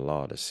into the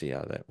law to see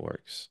how that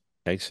works.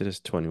 Exodus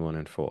 21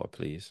 and 4,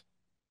 please.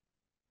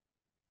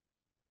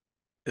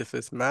 If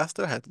his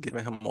master hath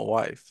given him a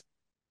wife,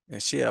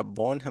 and she have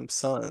borne him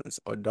sons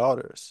or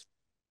daughters,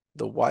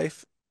 the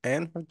wife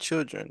and her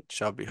children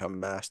shall be her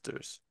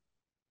master's,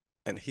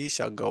 and he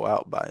shall go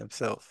out by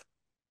himself.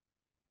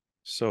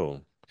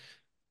 So,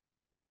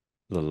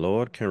 the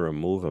Lord can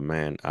remove a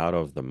man out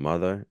of the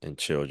mother and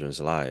children's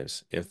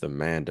lives if the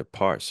man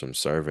departs from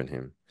serving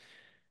him.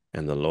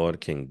 And the Lord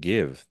can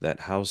give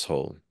that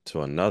household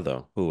to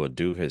another who will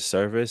do his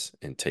service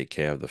and take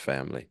care of the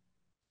family.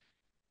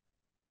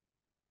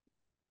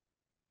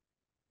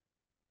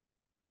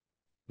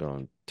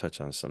 Going to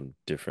touch on some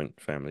different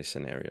family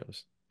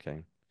scenarios.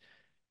 Okay.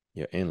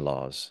 Your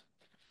in-laws,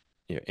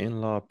 your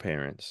in-law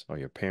parents, or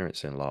your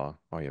parents-in-law,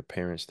 or your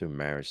parents through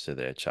marriage to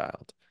their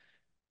child.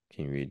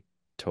 Can you read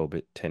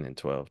Tobit 10 and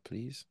 12,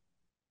 please?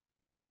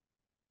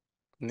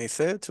 And he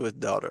said to his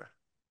daughter,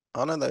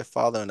 Honor thy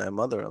father and thy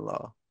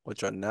mother-in-law,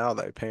 which are now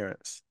thy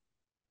parents,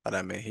 that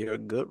I may hear a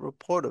good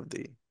report of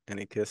thee. And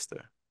he kissed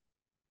her.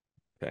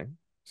 Okay,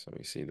 so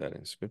we see that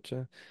in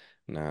scripture.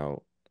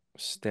 Now,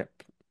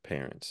 step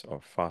parents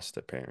or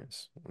foster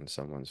parents, when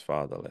someone's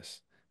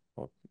fatherless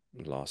or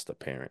lost a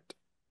parent.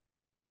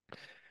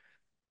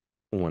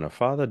 When a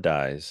father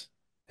dies,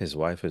 his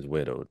wife is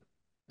widowed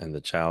and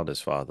the child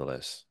is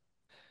fatherless.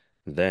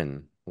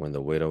 Then, when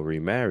the widow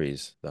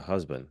remarries, the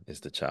husband is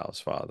the child's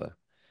father.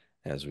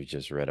 As we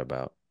just read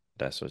about,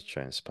 that's what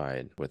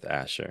transpired with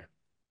Asher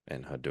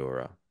and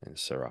Hadurah and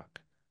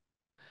Sirach.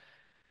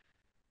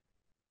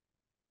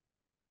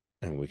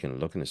 And we can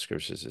look in the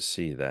scriptures to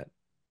see that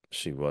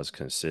she was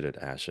considered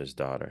Asher's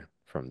daughter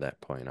from that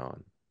point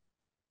on.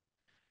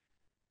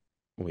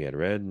 We had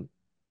read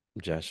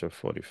Joshua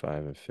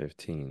 45 and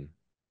 15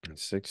 and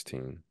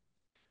 16.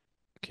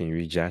 Can you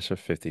read Joshua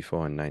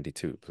 54 and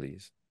 92,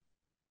 please?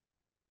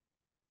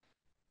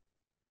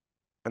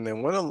 And they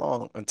went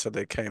along until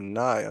they came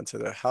nigh unto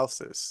their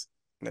houses,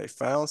 and they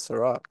found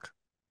Sirach,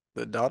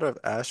 the daughter of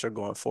Asher,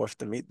 going forth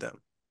to meet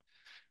them.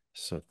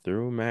 So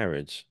through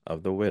marriage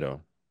of the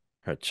widow,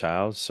 her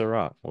child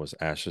Sirach was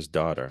Asher's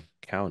daughter,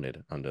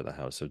 counted under the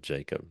house of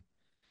Jacob.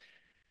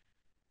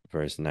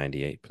 Verse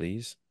 98,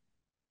 please.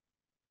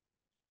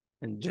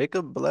 And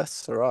Jacob blessed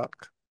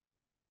Sirach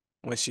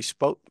when she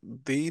spoke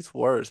these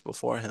words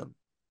before him.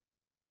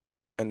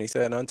 And he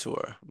said unto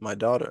her, My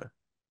daughter,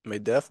 may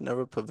death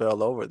never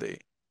prevail over thee,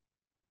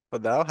 for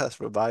thou hast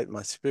revived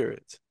my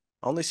spirit.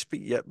 Only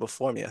speak yet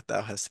before me as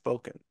thou hast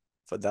spoken,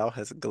 for thou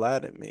hast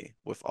gladdened me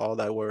with all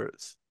thy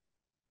words.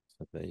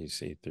 So there you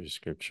see through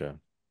scripture,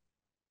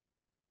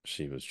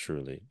 she was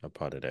truly a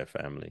part of their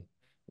family,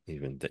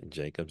 even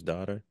Jacob's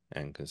daughter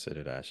and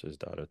considered Asher's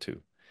daughter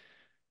too.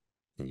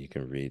 And you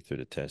can read through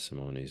the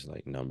testimonies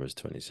like Numbers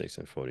 26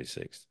 and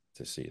 46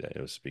 to see that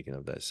it was speaking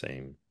of that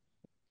same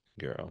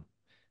girl,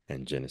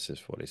 and Genesis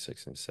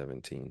 46 and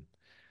 17.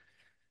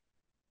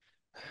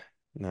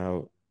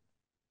 Now,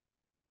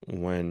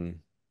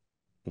 when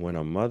when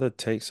a mother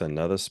takes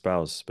another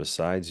spouse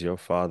besides your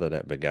father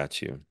that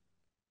begot you,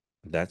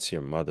 that's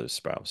your mother's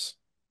spouse.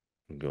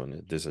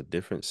 There's a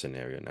different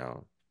scenario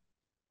now.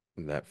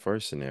 That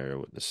first scenario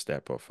with the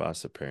step or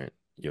foster parent,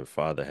 your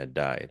father had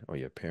died or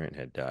your parent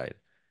had died.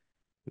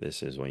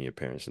 This is when your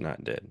parent's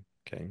not dead.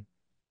 Okay.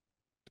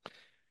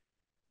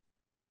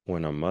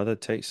 When a mother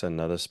takes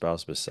another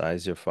spouse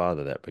besides your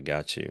father that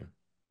begot you,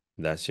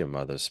 that's your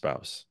mother's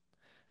spouse.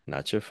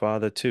 Not your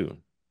father, too,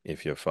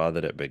 if your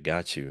father that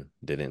begot you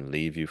didn't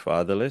leave you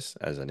fatherless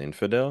as an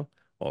infidel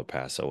or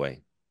pass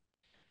away.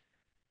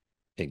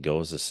 It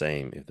goes the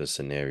same if the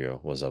scenario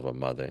was of a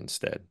mother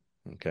instead.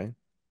 Okay?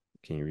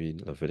 Can you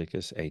read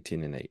Leviticus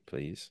 18 and 8,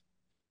 please?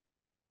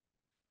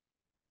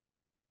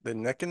 The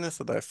nakedness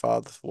of thy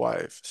father's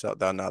wife shalt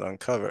thou not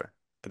uncover.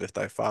 It is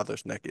thy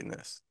father's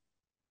nakedness.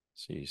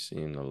 So you see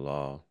in the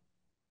law,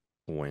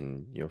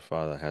 when your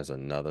father has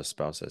another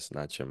spouse that's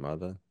not your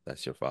mother,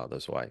 that's your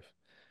father's wife.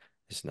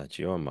 It's not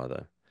your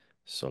mother,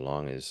 so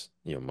long as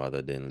your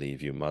mother didn't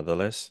leave you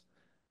motherless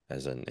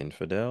as an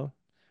infidel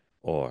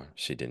or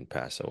she didn't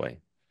pass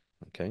away.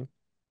 Okay?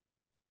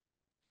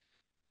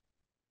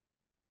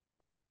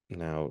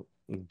 Now,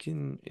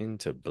 getting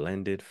into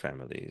blended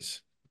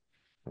families,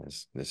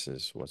 as this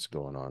is what's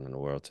going on in the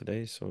world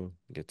today, so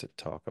get to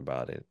talk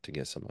about it to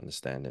get some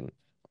understanding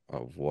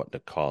of what the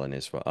calling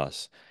is for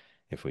us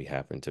if we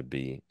happen to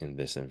be in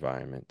this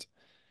environment.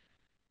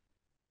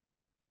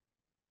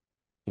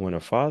 When a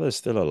father is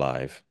still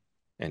alive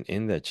and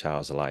in their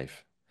child's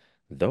life,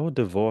 though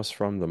divorced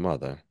from the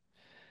mother,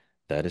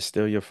 that is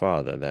still your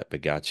father that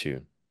begot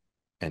you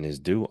and is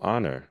due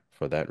honor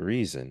for that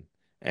reason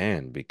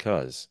and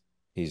because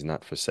he's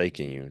not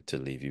forsaking you to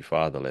leave you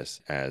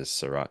fatherless, as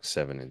Sirach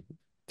 7 and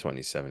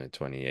 27 and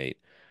 28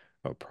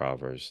 or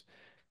Proverbs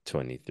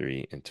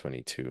 23 and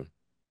 22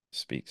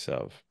 speaks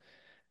of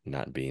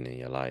not being in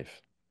your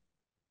life.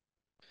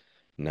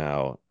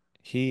 Now,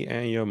 he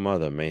and your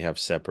mother may have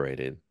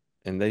separated,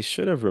 and they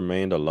should have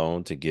remained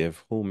alone to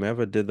give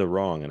whomever did the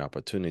wrong an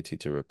opportunity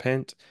to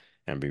repent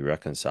and be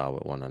reconciled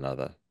with one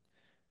another.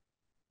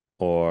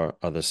 Or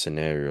other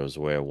scenarios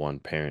where one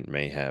parent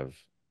may have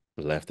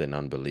left in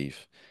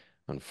unbelief.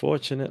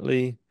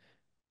 Unfortunately,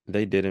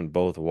 they didn't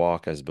both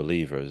walk as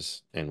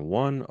believers, and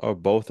one or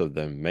both of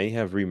them may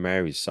have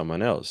remarried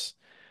someone else,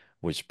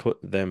 which put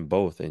them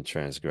both in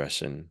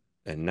transgression.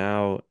 And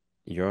now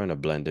you're in a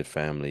blended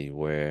family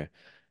where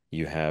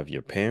you have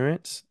your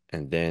parents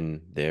and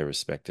then their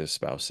respective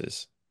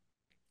spouses.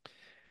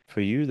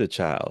 For you, the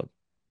child,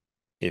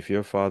 if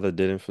your father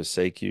didn't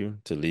forsake you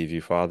to leave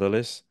you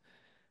fatherless,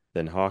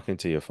 then hearken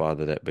to your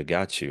father that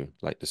begot you,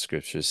 like the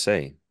scriptures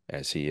say,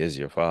 as he is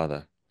your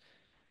father.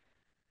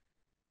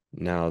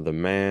 Now, the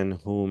man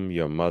whom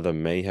your mother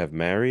may have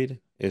married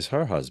is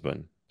her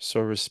husband,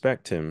 so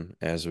respect him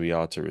as we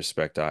ought to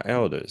respect our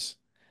elders.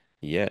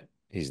 Yet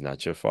he's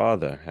not your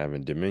father,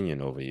 having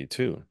dominion over you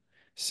too,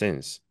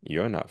 since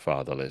you're not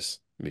fatherless,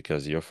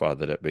 because your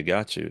father that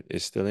begot you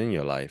is still in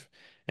your life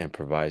and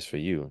provides for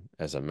you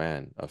as a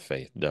man of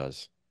faith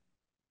does.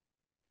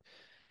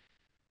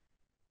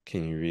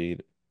 Can you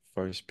read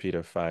 1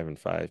 Peter 5 and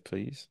 5,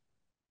 please?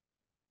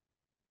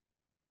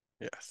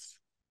 Yes.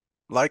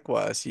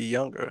 Likewise, ye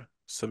younger,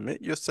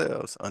 submit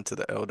yourselves unto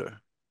the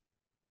elder.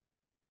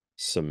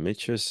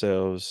 Submit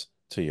yourselves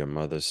to your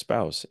mother's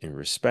spouse in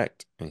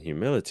respect and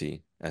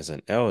humility as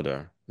an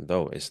elder,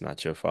 though it's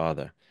not your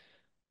father.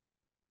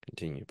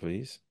 Continue,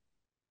 please.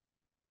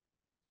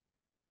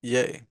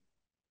 Yea,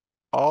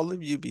 all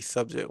of you be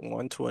subject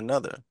one to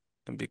another,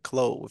 and be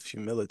clothed with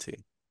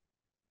humility.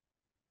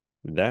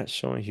 That's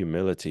showing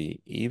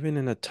humility even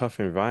in a tough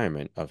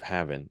environment of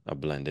having a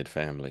blended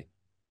family.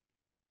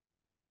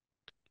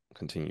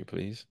 Continue,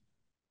 please.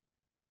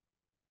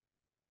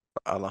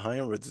 For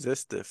Elohim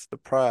resisteth the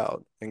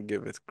proud, and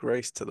giveth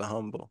grace to the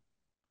humble.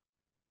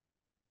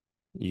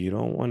 You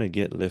don't want to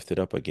get lifted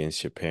up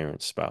against your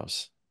parent's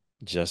spouse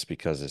just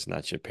because it's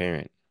not your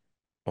parent,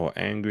 or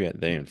angry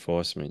at their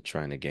enforcement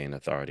trying to gain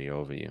authority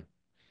over you.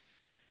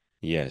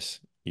 Yes,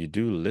 you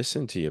do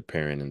listen to your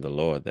parent in the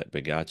Lord that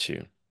begot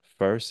you,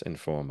 first and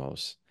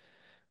foremost,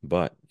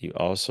 but you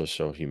also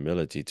show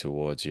humility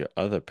towards your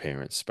other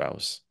parent's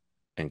spouse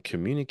and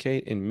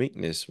communicate in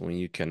meekness when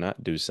you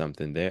cannot do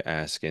something they're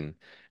asking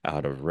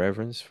out of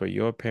reverence for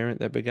your parent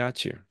that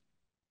begot you.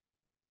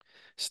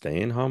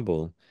 Staying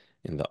humble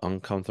in the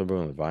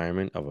uncomfortable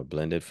environment of a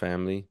blended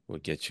family will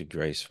get you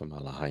grace from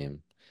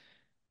Elohim.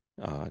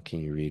 Can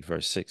you read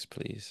verse 6,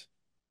 please?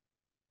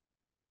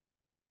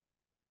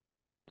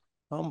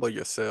 Humble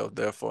yourself,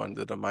 therefore,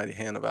 under the mighty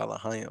hand of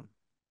Elohim,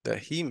 that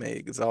he may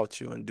exalt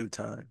you in due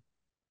time.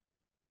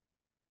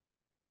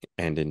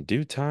 And in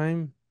due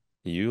time,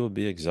 you will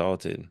be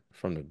exalted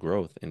from the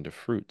growth in the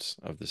fruits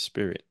of the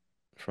Spirit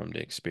from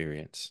the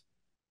experience.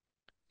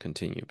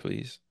 Continue,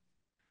 please.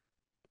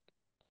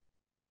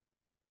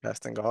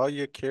 Casting all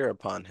your care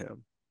upon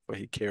him, for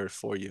he cares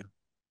for you.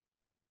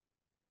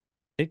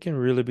 It can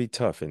really be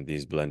tough in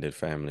these blended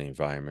family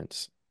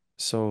environments.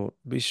 So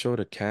be sure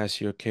to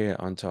cast your care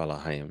unto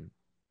Elohim,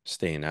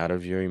 staying out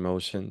of your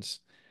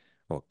emotions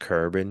or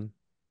curbing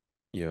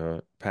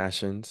your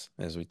passions,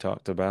 as we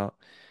talked about,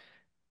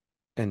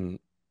 and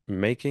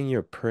making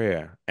your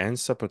prayer and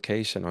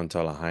supplication unto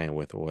Elohim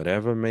with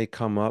whatever may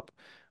come up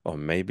or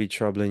may be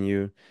troubling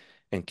you,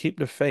 and keep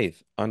the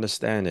faith,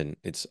 understanding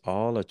it's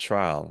all a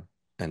trial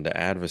and the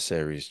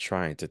adversary is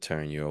trying to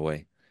turn you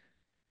away.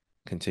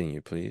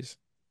 Continue, please.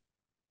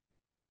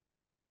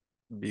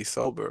 Be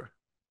sober,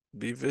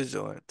 be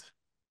vigilant,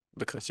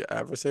 because your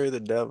adversary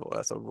the devil,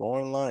 as a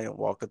roaring lion,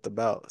 walketh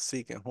about,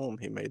 seeking whom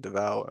he may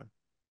devour.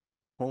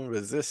 Whom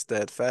resist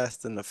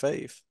steadfast in the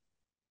faith,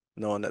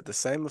 knowing that the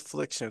same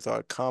afflictions are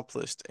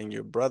accomplished in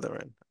your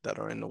brethren that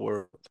are in the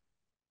world.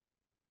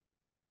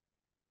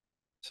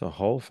 So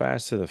hold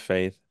fast to the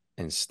faith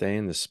and stay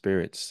in the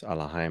spirits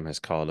Elohim has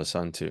called us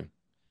unto.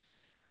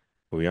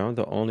 We aren't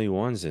the only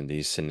ones in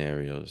these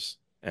scenarios,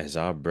 as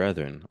our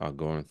brethren are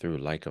going through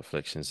like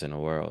afflictions in the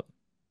world.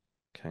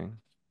 Okay?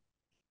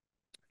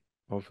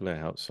 Hopefully, it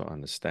helps for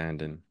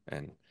understanding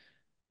and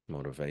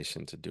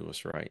motivation to do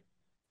what's right,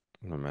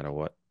 no matter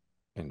what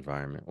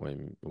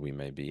environment we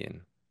may be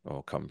in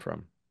or come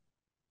from.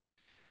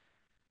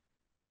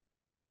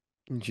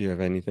 Do you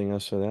have anything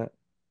else for that?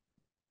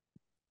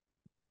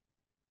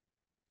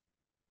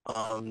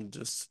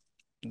 Just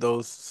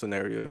those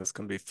scenarios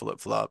can be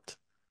flip-flopped.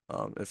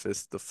 If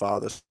it's the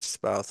father's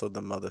spouse or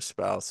the mother's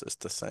spouse, it's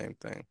the same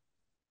thing.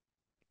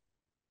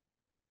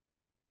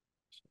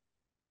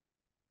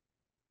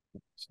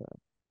 So,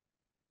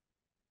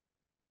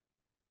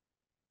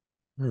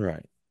 all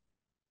right.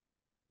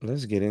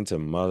 Let's get into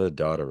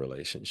mother-daughter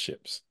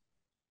relationships.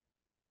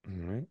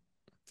 All right.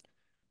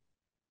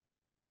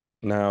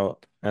 Now,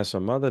 as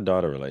for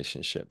mother-daughter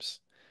relationships,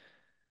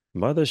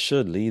 mothers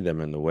should lead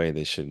them in the way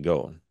they should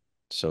go,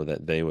 so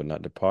that they would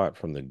not depart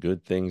from the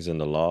good things in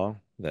the law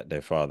that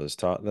their fathers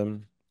taught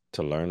them,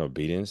 to learn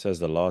obedience as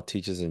the law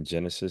teaches in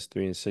Genesis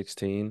 3 and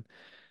 16,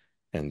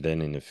 And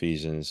then in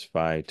Ephesians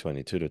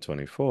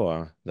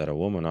 5:22-24, that a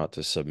woman ought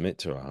to submit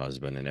to her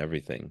husband in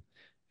everything,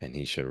 and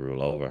he should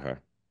rule over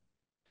her.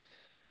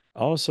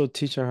 Also,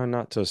 teaching her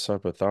not to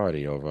usurp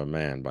authority over a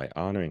man by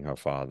honoring her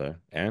father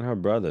and her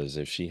brothers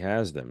if she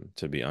has them,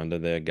 to be under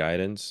their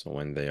guidance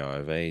when they are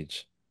of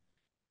age.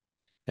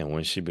 And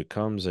when she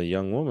becomes a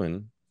young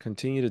woman,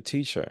 continue to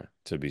teach her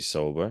to be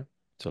sober,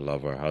 to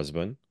love her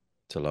husband,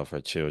 to love her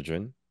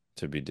children,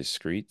 to be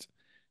discreet,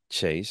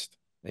 chaste,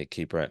 a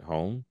keeper at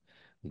home,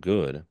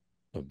 good,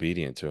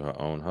 obedient to her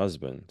own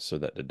husband, so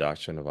that the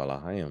doctrine of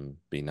Elohim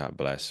be not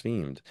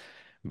blasphemed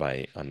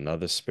by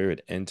another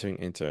spirit entering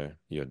into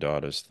your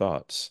daughter's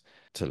thoughts,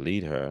 to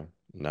lead her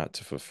not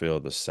to fulfill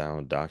the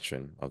sound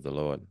doctrine of the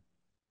Lord.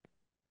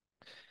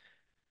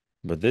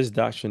 But this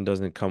doctrine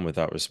doesn't come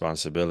without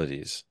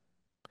responsibilities.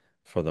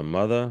 For the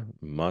mother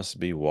must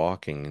be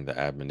walking in the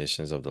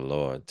admonitions of the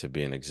Lord to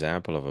be an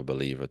example of a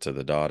believer to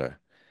the daughter,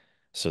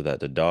 so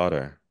that the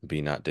daughter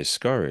be not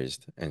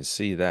discouraged and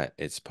see that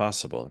it's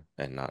possible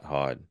and not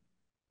hard.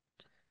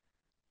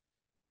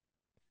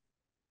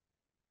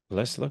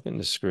 Let's look in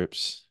the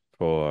scripts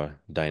for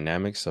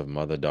dynamics of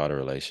mother-daughter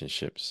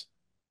relationships.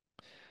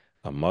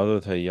 A mother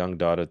with her young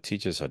daughter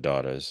teaches her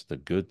daughters the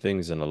good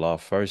things in the law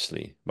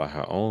firstly by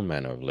her own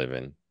manner of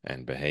living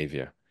and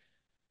behavior.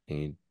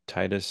 In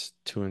Titus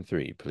 2 and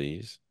 3,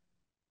 please.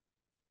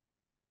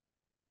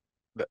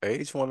 The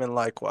aged women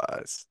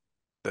likewise,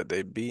 that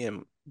they be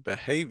in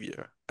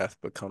behavior as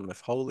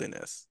becometh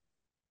holiness,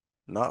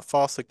 not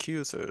false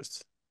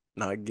accusers,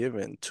 not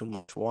given too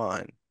much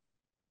wine.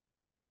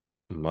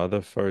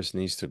 Mother first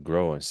needs to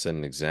grow and set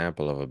an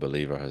example of a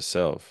believer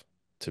herself,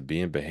 to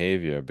be in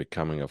behavior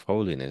becoming of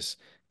holiness,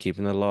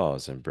 keeping the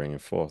laws and bringing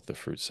forth the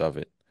fruits of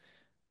it.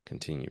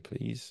 Continue,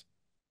 please.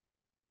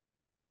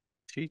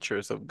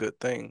 Teachers of good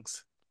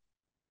things.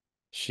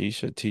 She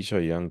should teach her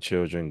young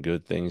children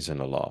good things in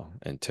the law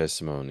and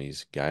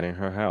testimonies, guiding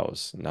her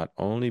house, not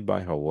only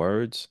by her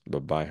words,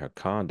 but by her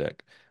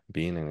conduct,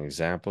 being an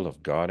example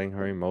of guarding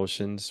her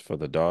emotions for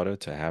the daughter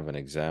to have an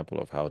example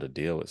of how to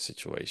deal with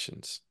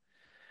situations.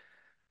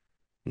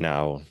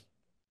 Now,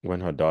 when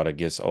her daughter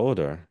gets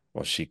older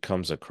or she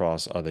comes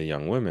across other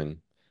young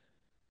women,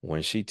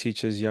 when she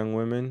teaches young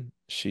women,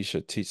 she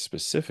should teach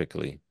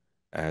specifically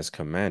as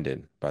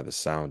commanded by the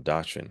sound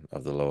doctrine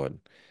of the Lord.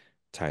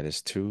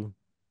 Titus 2,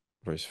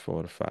 verse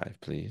 4 to 5,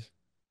 please.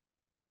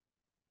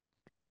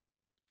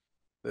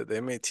 That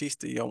they may teach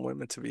the young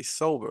women to be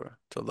sober,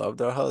 to love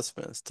their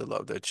husbands, to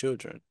love their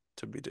children,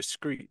 to be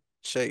discreet,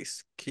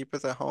 chaste,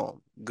 keepers at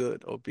home,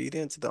 good,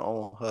 obedient to their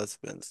own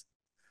husbands,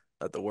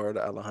 that the word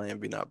of Elohim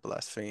be not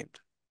blasphemed.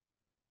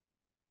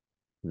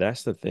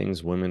 That's the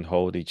things women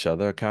hold each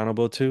other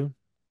accountable to,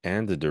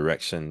 and the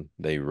direction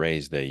they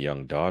raise their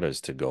young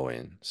daughters to go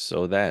in,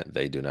 so that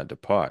they do not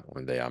depart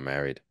when they are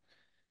married.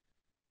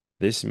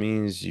 This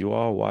means you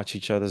all watch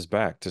each other's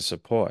back to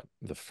support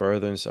the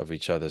furtherance of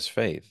each other's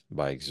faith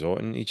by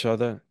exhorting each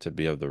other to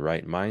be of the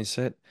right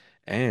mindset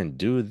and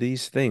do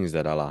these things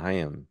that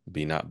Elohim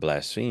be not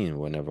blasphemed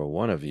whenever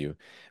one of you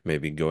may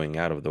be going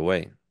out of the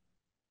way.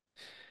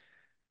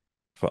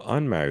 For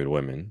unmarried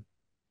women,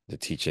 the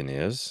teaching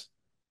is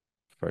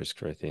 1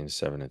 Corinthians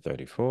 7 and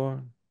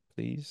 34,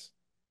 please.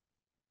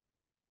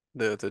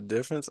 There's a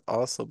difference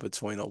also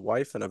between a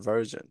wife and a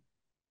virgin.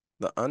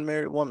 The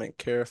unmarried woman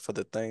careth for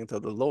the things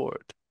of the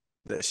Lord,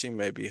 that she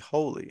may be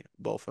holy,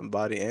 both in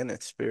body and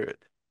in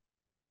spirit.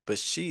 But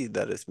she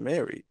that is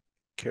married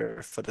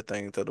careth for the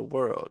things of the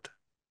world,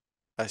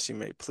 as she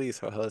may please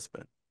her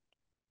husband.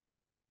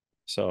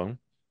 So,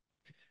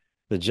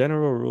 the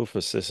general rule for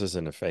sisters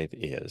in the faith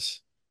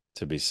is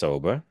to be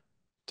sober,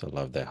 to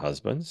love their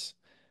husbands,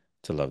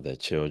 to love their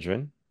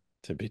children,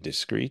 to be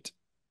discreet,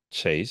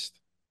 chaste,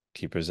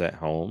 keepers at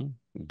home,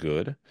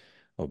 good,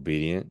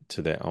 obedient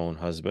to their own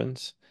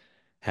husbands,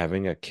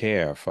 having a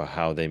care for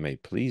how they may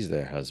please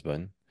their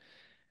husband,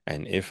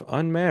 and if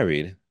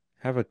unmarried,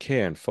 have a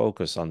care and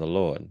focus on the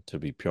Lord to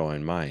be pure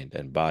in mind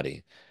and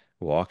body,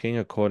 walking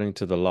according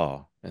to the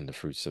law and the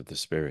fruits of the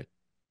Spirit.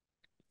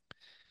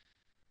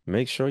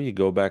 Make sure you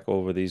go back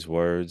over these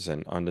words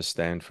and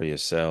understand for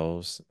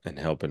yourselves and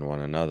helping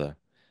one another.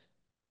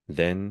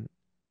 Then,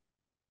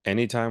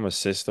 anytime a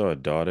sister or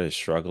daughter is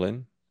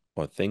struggling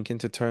or thinking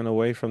to turn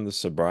away from the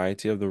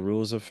sobriety of the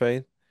rules of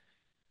faith,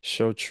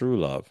 show true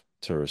love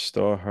to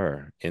restore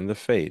her in the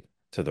faith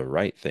to the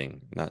right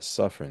thing, not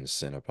suffering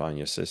sin upon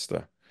your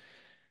sister.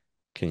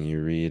 Can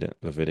you read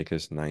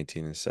Leviticus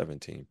 19 and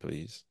 17,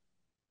 please?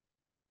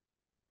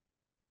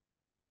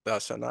 Thou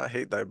shalt not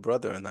hate thy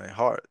brother in thy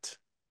heart.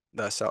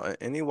 Thou shalt in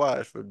any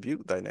wise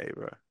rebuke thy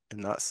neighbor, and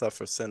not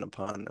suffer sin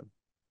upon them.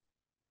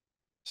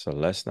 So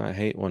let's not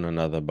hate one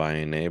another by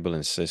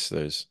enabling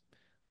sisters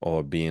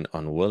or being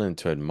unwilling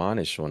to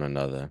admonish one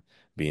another,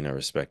 being a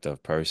respect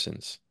of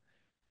persons.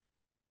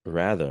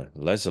 Rather,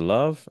 let's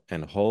love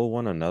and hold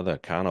one another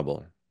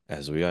accountable,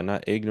 as we are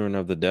not ignorant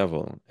of the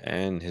devil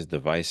and his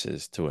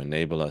devices to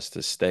enable us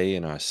to stay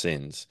in our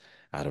sins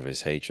out of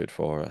his hatred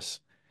for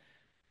us.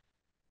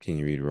 Can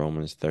you read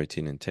Romans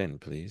 13 and 10,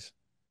 please?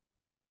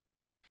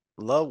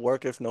 Love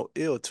worketh no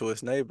ill to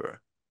his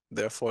neighbor.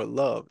 Therefore,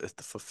 love is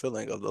the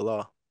fulfilling of the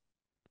law.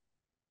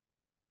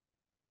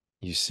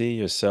 You see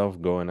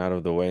yourself going out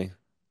of the way?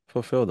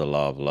 Fulfill the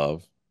law of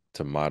love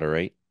to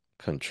moderate,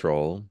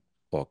 control,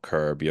 or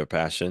curb your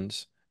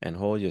passions, and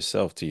hold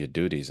yourself to your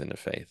duties in the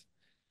faith.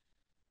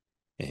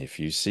 And if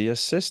you see a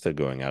sister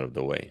going out of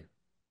the way,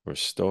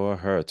 restore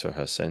her to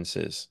her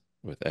senses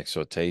with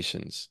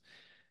exhortations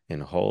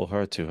and hold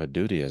her to her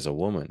duty as a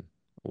woman,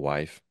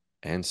 wife,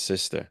 and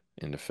sister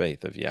in the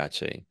faith of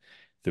Yache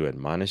through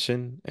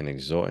admonishing and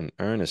exhorting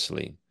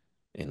earnestly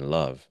in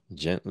love,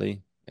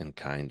 gently and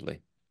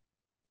kindly.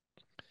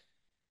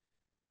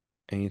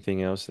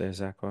 Anything else there,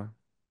 Zachar?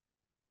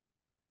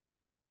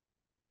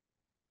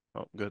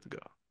 Oh, good to go.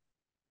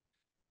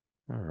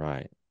 All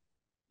right.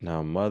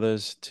 Now,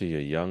 mothers to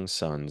your young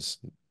sons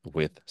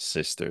with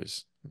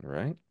sisters, all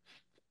right?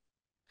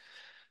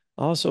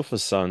 Also for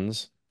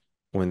sons,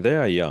 when they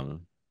are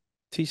young,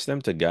 teach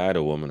them to guide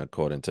a woman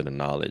according to the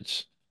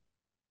knowledge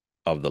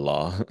of the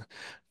law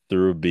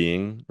through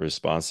being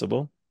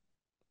responsible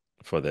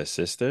for their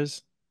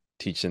sisters,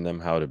 teaching them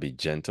how to be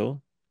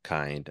gentle,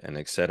 kind, and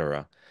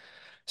etc.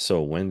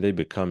 So when they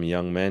become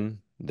young men,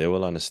 they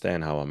will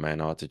understand how a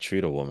man ought to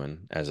treat a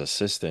woman as a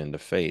sister in the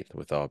faith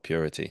with all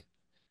purity.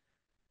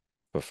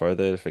 For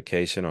further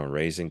edification on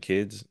raising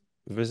kids,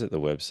 visit the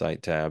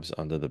website tabs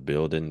under the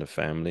Building the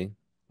Family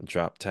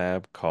drop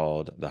tab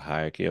called The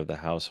Hierarchy of the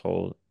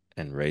Household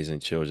and Raising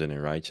Children in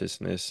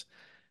Righteousness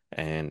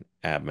and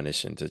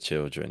Admonition to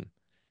Children.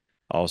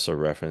 Also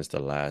reference the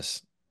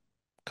last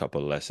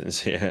couple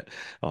lessons here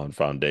on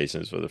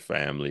foundations for the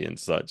family and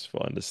such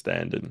for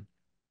understanding.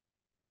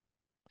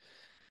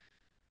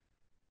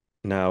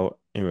 Now,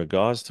 in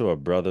regards to a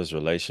brother's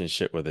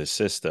relationship with his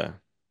sister,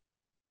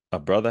 a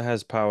brother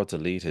has power to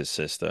lead his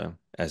sister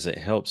as it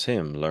helps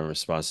him learn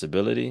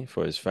responsibility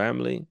for his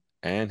family,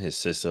 and his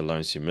sister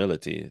learns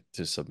humility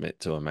to submit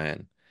to a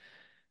man.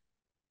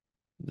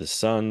 The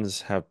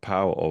sons have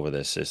power over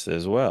their sister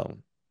as well,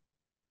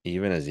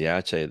 even as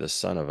Yache, the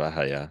son of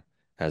Ahaya,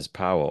 has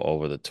power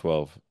over the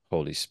 12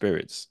 Holy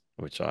Spirits,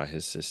 which are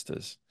his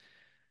sisters.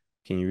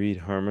 Can you read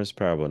Hermas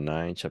Parable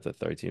 9, chapter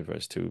 13,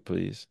 verse 2,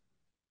 please?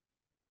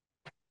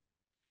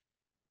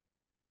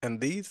 And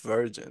these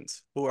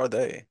virgins, who are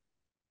they?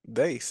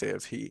 They,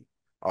 saith he,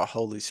 are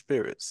holy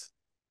spirits.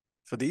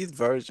 For these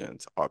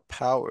virgins are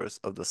powers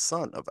of the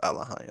son of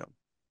Elohim.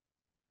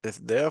 If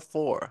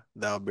therefore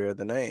thou bear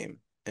the name,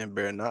 and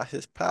bear not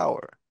his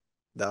power,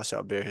 thou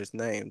shalt bear his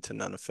name to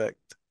none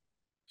effect.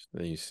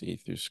 So you see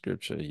through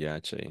scripture,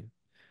 Yache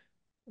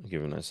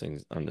giving us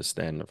an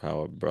understanding of how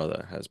a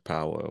brother has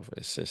power over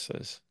his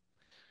sisters.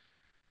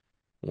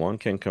 One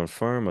can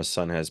confirm a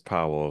son has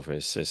power over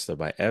his sister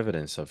by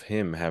evidence of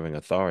him having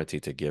authority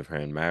to give her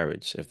in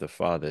marriage if the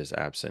father is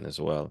absent as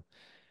well.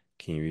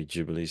 Can you read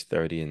Jubilees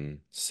 30 and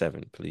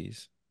 7,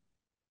 please?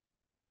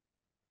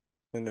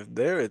 And if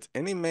there is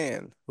any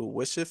man who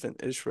wisheth in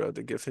Israel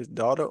to give his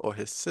daughter or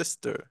his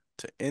sister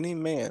to any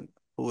man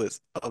who is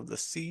of the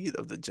seed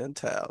of the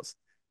Gentiles,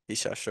 he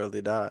shall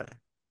surely die,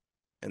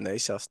 and they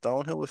shall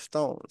stone him with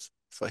stones,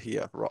 for he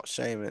hath wrought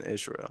shame in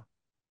Israel.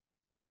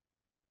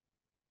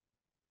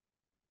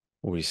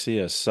 We see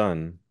a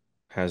son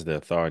has the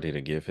authority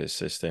to give his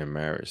sister in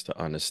marriage to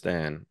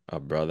understand a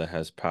brother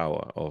has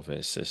power over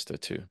his sister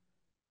too.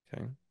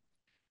 Okay.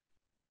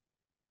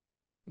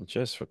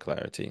 Just for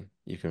clarity,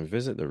 you can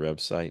visit the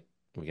website.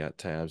 We got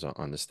tabs on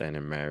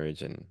understanding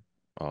marriage and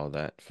all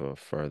that for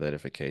further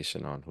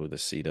edification on who the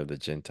seed of the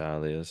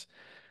Gentile is.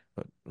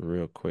 But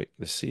real quick,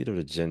 the seed of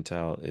the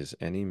Gentile is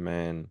any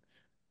man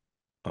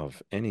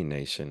of any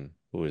nation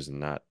who is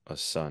not a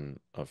son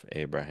of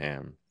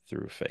Abraham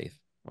through faith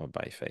or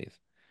by faith.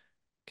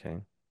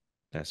 Okay,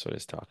 that's what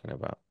it's talking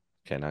about.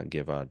 Cannot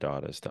give our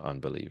daughters to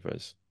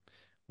unbelievers.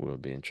 We'll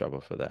be in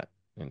trouble for that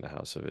in the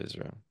house of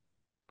Israel.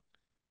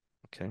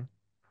 Okay.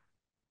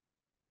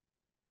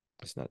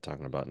 It's not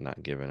talking about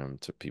not giving them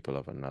to people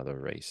of another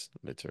race,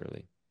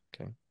 literally.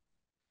 Okay.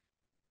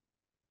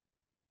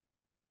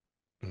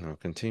 Now,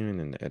 continuing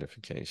in the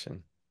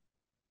edification.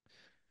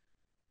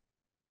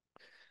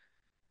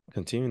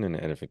 Continuing in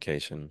the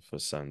edification for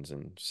sons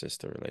and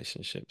sister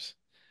relationships.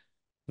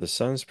 The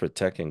sons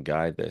protect and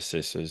guide their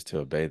sisters to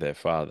obey their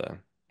father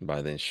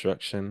by the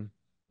instruction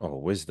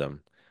or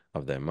wisdom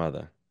of their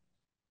mother,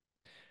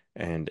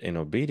 and in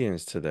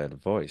obedience to that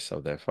voice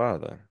of their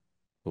father,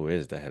 who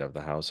is the head of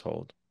the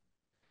household.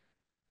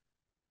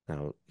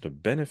 Now, the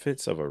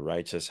benefits of a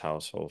righteous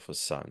household for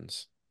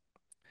sons.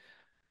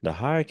 The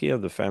hierarchy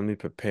of the family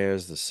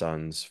prepares the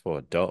sons for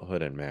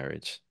adulthood and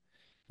marriage.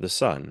 The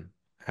son,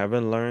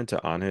 having learned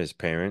to honor his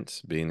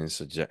parents, being in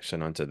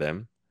subjection unto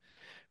them,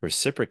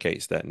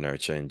 reciprocates that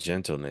nurture and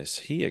gentleness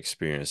he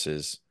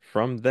experiences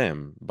from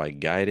them by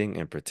guiding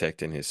and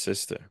protecting his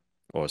sister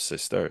or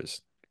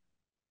sisters.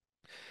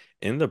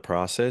 In the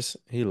process,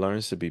 he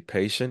learns to be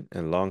patient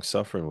and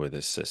long-suffering with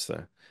his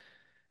sister,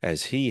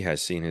 as he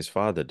has seen his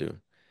father do,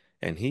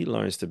 and he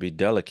learns to be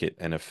delicate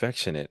and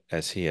affectionate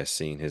as he has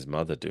seen his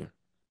mother do.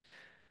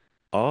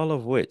 All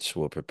of which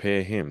will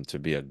prepare him to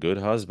be a good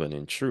husband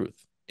in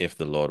truth if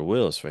the Lord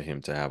wills for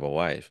him to have a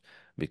wife,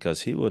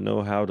 because he will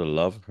know how to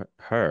love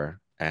her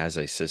as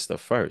a sister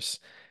first,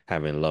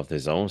 having loved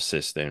his own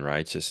sister in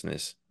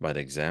righteousness by the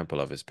example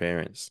of his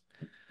parents.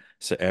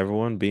 So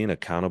everyone being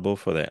accountable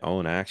for their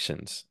own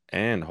actions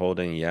and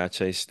holding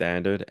Yache's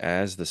standard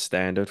as the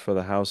standard for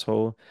the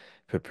household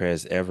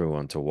prepares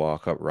everyone to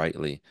walk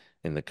uprightly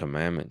in the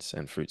commandments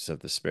and fruits of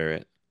the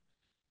Spirit.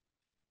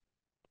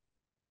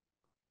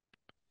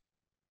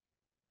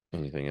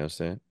 Anything else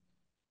there?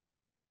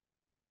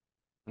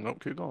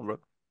 Nope, keep going, bro.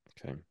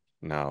 Okay.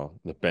 Now,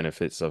 the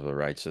benefits of a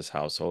righteous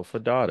household for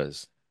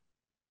daughters.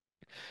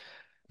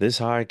 This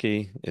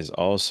hierarchy is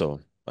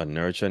also a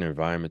nurturing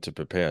environment to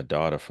prepare a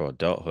daughter for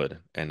adulthood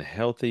and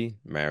healthy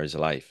marriage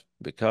life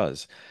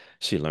because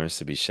she learns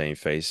to be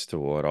shamefaced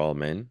toward all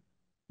men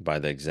by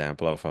the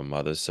example of her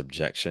mother's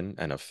subjection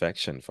and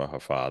affection for her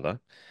father,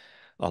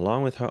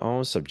 along with her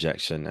own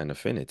subjection and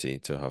affinity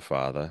to her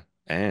father,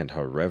 and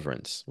her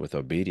reverence with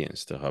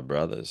obedience to her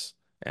brothers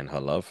and her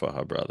love for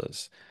her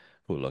brothers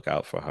who look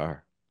out for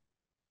her.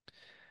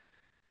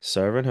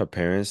 Serving her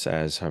parents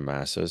as her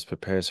masters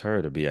prepares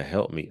her to be a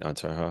helpmeet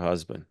unto her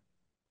husband.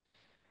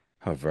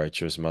 Her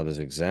virtuous mother's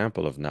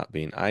example of not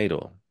being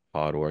idle,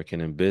 hard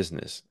working in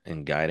business,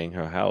 and guiding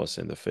her house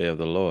in the fear of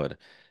the Lord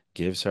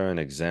gives her an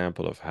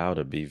example of how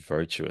to be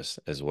virtuous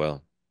as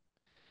well.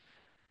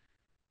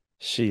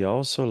 She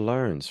also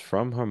learns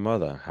from her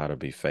mother how to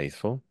be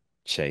faithful,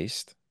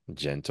 chaste,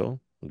 gentle,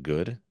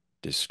 good,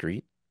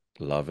 discreet,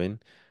 loving,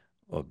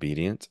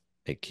 obedient,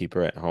 a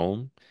keeper at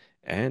home,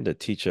 and a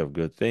teacher of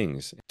good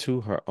things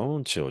to her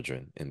own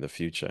children in the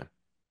future.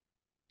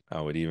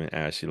 I would even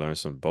ask she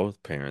learns from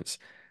both parents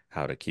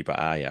how to keep an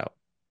eye out,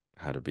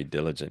 how to be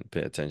diligent,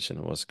 pay attention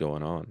to what's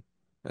going on,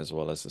 as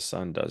well as the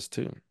son does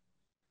too.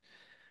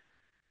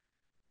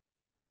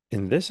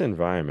 In this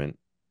environment,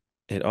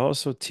 it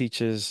also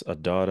teaches a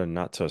daughter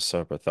not to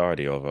usurp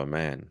authority over a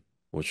man,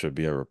 which would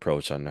be a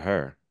reproach unto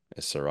her,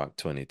 as Sirach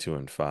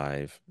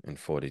 22:5 and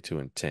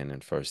 42:10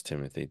 and 1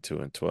 Timothy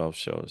 2:12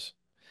 shows.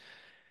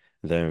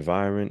 The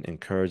environment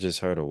encourages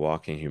her to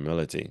walk in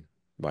humility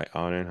by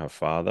honoring her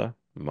father,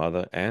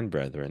 mother, and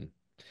brethren.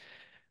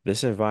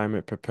 This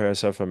environment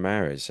prepares her for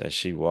marriage as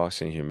she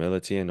walks in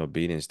humility and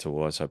obedience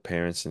towards her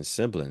parents and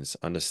siblings,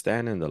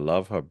 understanding the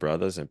love her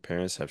brothers and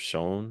parents have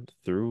shown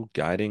through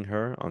guiding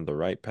her on the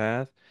right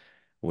path,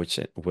 which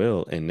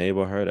will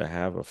enable her to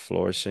have a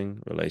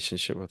flourishing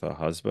relationship with her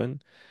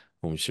husband,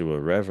 whom she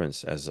will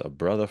reverence as a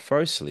brother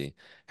firstly,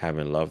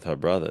 having loved her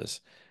brothers,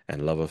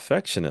 and love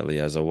affectionately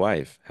as a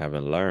wife,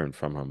 having learned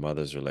from her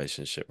mother's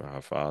relationship with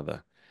her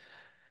father.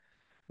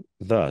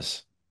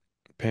 Thus,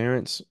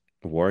 parents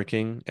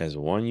working as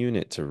one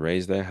unit to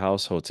raise their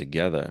household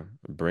together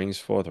brings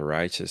forth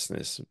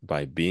righteousness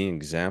by being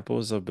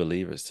examples of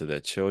believers to their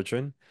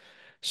children,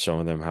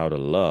 showing them how to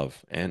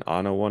love and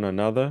honor one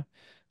another,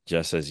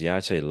 just as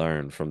Yache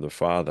learned from the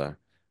Father,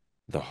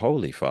 the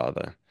Holy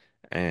Father,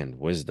 and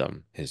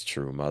wisdom, his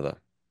true mother.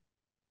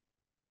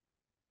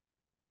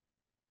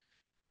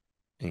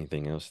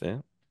 Anything else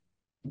there?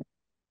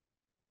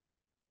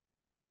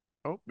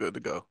 Oh, good to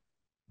go.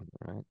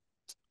 All right.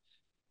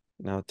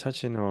 Now,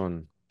 touching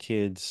on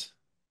kids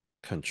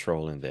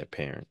controlling their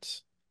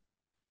parents.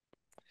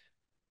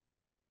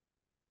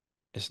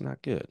 It's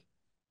not good.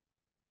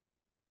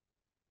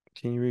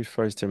 Can you read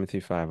 1 Timothy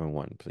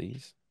 5:1,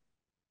 please?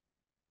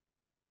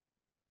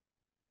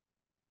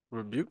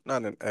 Rebuke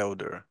not an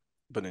elder,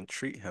 but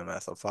entreat him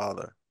as a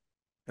father,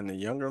 and the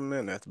younger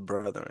men as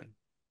brethren,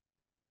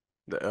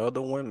 the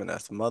elder women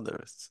as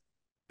mothers,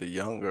 the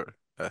younger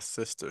as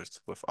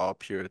sisters with all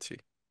purity.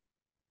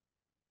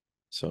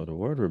 So the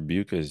word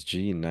rebuke is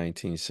G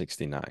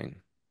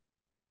 1969.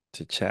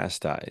 To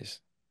chastise,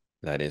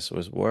 that is,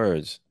 with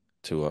words,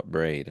 to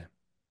upbraid,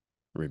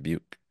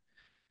 rebuke.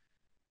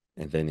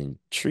 And then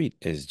entreat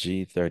is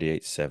G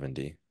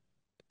 3870.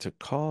 To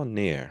call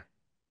near,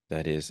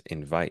 that is,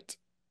 invite,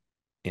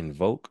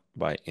 invoke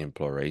by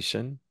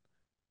imploration,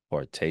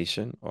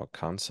 hortation, or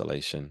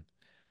consolation,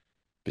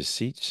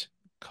 beseech,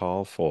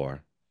 call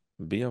for,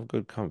 be of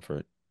good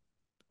comfort,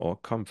 or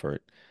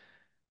comfort,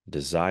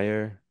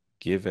 desire,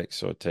 give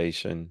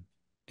exhortation,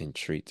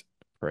 entreat,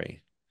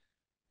 pray.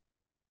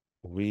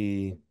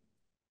 We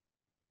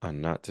are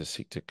not to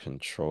seek to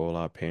control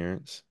our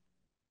parents,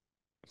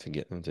 to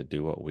get them to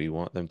do what we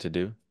want them to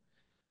do.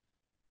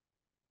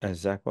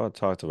 As Zachwell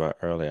talked about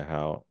earlier,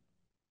 how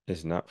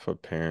it's not for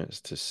parents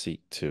to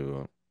seek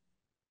to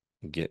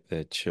get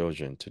their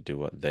children to do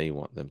what they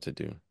want them to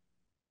do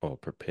or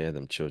prepare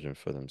them children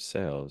for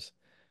themselves.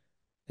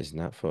 It's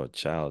not for a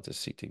child to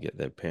seek to get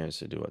their parents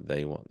to do what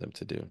they want them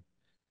to do.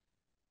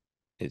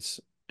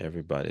 It's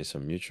everybody, it's a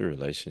mutual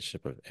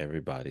relationship of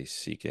everybody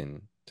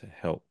seeking to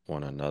help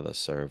one another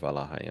serve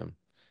Alahayim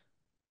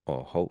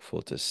or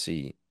hopeful to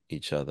see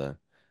each other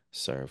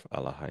serve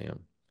Alahayim.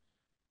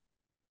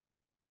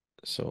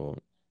 So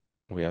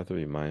we have to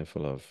be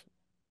mindful of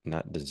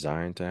not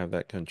desiring to have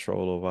that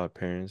control over our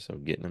parents or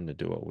getting them to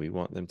do what we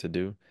want them to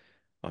do,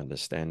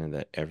 understanding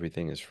that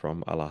everything is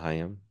from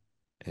Alahayim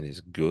and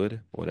is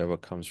good, whatever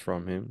comes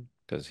from him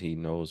because he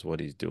knows what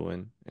he's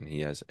doing and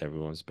he has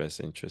everyone's best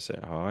interests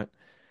at heart.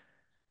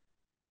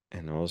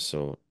 And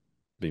also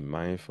be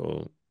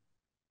mindful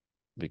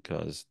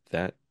because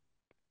that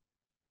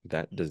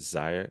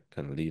desire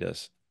can lead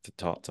us to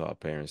talk to our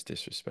parents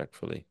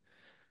disrespectfully,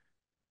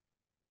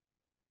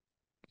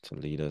 to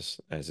lead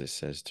us, as it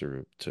says,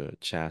 to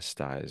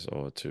chastise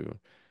or to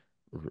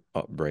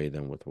upbraid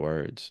them with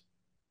words,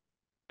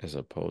 as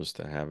opposed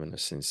to having a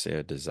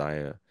sincere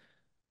desire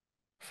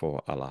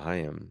for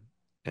Alahayim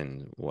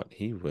and what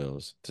he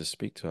wills to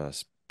speak to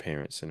us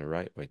parents in the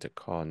right way, to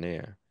call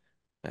near,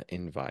 an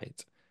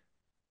invite,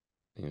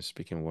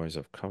 speaking words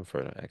of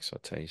comfort or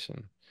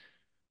exhortation.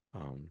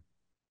 Um,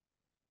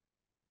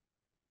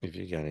 if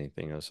you got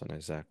anything else on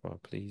that, Zachary,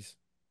 please.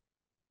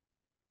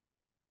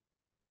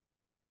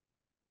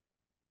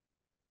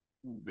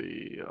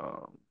 The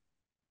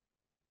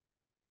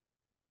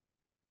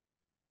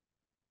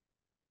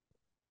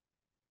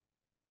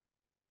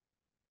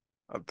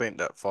I think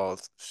that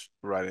falls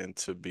right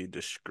into be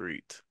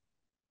discreet.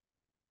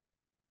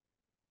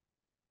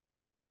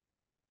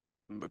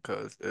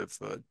 Because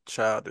if a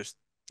child is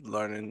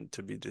learning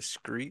to be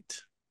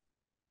discreet,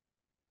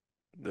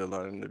 they're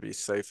learning to be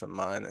safe in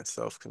mind and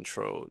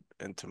self-controlled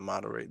and to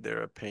moderate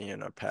their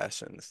opinion or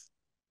passions.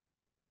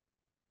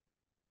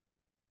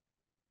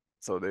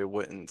 So they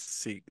wouldn't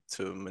seek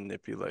to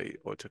manipulate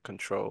or to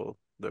control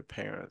their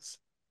parents,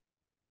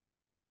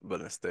 but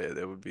instead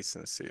they would be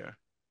sincere.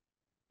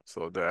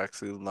 So they're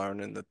actually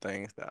learning the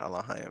things that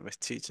Allahayim is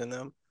teaching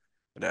them,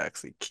 and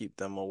actually keep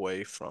them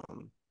away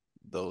from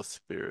those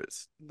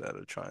spirits that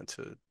are trying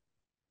to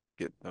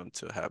get them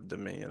to have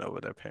dominion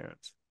over their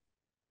parents.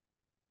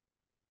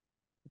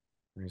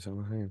 Praise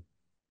Alahayim.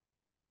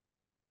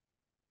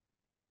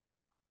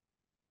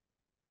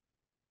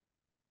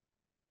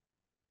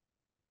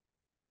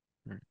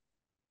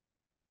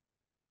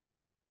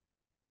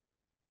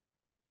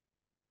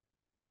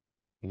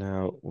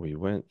 Now we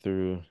went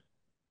through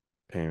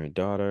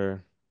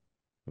parent-daughter,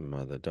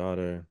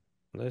 mother-daughter.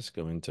 Let's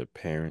go into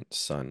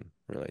parent-son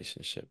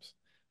relationships.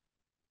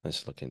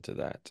 Let's look into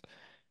that.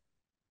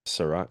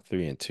 Sirach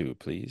 3 and 2,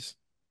 please.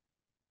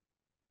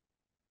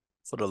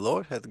 For the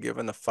Lord hath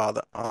given the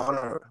father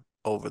honor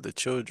over the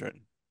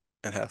children,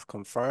 and hath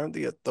confirmed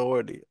the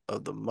authority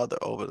of the mother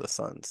over the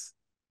sons.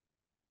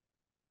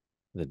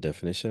 The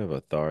definition of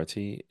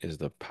authority is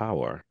the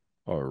power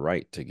or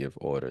right to give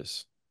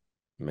orders,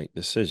 make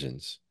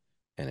decisions,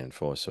 and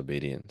enforce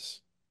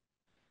obedience.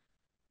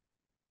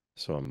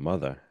 So a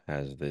mother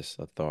has this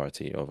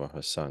authority over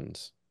her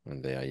sons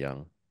when they are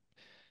young.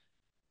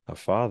 A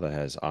father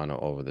has honor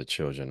over the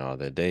children all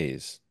their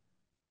days.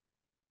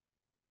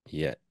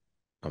 Yet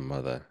a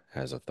mother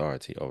has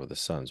authority over the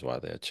sons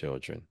while they are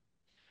children,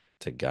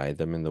 to guide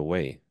them in the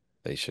way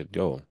they should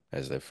go,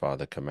 as their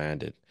father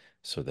commanded,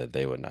 so that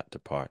they would not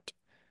depart.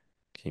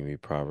 Can you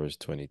read Proverbs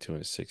 22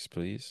 and 6,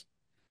 please?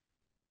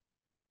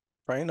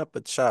 Train up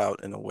a child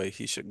in the way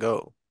he should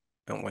go,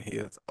 and when he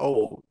is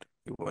old,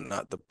 he will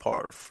not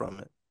depart from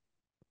it.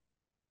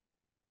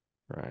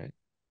 Right.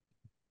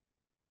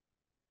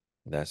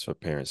 That's what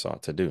parents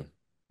ought to do,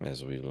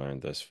 as we've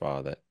learned thus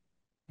far, that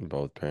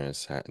both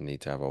parents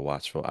need to have a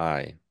watchful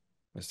eye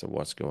as to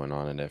what's going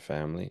on in their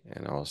family,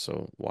 and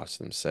also watch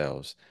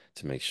themselves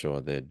to make sure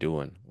they're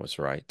doing what's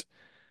right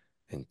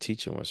and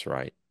teaching what's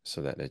right,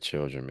 so that their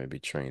children may be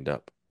trained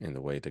up in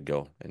the way to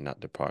go and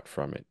not depart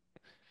from it,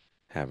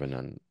 having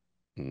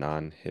a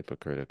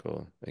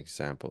non-hypocritical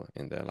example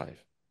in their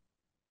life.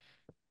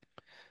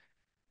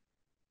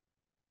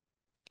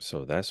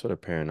 So that's what a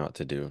parent ought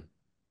to do.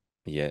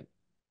 Yet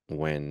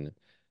when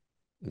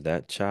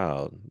that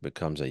child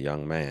becomes a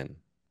young man,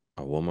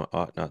 a woman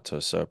ought not to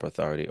usurp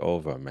authority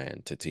over a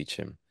man to teach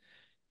him.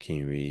 Can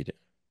you read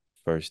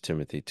 1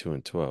 Timothy 2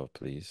 and 12,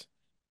 please?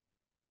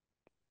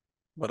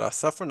 But I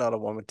suffer not a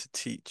woman to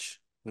teach,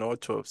 nor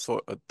to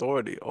exert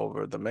authority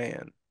over the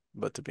man,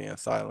 but to be in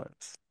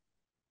silence.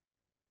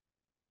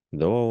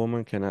 Though a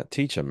woman cannot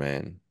teach a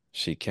man,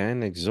 she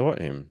can exhort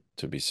him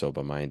to be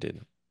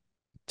sober-minded.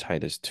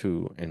 Titus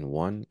 2 and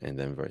 1, and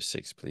then verse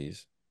 6,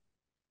 please.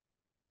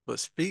 But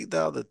speak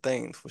thou the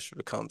things which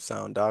become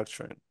sound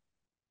doctrine.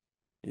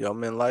 Young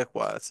men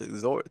likewise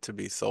exhort to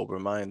be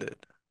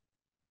sober-minded.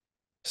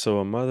 So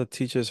a mother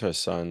teaches her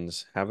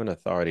sons, having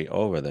authority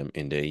over them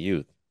in their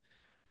youth.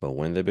 But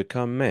when they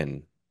become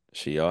men,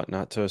 she ought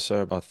not to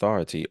usurp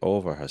authority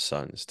over her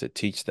sons to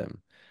teach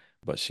them,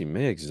 but she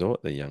may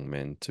exhort the young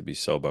men to be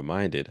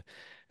sober-minded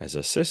as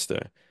a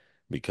sister,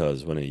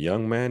 because when a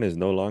young man is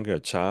no longer a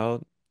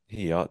child,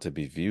 he ought to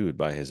be viewed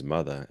by his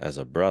mother as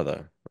a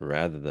brother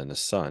rather than a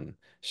son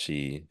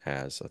she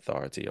has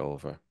authority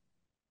over.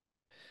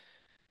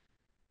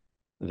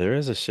 There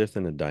is a shift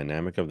in the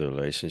dynamic of the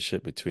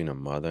relationship between a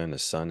mother and a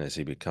son as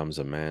he becomes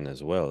a man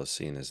as well,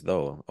 seen as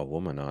though a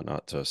woman ought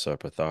not to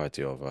usurp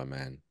authority over a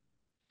man.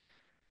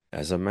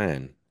 As a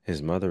man,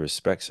 his mother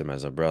respects him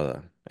as a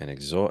brother and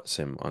exhorts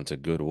him unto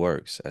good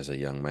works as a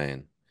young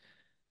man.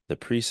 The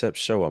precepts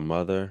show a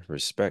mother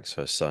respects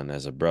her son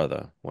as a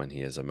brother when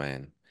he is a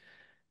man.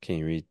 Can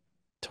you read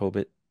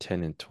Tobit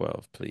 10 and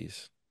 12,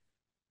 please?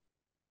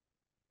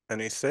 And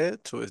he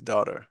said to his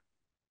daughter,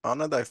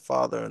 honor thy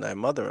father and thy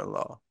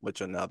mother-in-law, which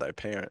are now thy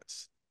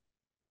parents.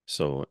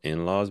 So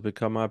in-laws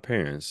become our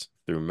parents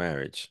through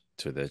marriage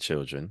to their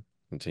children.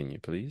 Continue,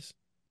 please.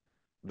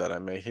 That I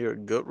may hear a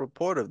good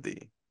report of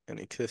thee. And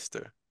he kissed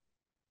her.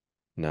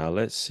 Now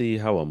let's see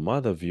how a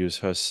mother views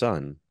her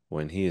son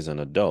when he is an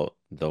adult,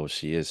 though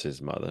she is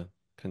his mother.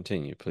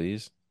 Continue,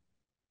 please.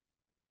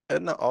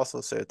 Edna also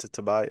said to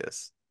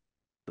Tobias,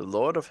 the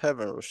Lord of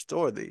heaven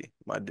restore thee,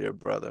 my dear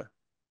brother.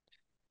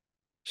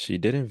 She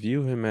didn't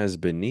view him as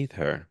beneath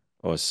her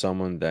or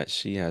someone that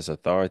she has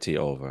authority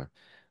over,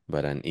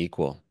 but an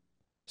equal,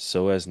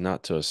 so as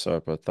not to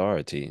usurp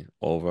authority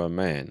over a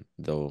man,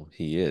 though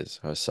he is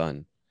her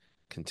son.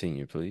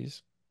 Continue,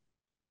 please.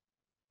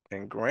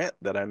 And grant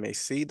that I may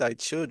see thy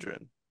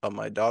children of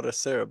my daughter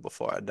Sarah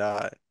before I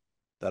die,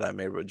 that I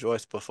may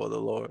rejoice before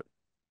the Lord.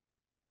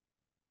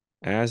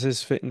 As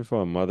is fitting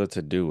for a mother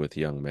to do with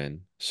young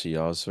men, she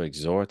also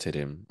exhorted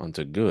him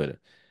unto good,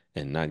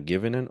 and not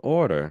giving an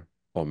order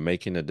or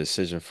making a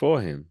decision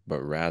for him,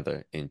 but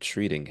rather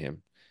entreating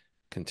him.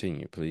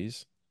 Continue,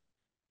 please.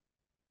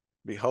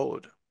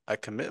 Behold, I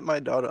commit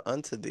my daughter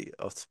unto thee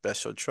of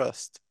special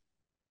trust.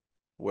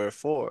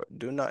 Wherefore,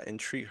 do not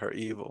entreat her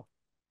evil.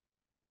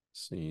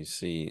 So you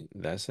see,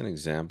 that's an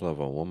example of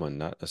a woman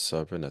not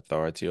usurping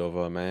authority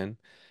over a man,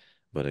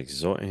 but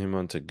exhorting him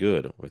unto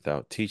good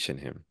without teaching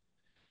him.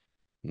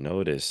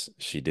 Notice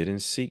she didn't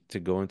seek to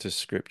go into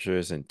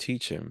scriptures and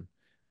teach him,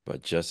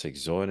 but just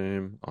exhorting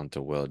him unto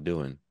well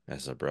doing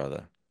as a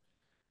brother.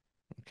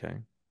 Okay.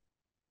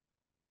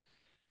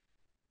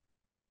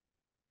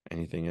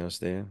 Anything else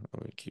there?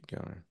 Or we keep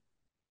going?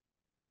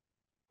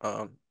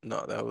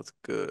 No, that was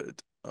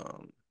good.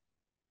 All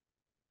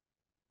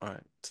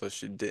right. So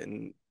she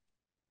didn't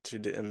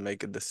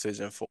make a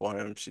decision for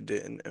him. She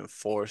didn't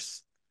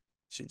enforce.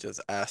 She just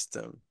asked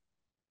him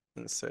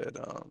and said,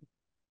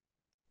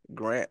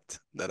 grant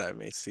that I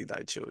may see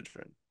thy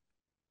children.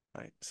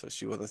 Right. So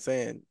she wasn't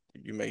saying,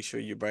 you make sure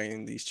you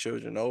bring these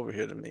children over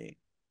here to me.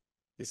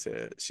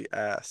 She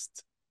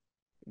asked,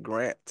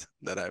 grant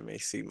that I may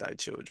see thy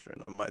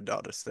children of my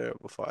daughter Sarah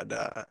before I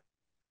die.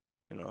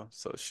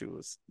 So she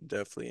was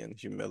definitely in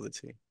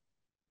humility.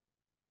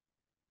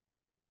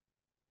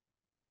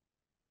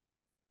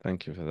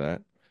 Thank you for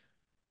that.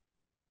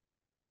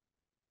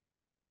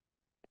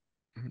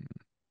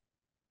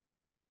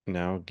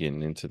 Now,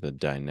 getting into the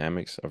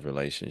dynamics of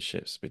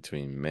relationships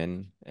between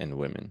men and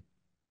women.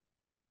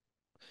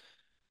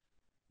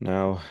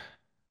 Now,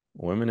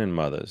 women and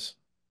mothers,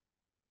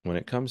 when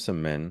it comes to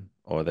men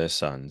or their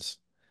sons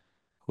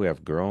who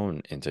have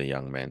grown into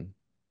young men,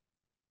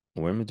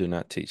 women do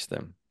not teach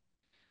them,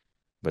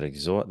 but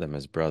exhort them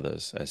as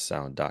brothers, as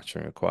sound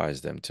doctrine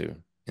requires them to,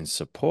 in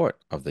support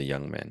of the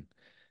young men,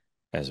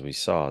 as we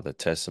saw the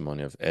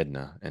testimony of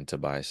Edna and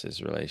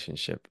Tobias's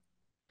relationship.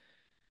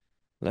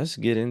 Let's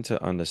get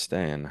into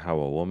understand how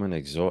a woman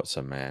exhorts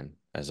a man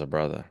as a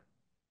brother.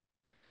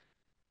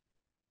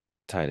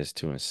 Titus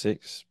 2 and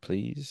 6,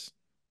 please.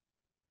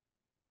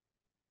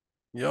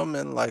 Young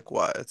men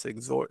likewise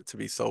exhort to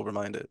be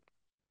sober-minded.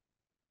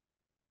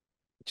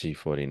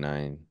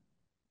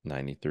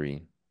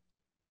 G49:93.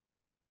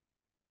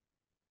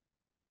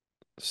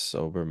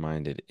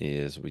 Sober-minded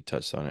is, we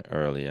touched on it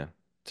earlier,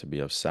 to be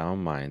of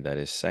sound mind that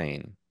is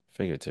sane,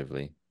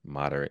 figuratively,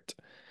 moderate.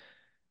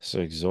 So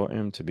exhort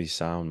him to be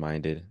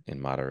sound-minded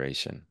in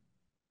moderation.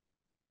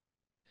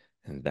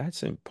 And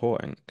that's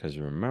important because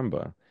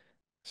remember,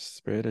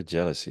 spirit of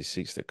jealousy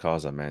seeks to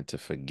cause a man to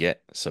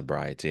forget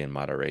sobriety and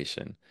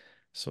moderation.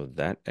 So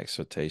that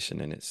exhortation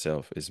in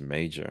itself is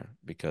major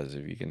because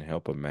if you can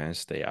help a man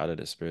stay out of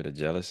the spirit of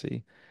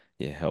jealousy,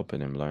 you're helping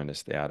him learn to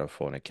stay out of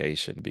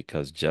fornication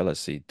because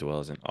jealousy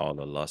dwells in all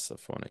the lusts of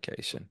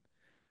fornication.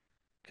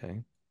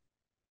 Okay.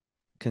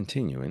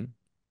 Continuing,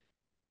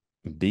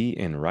 be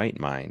in right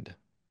mind,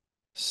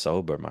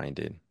 sober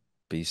minded,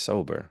 be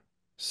sober,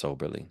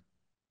 soberly.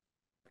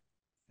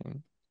 Okay.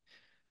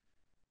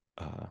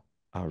 Uh,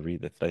 I'll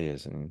read the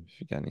Thayers, and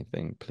if you got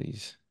anything,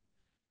 please.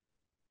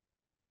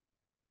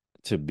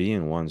 To be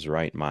in one's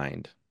right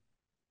mind.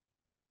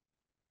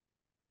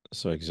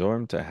 So exhort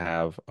him to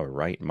have a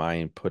right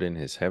mind, putting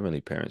his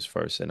heavenly parents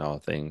first in all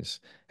things,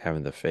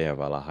 having the fear of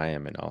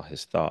Elohim in all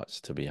his thoughts,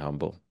 to be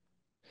humble.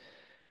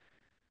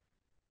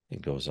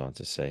 It goes on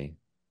to say,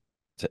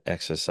 to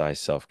exercise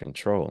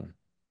self-control.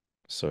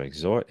 So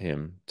exhort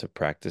him to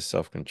practice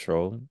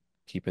self-control,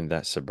 keeping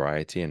that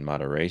sobriety and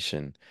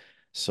moderation,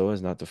 so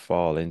as not to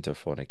fall into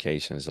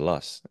fornication's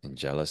lust and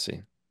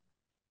jealousy.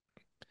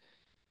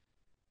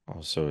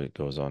 Also, it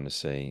goes on to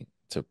say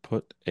to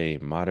put a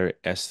moderate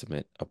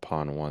estimate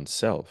upon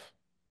oneself,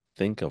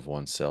 think of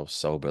oneself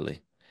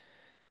soberly.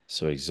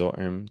 So exhort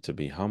him to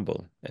be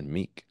humble and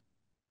meek.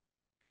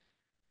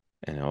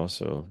 And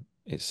also,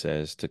 it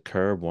says to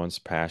curb one's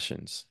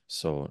passions.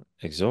 So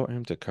exhort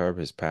him to curb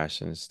his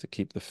passions, to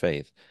keep the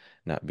faith,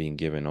 not being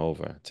given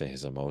over to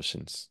his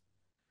emotions.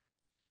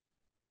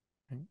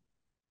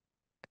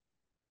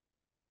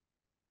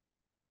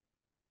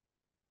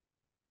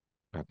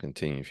 I'll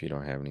continue if you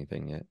don't have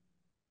anything yet.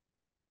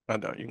 I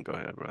know, you can go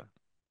ahead, brother.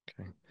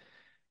 Okay.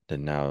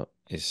 Then now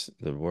is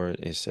the word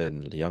is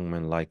said, young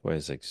men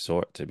likewise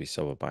exhort to be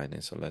sober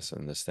minded. So let's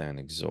understand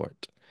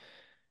exhort.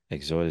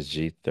 Exhort is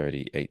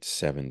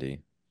G3870.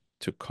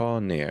 To call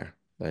near,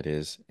 that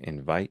is,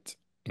 invite,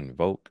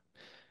 invoke,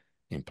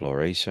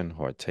 imploration,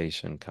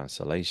 hortation,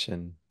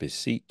 consolation,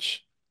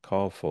 beseech,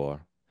 call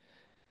for,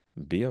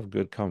 be of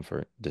good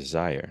comfort,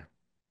 desire,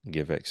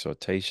 give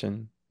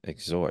exhortation,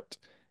 exhort,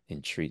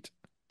 entreat,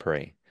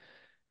 pray.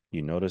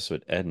 You notice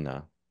with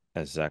Edna,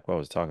 as Zachwa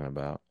was talking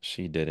about,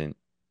 she didn't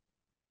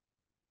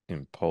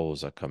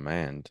impose a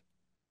command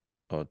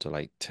or to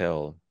like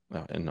tell,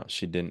 no,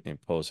 she didn't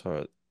impose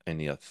her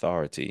any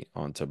authority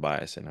on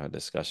Tobias in her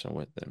discussion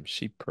with them.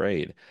 She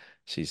prayed.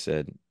 She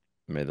said,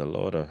 may the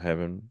Lord of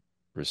heaven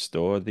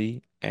restore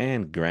thee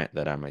and grant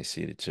that I may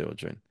see the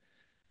children.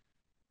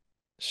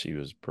 She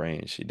was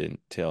praying. She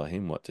didn't tell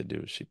him what to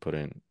do.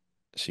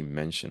 She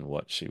mentioned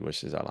what she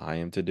wishes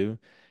Elohim to do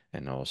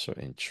and also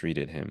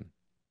entreated him,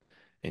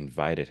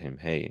 invited him,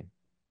 hey,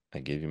 I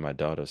give you my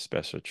daughter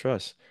special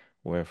trust,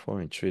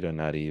 wherefore entreat her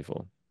not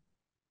evil.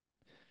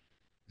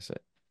 So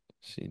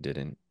she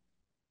didn't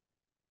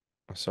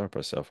usurp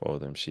herself over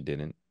them. She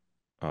didn't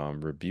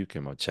rebuke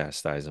him or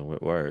chastise him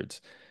with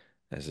words,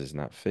 as is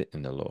not fit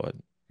in the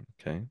Lord.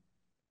 Okay.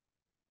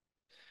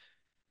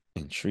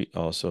 Entreat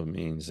also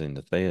means in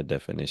the Thea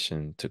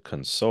definition to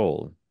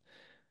console,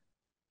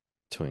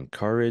 to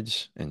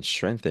encourage and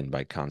strengthen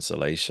by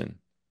consolation,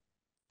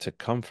 to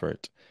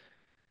comfort,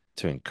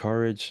 to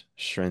encourage,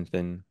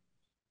 strengthen,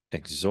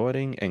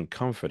 exhorting and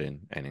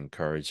comforting and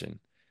encouraging.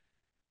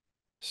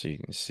 So you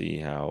can see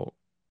how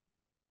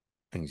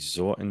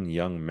exhorting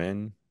young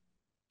men,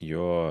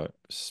 you're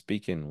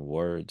speaking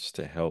words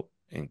to help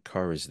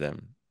encourage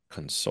them,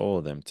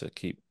 console them to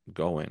keep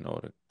going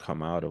or to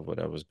come out of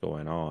whatever's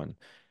going on,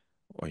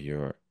 or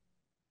you're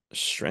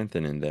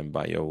strengthening them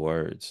by your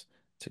words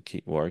to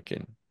keep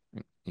working,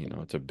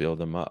 to build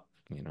them up,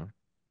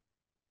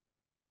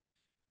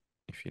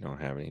 if you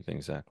don't have anything,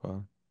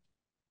 Zachwell.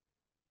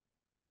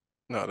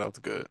 No, that was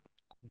good.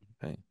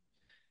 Okay.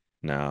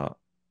 Now,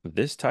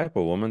 this type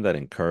of woman that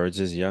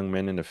encourages young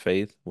men in the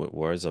faith with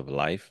words of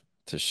life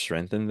to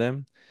strengthen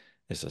them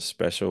is a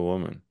special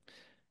woman.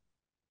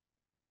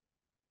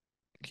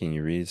 Can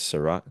you read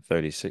Sirach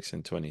 36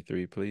 and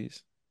 23,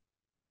 please?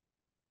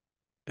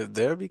 If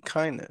there be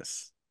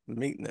kindness,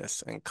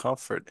 meekness, and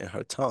comfort in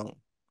her tongue,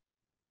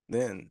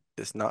 then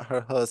is not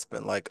her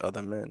husband like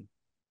other men.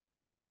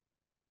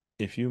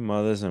 If you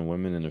mothers and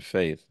women in the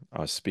faith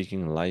are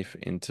speaking life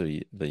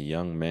into the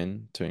young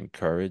men to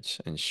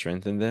encourage and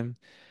strengthen them,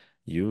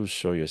 you will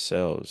show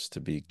yourselves to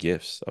be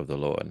gifts of the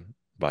Lord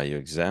by your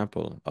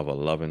example of a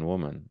loving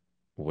woman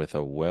with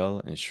a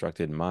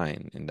well-instructed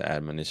mind in the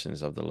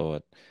admonitions of the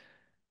Lord.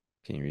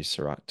 Can you read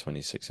Sirach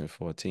 26 and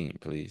 14,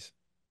 please?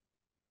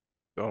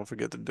 Don't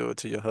forget to do it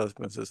to your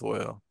husbands as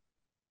well.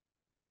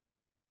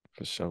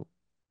 For sure.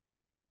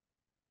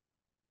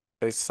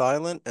 A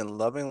silent and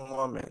loving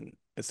woman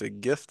is a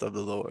gift of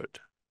the Lord,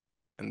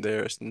 and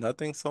there is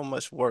nothing so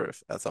much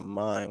worth as a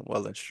mind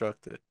well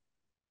instructed.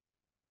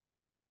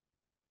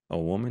 A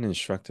woman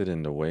instructed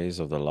in the ways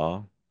of the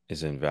law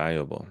is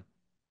invaluable,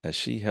 as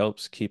she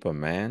helps keep a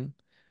man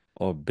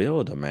or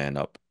build a man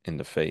up in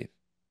the faith,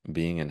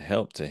 being an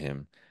help to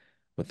him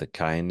with the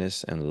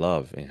kindness and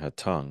love in her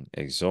tongue,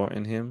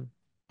 exhorting him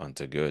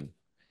unto good.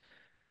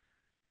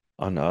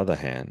 On the other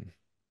hand,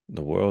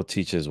 the world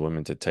teaches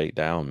women to take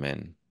down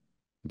men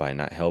by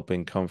not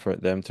helping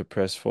comfort them to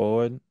press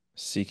forward,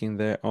 seeking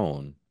their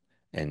own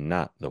and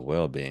not the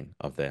well-being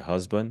of their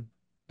husband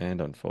and,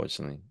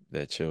 unfortunately,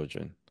 their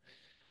children.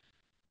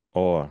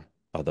 Or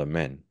other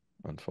men,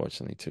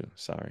 unfortunately, too.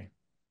 Sorry.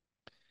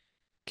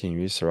 Can you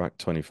read Sirach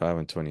 25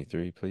 and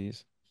 23,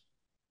 please?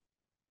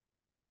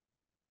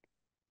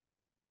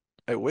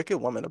 A wicked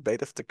woman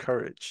abateth the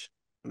courage,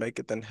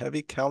 maketh an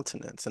heavy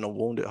countenance and a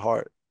wounded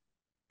heart.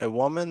 A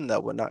woman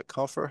that would not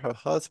comfort her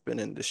husband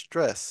in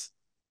distress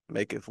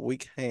maketh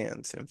weak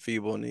hands and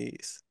feeble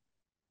knees.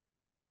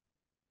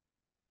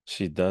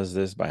 She does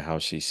this by how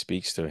she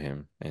speaks to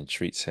him and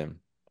treats him,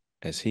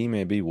 as he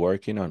may be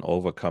working on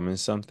overcoming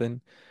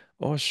something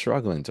or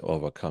struggling to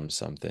overcome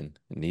something,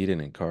 needing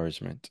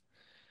encouragement.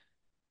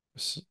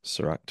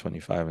 Sirach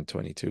 25 and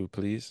 22,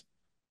 please.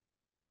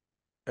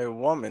 A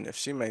woman, if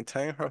she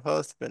maintain her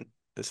husband,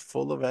 is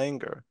full of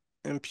anger,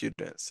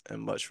 impudence,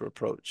 and much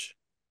reproach.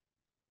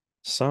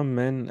 Some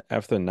men,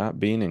 after not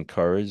being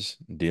encouraged,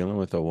 dealing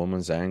with a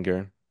woman's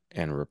anger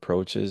and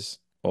reproaches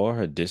or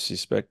her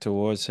disrespect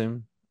towards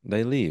him,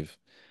 they leave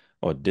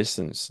or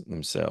distance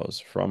themselves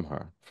from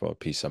her for a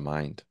peace of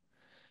mind.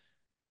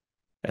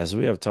 As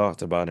we have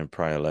talked about in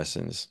prior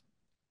lessons,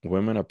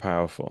 women are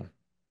powerful.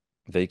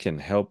 They can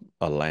help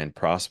a land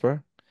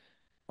prosper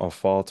or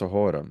fall to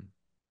whoredom.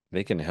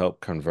 They can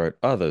help convert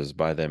others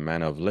by their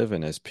manner of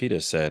living, as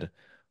Peter said,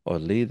 or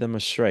lead them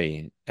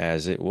astray,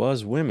 as it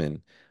was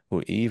women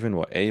who even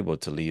were able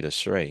to lead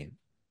astray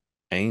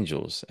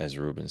angels, as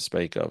Reuben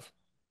spake of.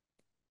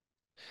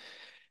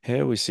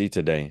 Here we see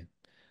today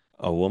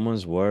a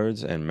woman's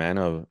words and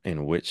manner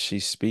in which she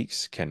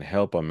speaks can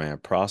help a man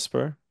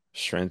prosper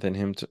strengthen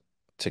him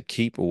to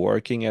keep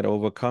working at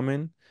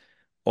overcoming,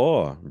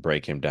 or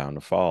break him down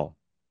to fall.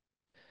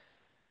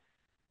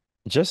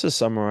 Just to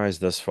summarize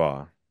thus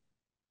far,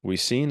 we've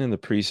seen in the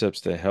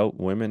precepts to help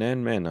women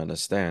and men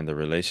understand the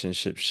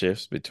relationship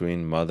shifts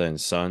between mother and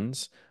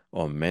sons,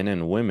 or men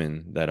and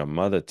women, that a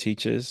mother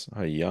teaches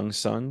her young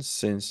sons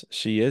since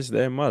she is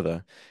their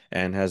mother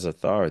and has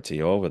authority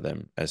over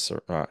them, as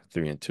Sirach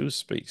 3 and 2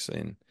 speaks,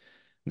 in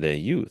their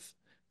youth,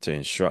 to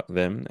instruct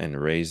them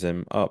and raise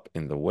them up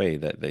in the way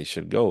that they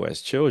should go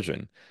as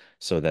children,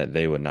 so that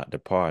they would not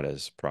depart,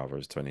 as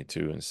Proverbs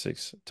 22 and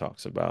 6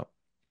 talks about.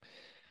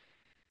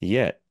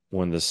 Yet,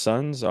 when the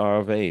sons are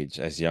of age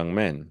as young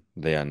men,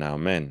 they are now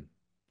men,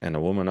 and a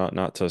woman ought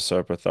not to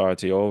usurp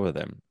authority over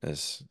them,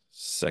 as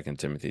 2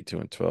 Timothy 2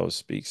 and 12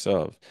 speaks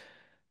of,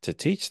 to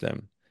teach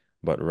them,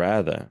 but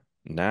rather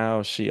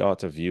now she ought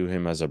to view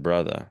him as a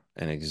brother,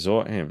 and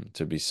exhort him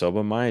to be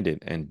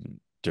sober-minded, and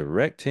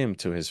direct him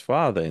to his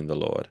father in the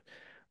Lord,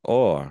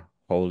 or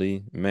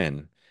holy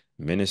men,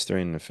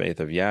 ministering in the faith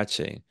of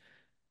Yache,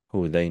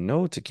 who they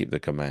know to keep the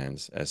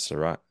commands, as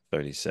Sirach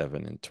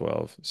 37 and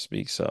 12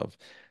 speaks of,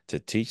 to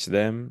teach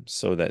them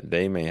so that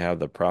they may have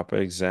the proper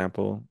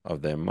example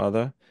of their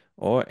mother,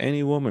 or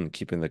any woman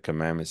keeping the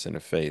commandments in the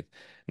faith,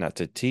 not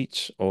to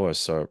teach or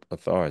usurp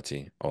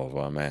authority over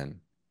a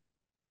man.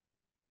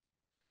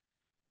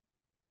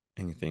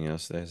 Anything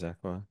else there,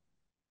 Zachariah?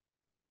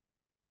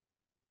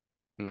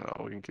 No,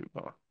 we can keep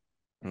going.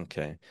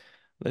 Okay.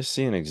 Let's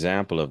see an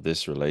example of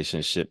this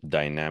relationship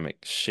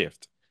dynamic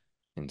shift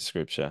in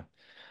Scripture.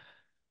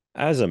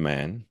 As a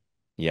man,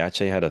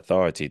 Yache had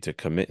authority to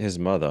commit his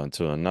mother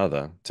unto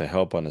another to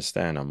help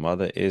understand a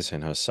mother is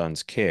in her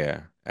son's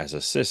care as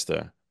a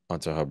sister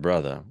unto her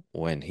brother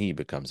when he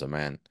becomes a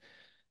man.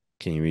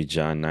 Can you read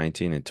John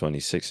 19 and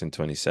 26 and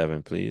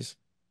 27, please?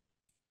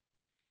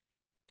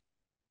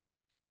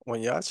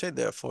 When Yache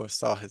therefore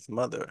saw his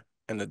mother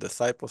and the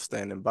disciple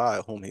standing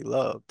by whom he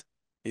loved,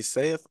 he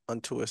saith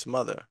unto his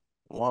mother,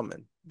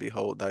 Woman,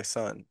 behold thy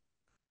son.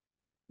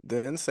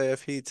 Then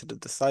saith he to the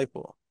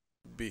disciple,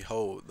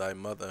 Behold thy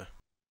mother.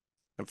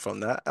 And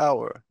from that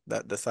hour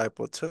that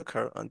disciple took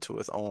her unto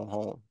his own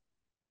home.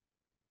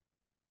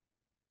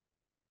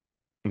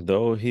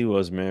 Though he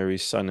was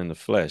Mary's son in the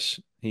flesh,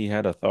 he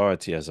had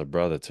authority as a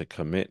brother to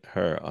commit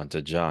her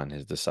unto John,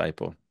 his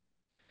disciple.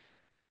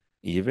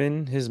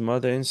 Even his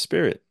mother in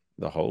spirit,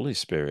 the Holy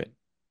Spirit,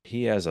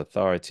 he has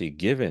authority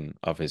given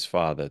of his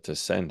Father to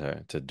send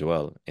her to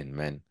dwell in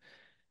men.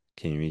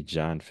 Can you read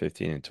John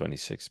 15 and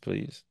 26,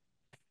 please?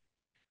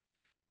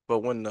 But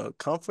when the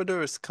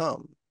Comforter is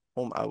come,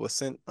 whom I will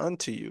send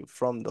unto you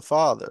from the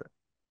Father,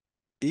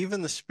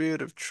 even the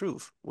Spirit of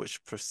truth,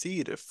 which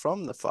proceedeth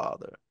from the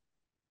Father,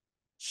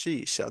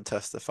 she shall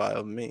testify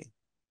of me.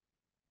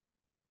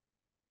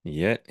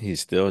 Yet he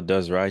still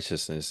does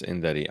righteousness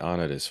in that he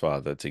honored his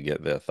father to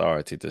get the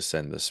authority to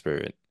send the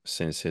Spirit,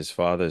 since his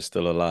father is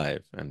still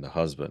alive and the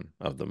husband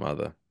of the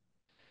mother.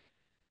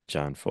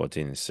 John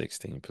 14 and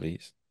 16,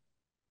 please.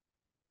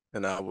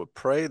 And I will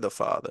pray the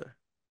Father,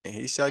 and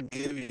he shall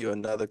give you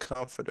another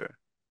Comforter,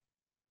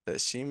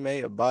 that she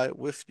may abide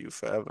with you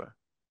forever.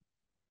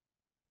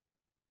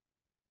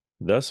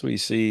 Thus we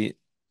see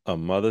a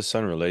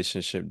mother-son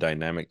relationship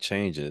dynamic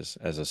changes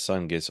as a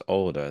son gets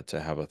older to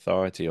have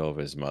authority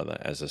over his mother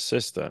as a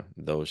sister,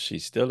 though she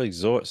still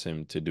exhorts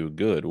him to do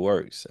good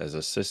works as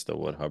a sister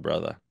would her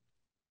brother.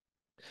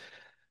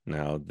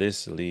 Now,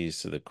 this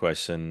leads to the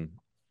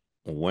question,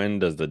 when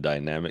does the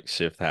dynamic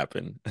shift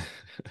happen?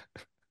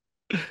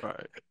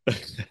 Right.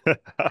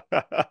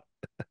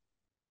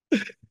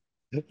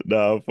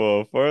 Now,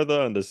 for a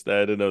further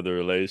understanding of the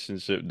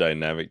relationship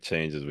dynamic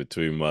changes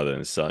between mother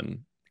and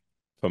son,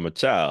 from a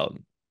child,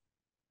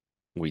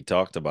 we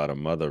talked about a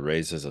mother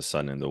raises a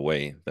son in the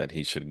way that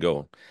he should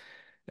go,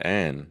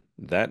 and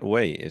that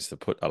way is to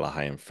put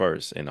Elohim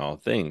first in all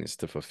things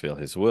to fulfill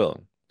his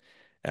will.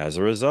 As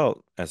a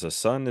result, as a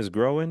son is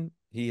growing,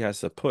 he has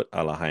to put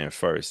Elohim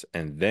first,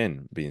 and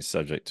then being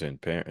subject to his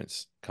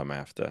parents come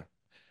after.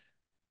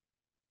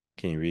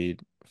 Can you read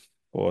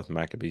 4th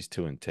Maccabees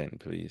 2 and 10,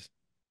 please?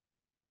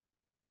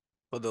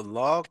 For the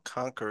law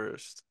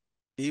conquers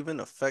even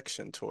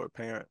affection toward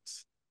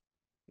parents,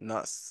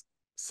 not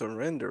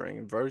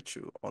surrendering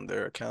virtue on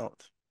their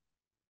account.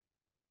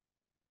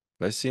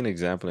 Let's see an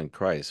example in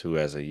Christ who,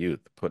 as a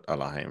youth, put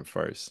Elohim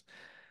first.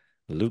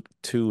 Luke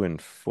 2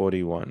 and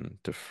 41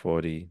 to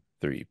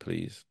 43,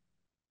 please.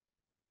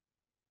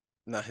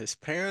 Now his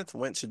parents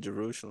went to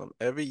Jerusalem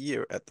every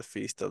year at the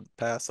feast of the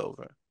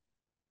Passover.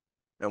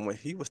 And when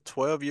he was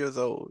 12 years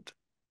old,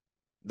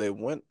 they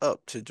went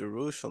up to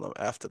Jerusalem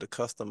after the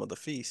custom of the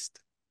feast.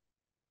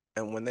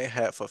 And when they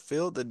had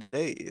fulfilled the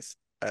days,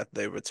 as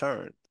they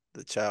returned,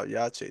 the child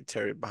Yache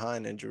tarried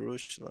behind in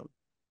Jerusalem,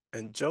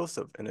 and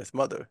Joseph and his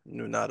mother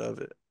knew not of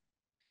it.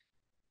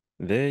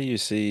 There you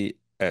see,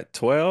 at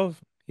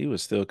 12, he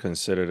was still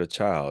considered a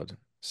child,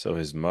 so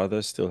his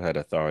mother still had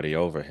authority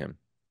over him.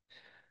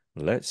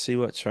 Let's see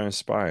what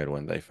transpired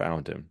when they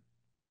found him.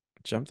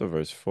 Jump to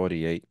verse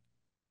 48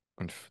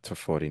 to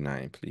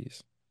 49,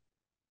 please.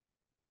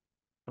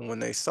 And when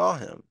they saw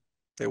him,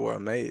 They were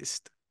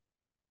amazed.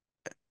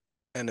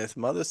 And his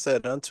mother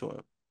said unto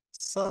him,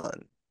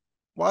 Son,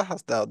 why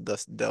hast thou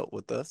thus dealt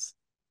with us?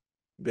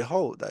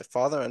 Behold, thy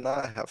father and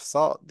I have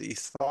sought thee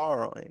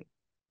sorrowing.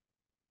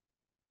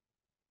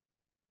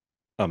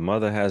 A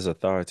mother has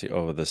authority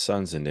over the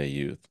sons in their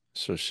youth,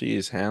 so she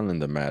is handling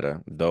the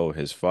matter, though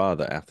his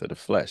father after the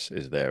flesh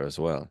is there as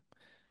well.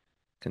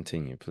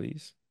 Continue,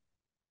 please.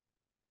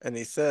 And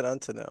he said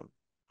unto them,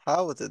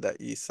 How is it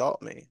that ye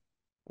sought me?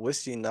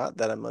 Wist ye not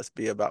that I must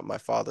be about my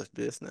father's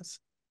business?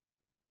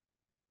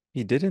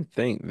 He didn't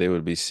think they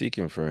would be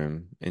seeking for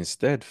him,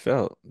 instead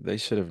felt they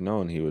should have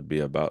known he would be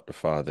about the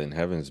Father in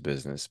heaven's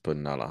business,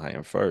 putting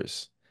Elohim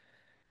first.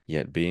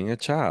 Yet being a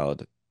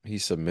child, he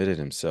submitted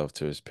himself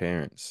to his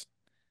parents.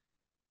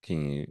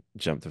 Can you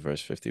jump to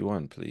verse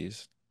 51,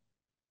 please?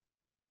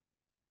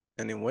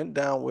 And he went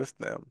down with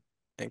them,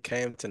 and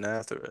came to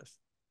Nazareth,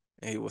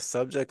 and he was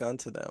subject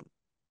unto them.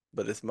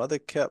 But his mother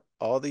kept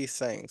all these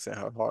sayings in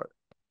her heart.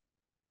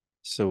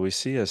 So we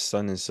see a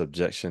son in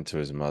subjection to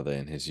his mother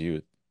in his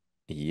youth,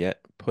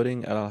 yet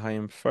putting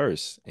Elohim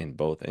first in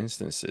both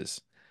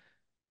instances.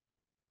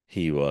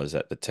 He was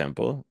at the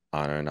temple,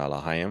 honoring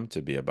Elohim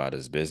to be about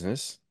his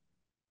business.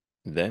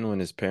 Then, when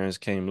his parents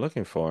came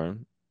looking for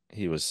him,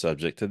 he was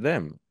subject to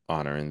them,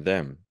 honoring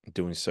them,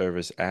 doing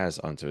service as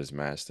unto his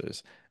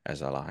masters,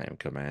 as Elohim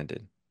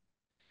commanded.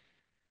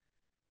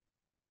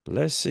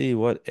 Let's see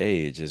what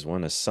age is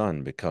when a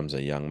son becomes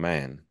a young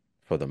man,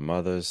 for the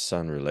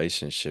mother-son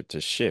relationship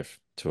to shift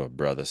to a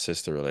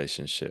brother-sister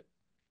relationship.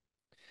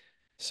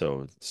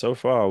 So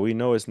far, we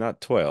know it's not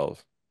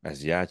 12,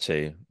 as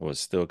Yache was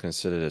still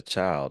considered a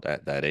child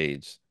at that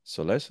age.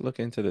 So let's look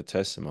into the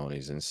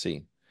testimonies and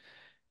see.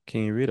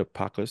 Can you read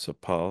Apocalypse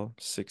of Paul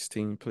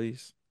 16,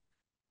 please?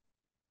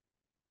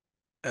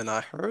 And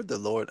I heard the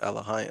Lord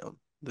Elohim,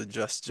 the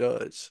just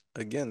judge,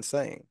 again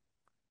saying,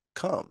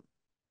 Come,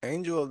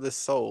 angel of this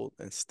soul,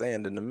 and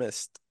stand in the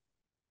midst.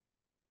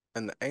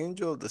 And the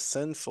angel of the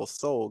sinful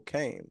soul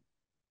came,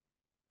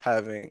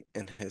 having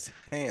in his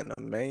hand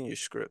a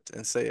manuscript,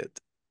 and said,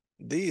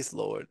 These,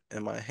 Lord,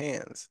 in my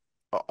hands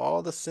are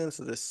all the sins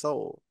of this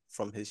soul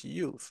from his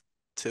youth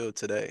till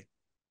today.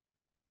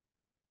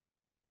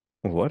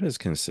 What is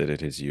considered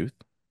his youth?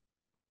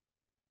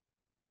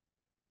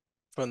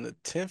 From the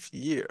 10th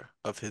year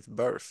of his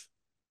birth.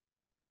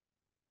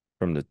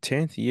 From the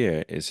 10th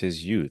year is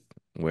his youth,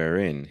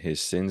 wherein his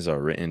sins are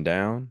written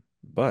down.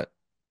 But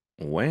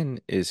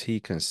when is he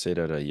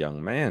considered a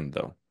young man,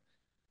 though?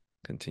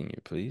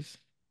 Continue, please.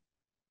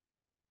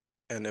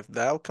 And if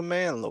thou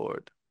command,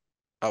 Lord,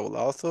 I will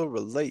also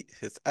relate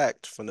his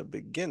act from the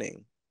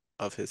beginning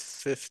of his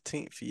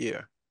 15th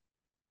year.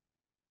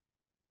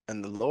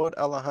 And the Lord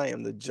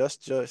Elohim, the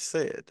just judge,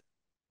 said,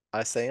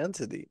 I say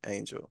unto thee,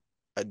 angel,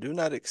 I do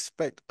not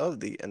expect of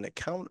thee an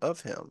account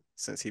of him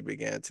since he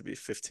began to be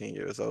 15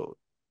 years old.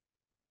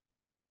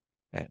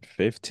 At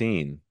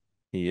 15,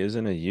 he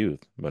isn't a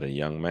youth, but a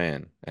young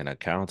man and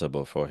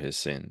accountable for his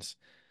sins.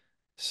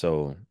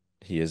 So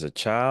he is a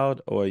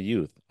child or a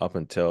youth up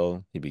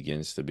until he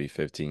begins to be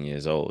 15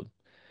 years old.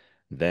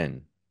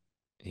 Then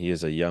he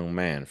is a young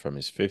man from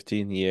his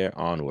 15th year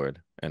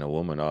onward, and a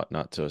woman ought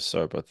not to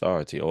usurp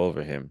authority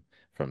over him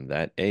from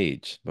that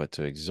age, but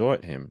to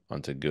exhort him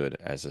unto good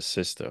as a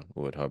sister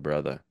would her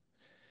brother.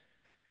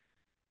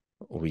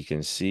 We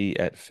can see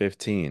at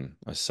 15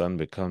 a son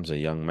becomes a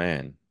young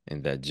man,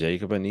 and that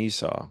Jacob and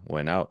Esau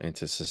went out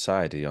into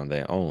society on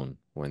their own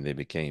when they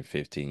became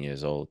 15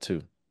 years old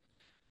too.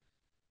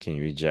 Can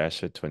you read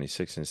Jasher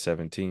 26 and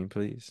 17,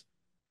 please?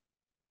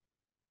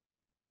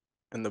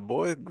 And the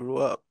boys grew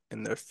up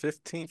in their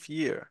 15th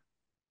year,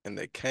 and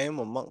they came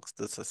amongst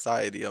the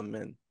society of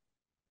men.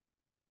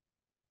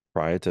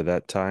 Prior to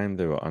that time,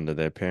 they were under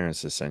their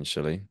parents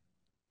essentially,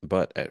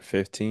 but at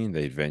 15,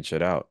 they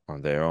ventured out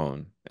on their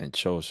own and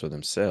chose for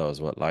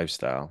themselves what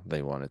lifestyle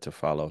they wanted to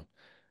follow.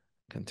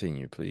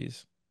 Continue,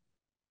 please.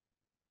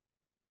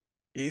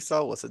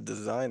 Esau was a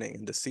designing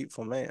and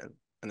deceitful man,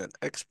 and an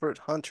expert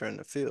hunter in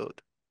the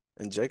field,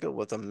 and Jacob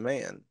was a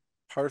man,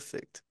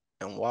 perfect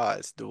and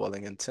wise,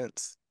 dwelling in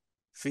tents,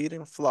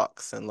 feeding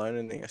flocks and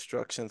learning the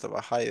instructions of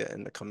Ahiah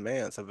and the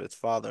commands of his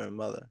father and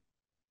mother.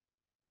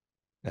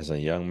 As a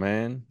young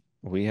man,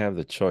 we have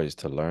the choice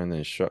to learn the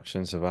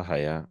instructions of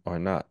Ahaya or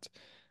not,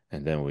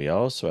 and then we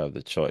also have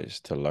the choice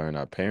to learn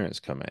our parents'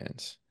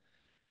 commands.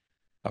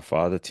 A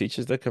father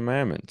teaches the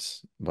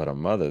commandments, but a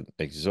mother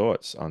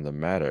exhorts on the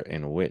matter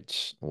in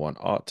which one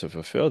ought to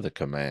fulfill the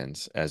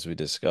commands, as we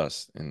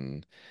discussed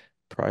in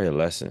prior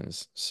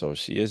lessons. So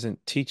she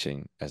isn't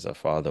teaching as a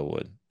father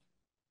would.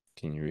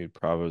 Can you read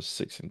Proverbs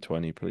 6 and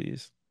 20,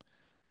 please?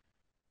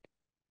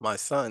 My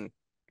son,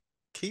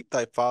 keep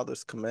thy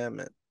father's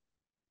commandment,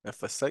 and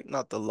forsake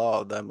not the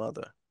law of thy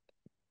mother.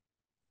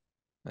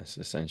 That's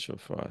essential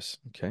for us.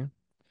 Okay.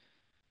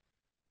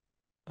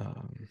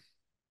 Um,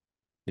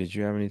 did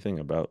you have anything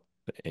about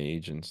the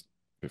age and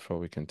before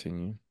we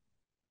continue?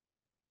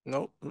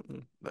 Nope,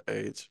 the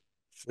age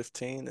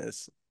 15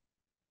 is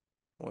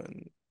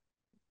when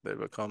they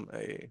become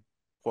a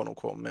quote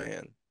unquote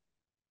man.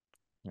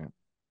 Yeah.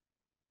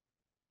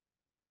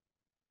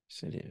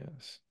 Yes, it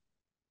is.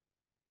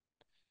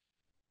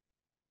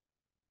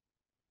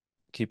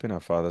 Keeping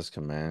our father's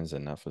commands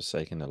and not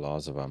forsaking the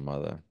laws of our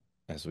mother,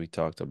 as we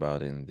talked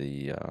about in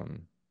the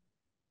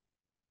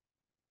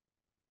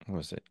what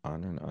was it?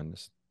 Honor and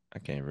understand. I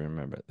can't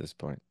remember at this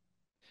point.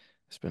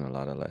 It's been a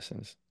lot of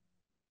lessons,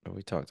 but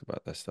we talked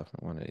about that stuff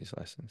in one of these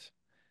lessons.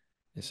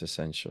 It's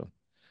essential.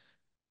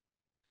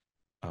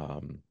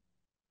 Um,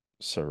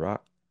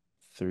 Sirach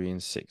 3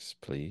 and 6,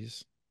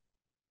 please.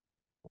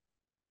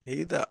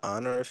 He that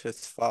honoreth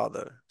his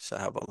father shall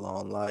have a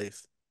long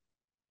life,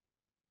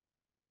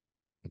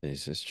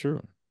 This is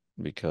true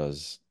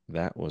because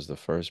that was the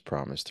first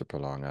promise to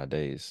prolong our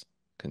days.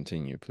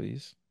 Continue,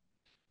 please.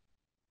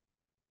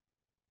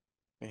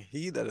 and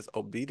he that is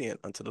obedient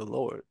unto the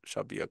Lord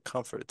shall be a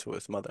comfort to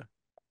his mother.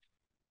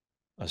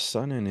 A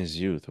son in his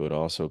youth would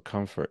also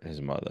comfort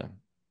his mother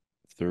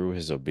through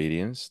his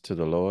obedience to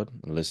the Lord,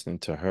 listening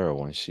to her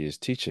when she is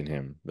teaching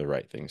him the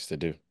right things to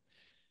do.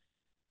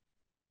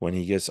 When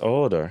he gets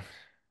older,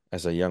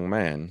 as a young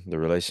man, the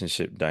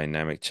relationship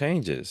dynamic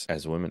changes,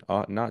 as women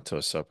ought not to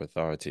usurp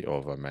authority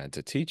over a man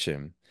to teach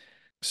him.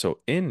 So,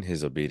 in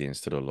his obedience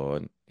to the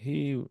Lord,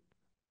 he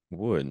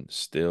would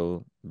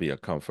still be a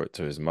comfort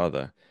to his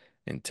mother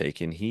in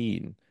taking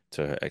heed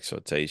to her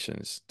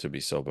exhortations to be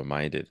sober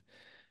minded,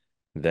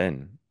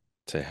 then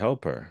to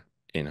help her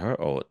in her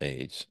old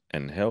age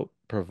and help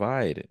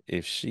provide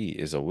if she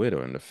is a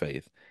widow in the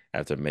faith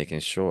after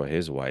making sure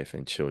his wife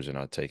and children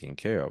are taken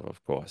care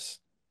of course.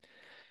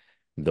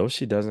 Though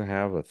she doesn't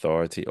have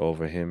authority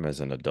over him as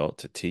an adult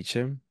to teach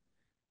him,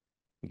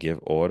 give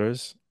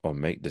orders, or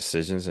make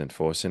decisions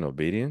enforcing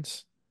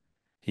obedience,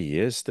 he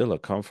is still a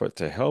comfort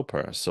to help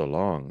her so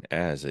long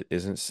as it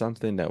isn't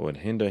something that would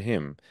hinder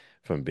him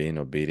from being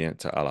obedient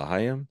to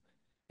Elohim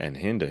and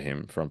hinder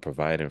him from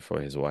providing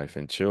for his wife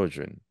and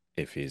children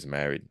if he is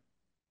married.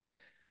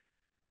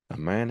 A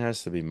man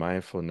has to be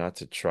mindful not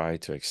to try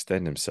to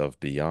extend himself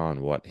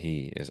beyond what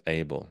he is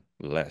able,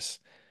 lest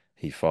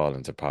he fall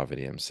into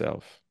poverty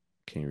himself.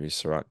 Can you read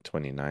Sirach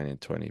 29 and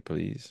 20,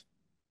 please?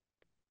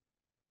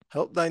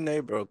 Help thy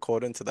neighbor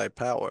according to thy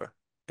power,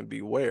 and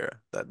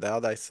beware that thou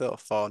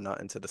thyself fall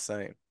not into the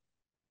same.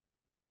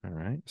 All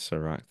right.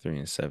 Sirach 3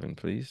 and 7,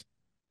 please.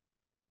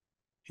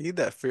 He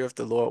that feareth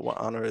the Lord will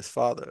honor his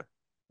father,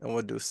 and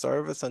will do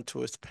service unto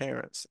his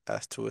parents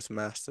as to his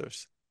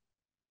masters.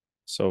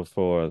 So,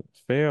 for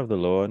fear of the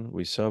Lord,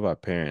 we serve our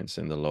parents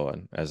in the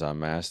Lord as our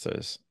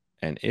masters.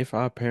 And if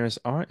our parents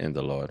aren't in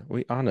the Lord,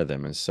 we honor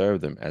them and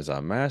serve them as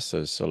our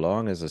masters so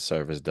long as the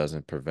service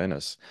doesn't prevent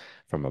us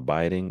from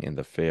abiding in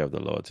the fear of the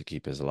Lord to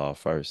keep his law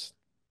first.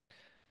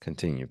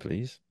 Continue,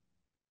 please.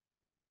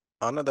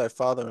 Honor thy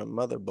father and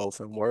mother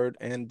both in word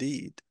and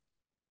deed,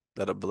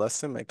 that a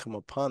blessing may come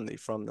upon thee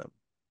from them.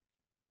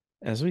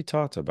 As we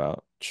talked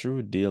about,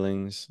 true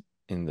dealings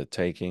in the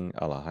taking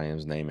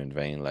Elohim's name in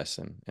vain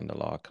lesson in the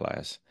law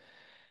class,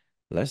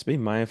 let's be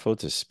mindful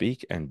to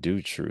speak and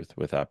do truth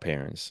with our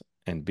parents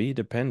and be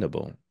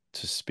dependable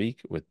to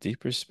speak with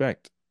deep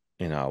respect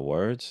in our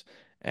words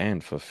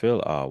and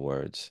fulfill our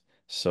words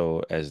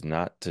so as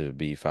not to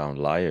be found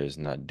liars,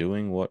 not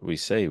doing what we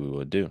say we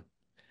will do.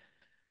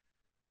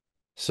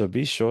 So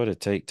be sure to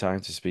take time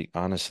to speak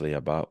honestly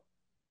about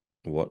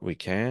what we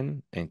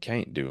can and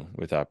can't do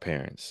with our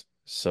parents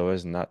so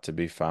as not to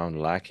be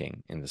found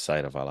lacking in the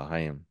sight of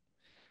Elohim.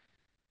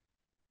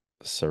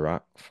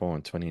 Sirach 4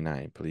 and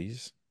 29,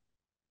 please.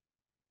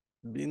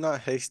 Be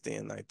not hasty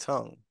in thy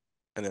tongue,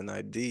 and in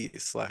thy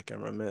deeds slack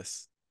and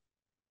remiss.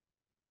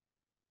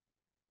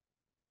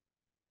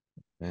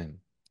 Amen.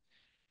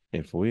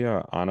 If we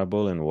are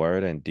honorable in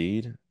word and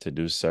deed to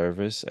do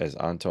service as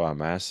unto our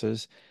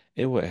masters,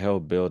 it would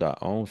help build our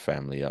own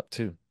family up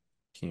too.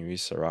 Can you read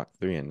Sirach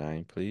 3 and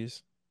 9,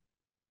 please?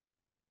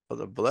 For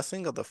the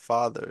blessing of the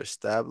father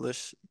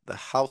establish the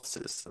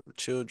houses of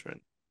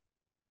children,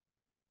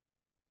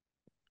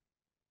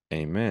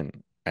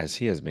 Amen. As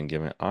he has been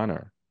given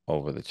honor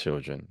over the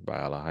children by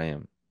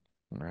Elohim.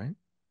 All right?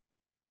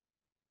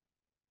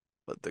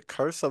 but the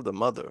curse of the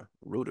mother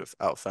rooteth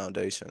out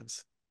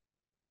foundations.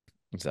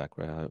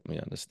 Exactly. Help me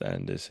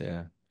understand this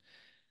here.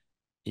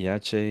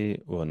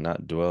 Yache will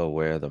not dwell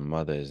where the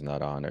mother is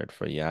not honored,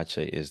 for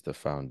Yache is the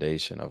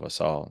foundation of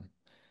us all.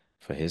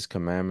 For his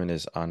commandment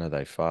is honor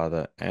thy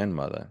father and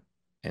mother.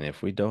 And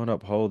if we don't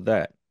uphold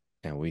that,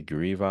 and we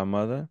grieve our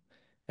mother,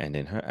 and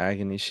in her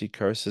agony she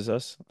curses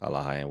us,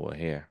 Allah will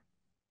hear.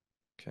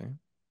 Okay.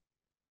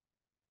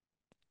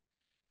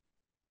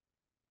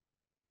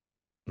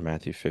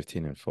 Matthew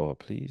 15 and 4,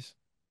 please.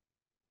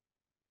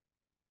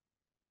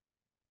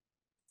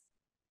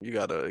 You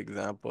got an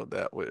example of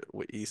that with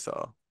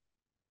Esau.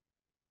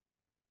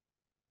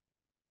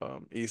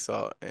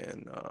 Esau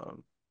and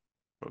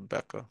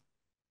Rebecca.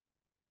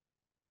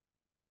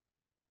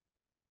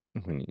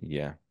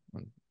 Yeah.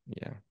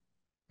 Yeah.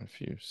 A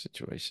few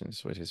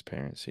situations with his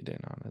parents, he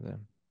didn't honor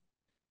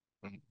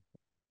them.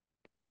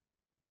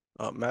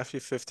 Matthew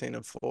 15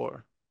 and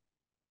 4.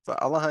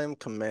 For Elohim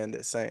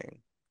commanded,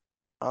 saying,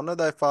 honor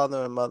thy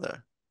father and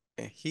mother,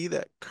 and he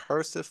that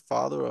curseth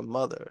father or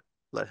mother,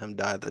 let him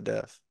die the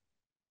death.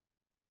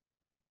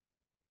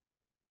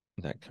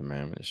 That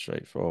commandment is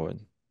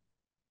straightforward.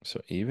 So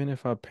even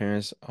if our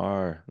parents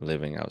are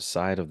living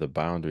outside of the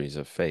boundaries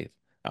of faith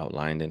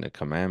outlined in the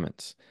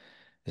commandments,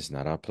 it's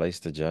not our place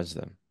to judge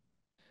them.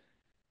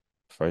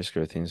 1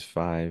 Corinthians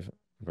 5,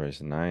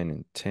 verse 9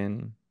 and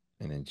 10,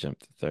 and then jump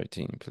to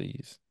 13,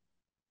 please.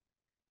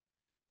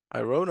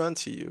 I wrote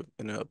unto you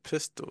in an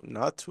epistle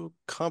not to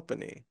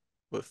company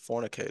with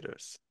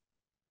fornicators,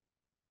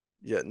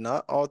 yet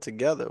not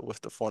altogether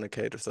with the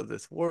fornicators of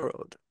this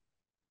world,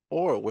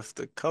 or with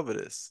the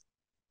covetous,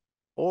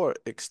 or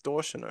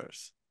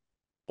extortioners,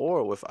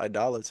 or with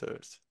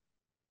idolaters,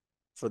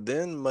 for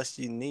then must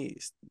ye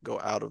needs go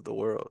out of the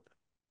world.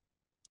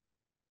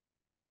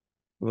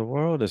 The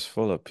world is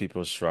full of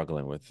people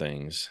struggling with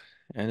things,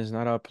 and it's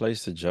not our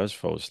place to judge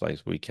folks like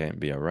we can't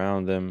be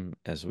around them,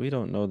 as we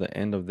don't know the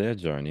end of their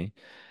journey,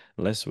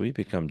 lest we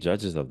become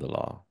judges of the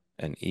law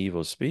and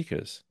evil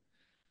speakers.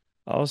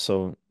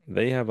 Also,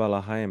 they have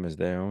Elohim as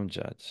their own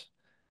judge.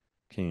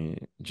 Can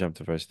you jump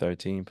to verse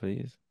 13,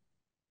 please?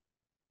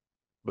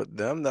 But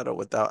them that are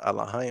without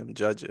Elohim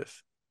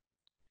judgeth.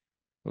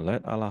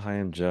 Let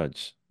Elohim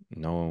judge,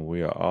 knowing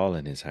we are all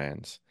in his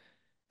hands.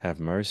 Have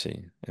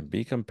mercy and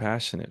be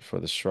compassionate for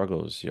the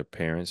struggles your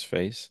parents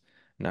face,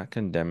 not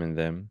condemning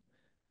them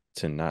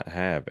to not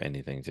have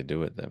anything to do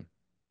with them.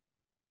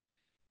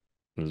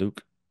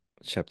 Luke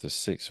chapter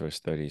 6, verse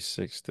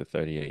 36 to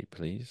 38,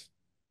 please.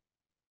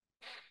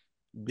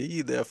 Be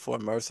ye therefore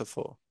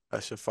merciful,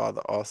 as your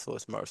Father also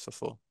is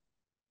merciful.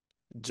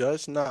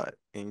 Judge not,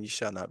 and ye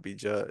shall not be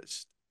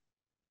judged.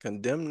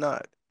 Condemn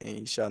not, and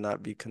ye shall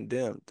not be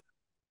condemned.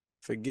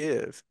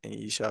 Forgive, and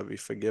ye shall be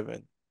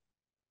forgiven.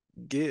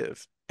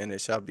 Give, and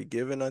it shall be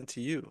given unto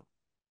you.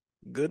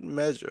 Good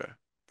measure,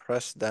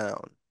 pressed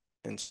down,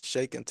 and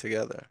shaken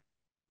together,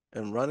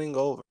 and running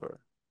over,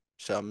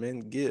 shall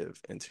men give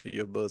into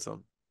your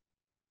bosom.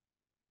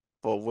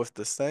 For with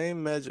the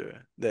same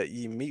measure that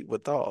ye meet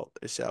withal,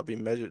 it shall be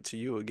measured to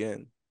you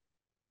again.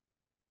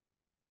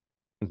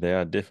 There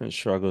are different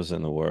struggles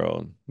in the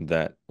world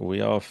that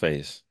we all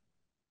face,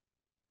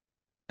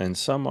 and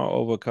some are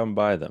overcome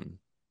by them,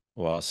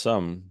 while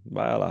some,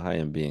 by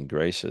Elohim being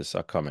gracious,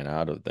 are coming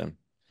out of them.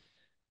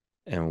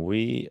 And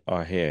we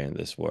are here in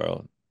this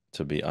world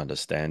to be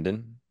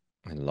understanding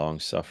and long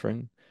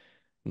suffering,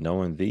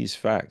 knowing these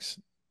facts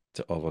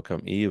to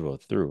overcome evil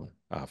through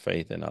our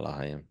faith in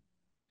Elohim.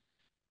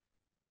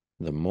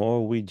 The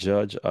more we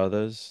judge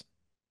others,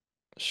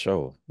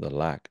 show the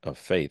lack of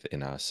faith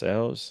in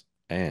ourselves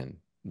and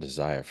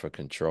desire for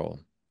control.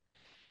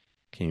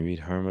 Can you read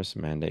Hermas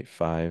Mandate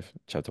 5,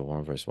 chapter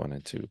 1, verse 1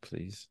 and 2,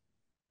 please?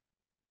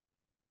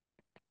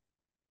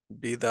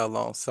 Be thou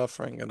long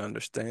suffering and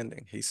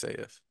understanding, he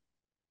saith,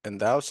 and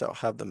thou shalt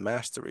have the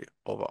mastery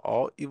over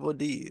all evil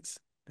deeds,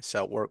 and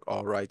shalt work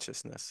all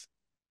righteousness.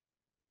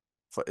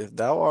 For if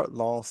thou art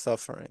long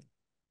suffering,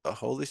 the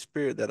Holy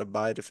Spirit that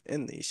abideth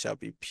in thee shall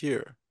be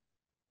pure,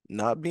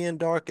 not being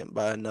darkened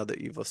by another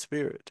evil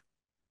spirit,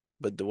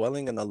 but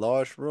dwelling in a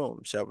large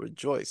room shall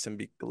rejoice and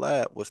be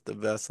glad with the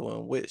vessel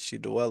in which she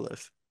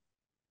dwelleth,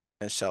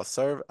 and shall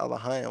serve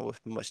Elohim with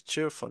much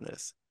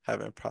cheerfulness,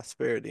 having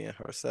prosperity in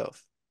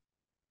herself.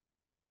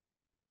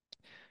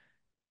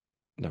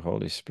 The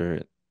Holy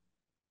Spirit,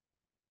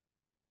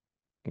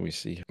 we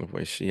see the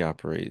way she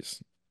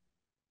operates.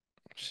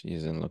 She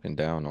isn't looking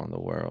down on the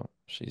world.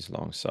 She's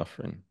long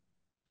suffering.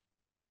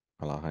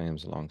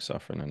 Elohim's long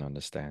suffering and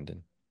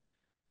understanding.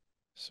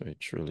 So it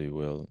truly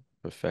will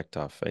perfect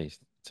our faith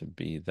to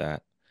be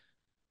that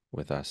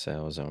with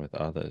ourselves and with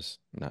others,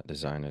 not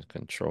designed to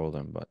control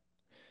them, but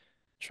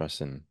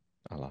trusting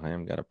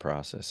Elohim got a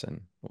process,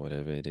 and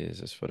whatever it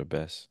is for the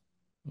best.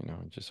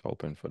 Just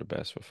hoping for the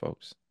best for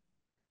folks.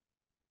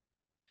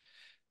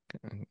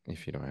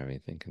 If you don't have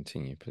anything,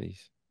 continue,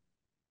 please.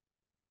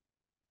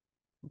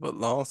 But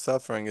long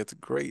suffering is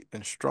great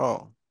and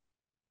strong,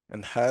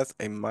 and has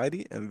a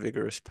mighty and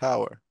vigorous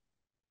power,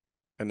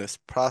 and is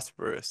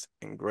prosperous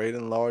in great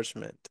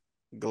enlargement,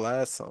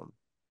 gladsome,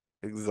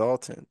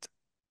 exultant,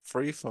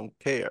 free from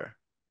care,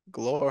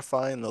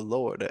 glorifying the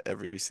Lord at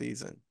every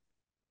season,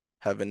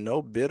 having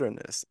no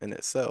bitterness in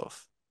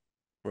itself,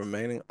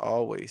 remaining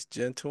always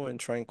gentle and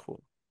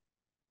tranquil.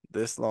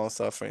 This long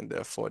suffering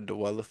therefore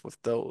dwelleth with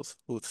those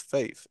whose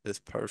faith is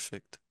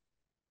perfect.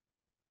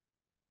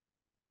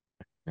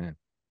 And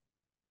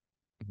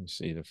you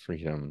see the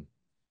freedom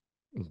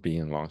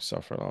being long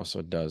suffering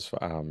also does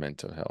for our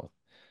mental health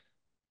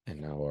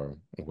and our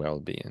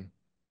well-being.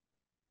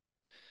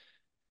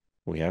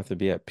 We have to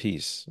be at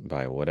peace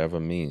by whatever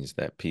means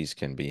that peace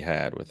can be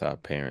had with our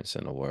parents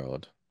in the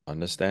world,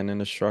 understanding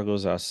the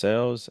struggles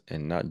ourselves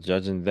and not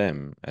judging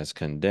them as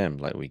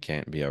condemned like we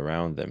can't be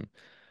around them,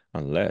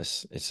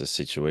 unless it's a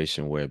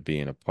situation where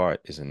being apart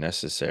is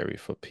necessary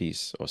for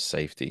peace or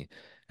safety,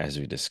 as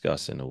we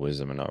discuss in the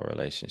Wisdom in Our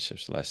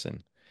Relationships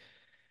lesson.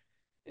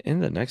 In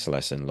the next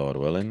lesson, Lord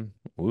willing,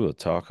 we will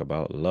talk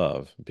about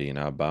love being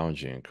our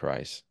boundary in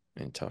Christ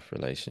in tough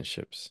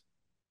relationships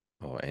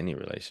or any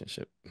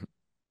relationship.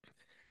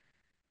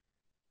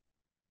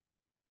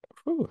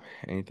 Whew.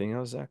 Anything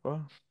else, Zachary?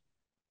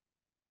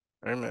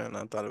 Amen.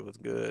 I thought it was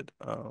good.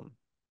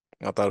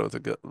 I thought it was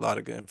a lot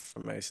of good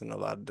information, a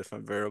lot of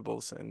different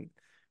variables, and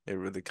it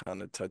really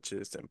kind of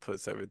touches and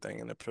puts everything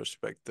in a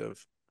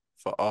perspective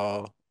for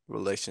all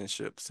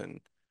relationships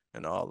and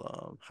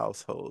all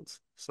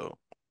households. So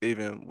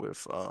even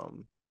with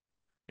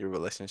your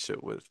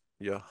relationship with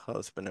your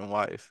husband and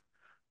wife,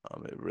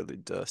 it really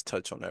does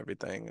touch on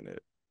everything, and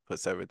it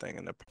puts everything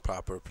in the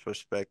proper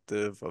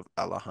perspective of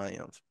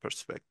Elohim's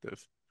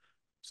perspective.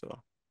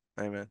 So,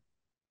 amen.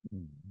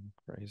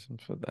 Praise him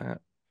for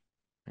that.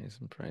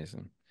 Praise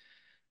him.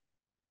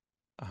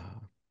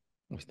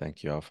 We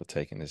thank you all for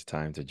taking this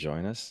time to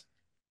join us.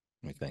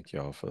 We thank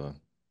you all for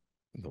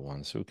the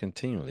ones who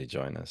continually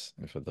join us.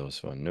 And for those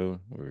who are new,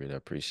 we really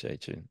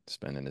appreciate you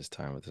spending this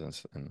time with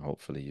us. And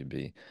hopefully you'll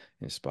be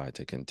inspired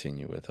to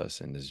continue with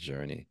us in this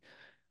journey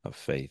of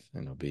faith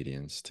and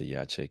obedience to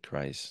Yache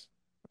Christ,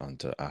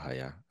 unto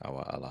Ahaya,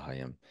 our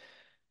Elohim.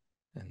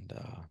 And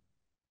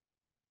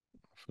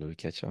hopefully we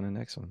catch you on the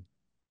next one.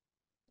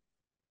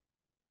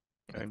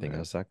 Anything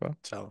else, Akbar?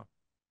 Shalom.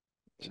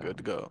 Good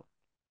to go.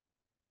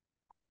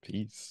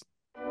 Peace.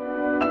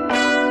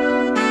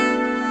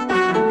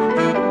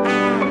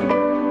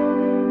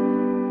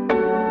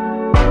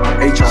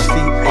 HRC,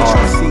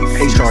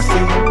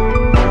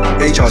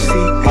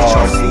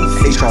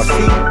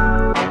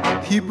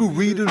 Hebrew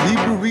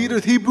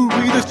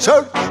Readers,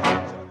 Church.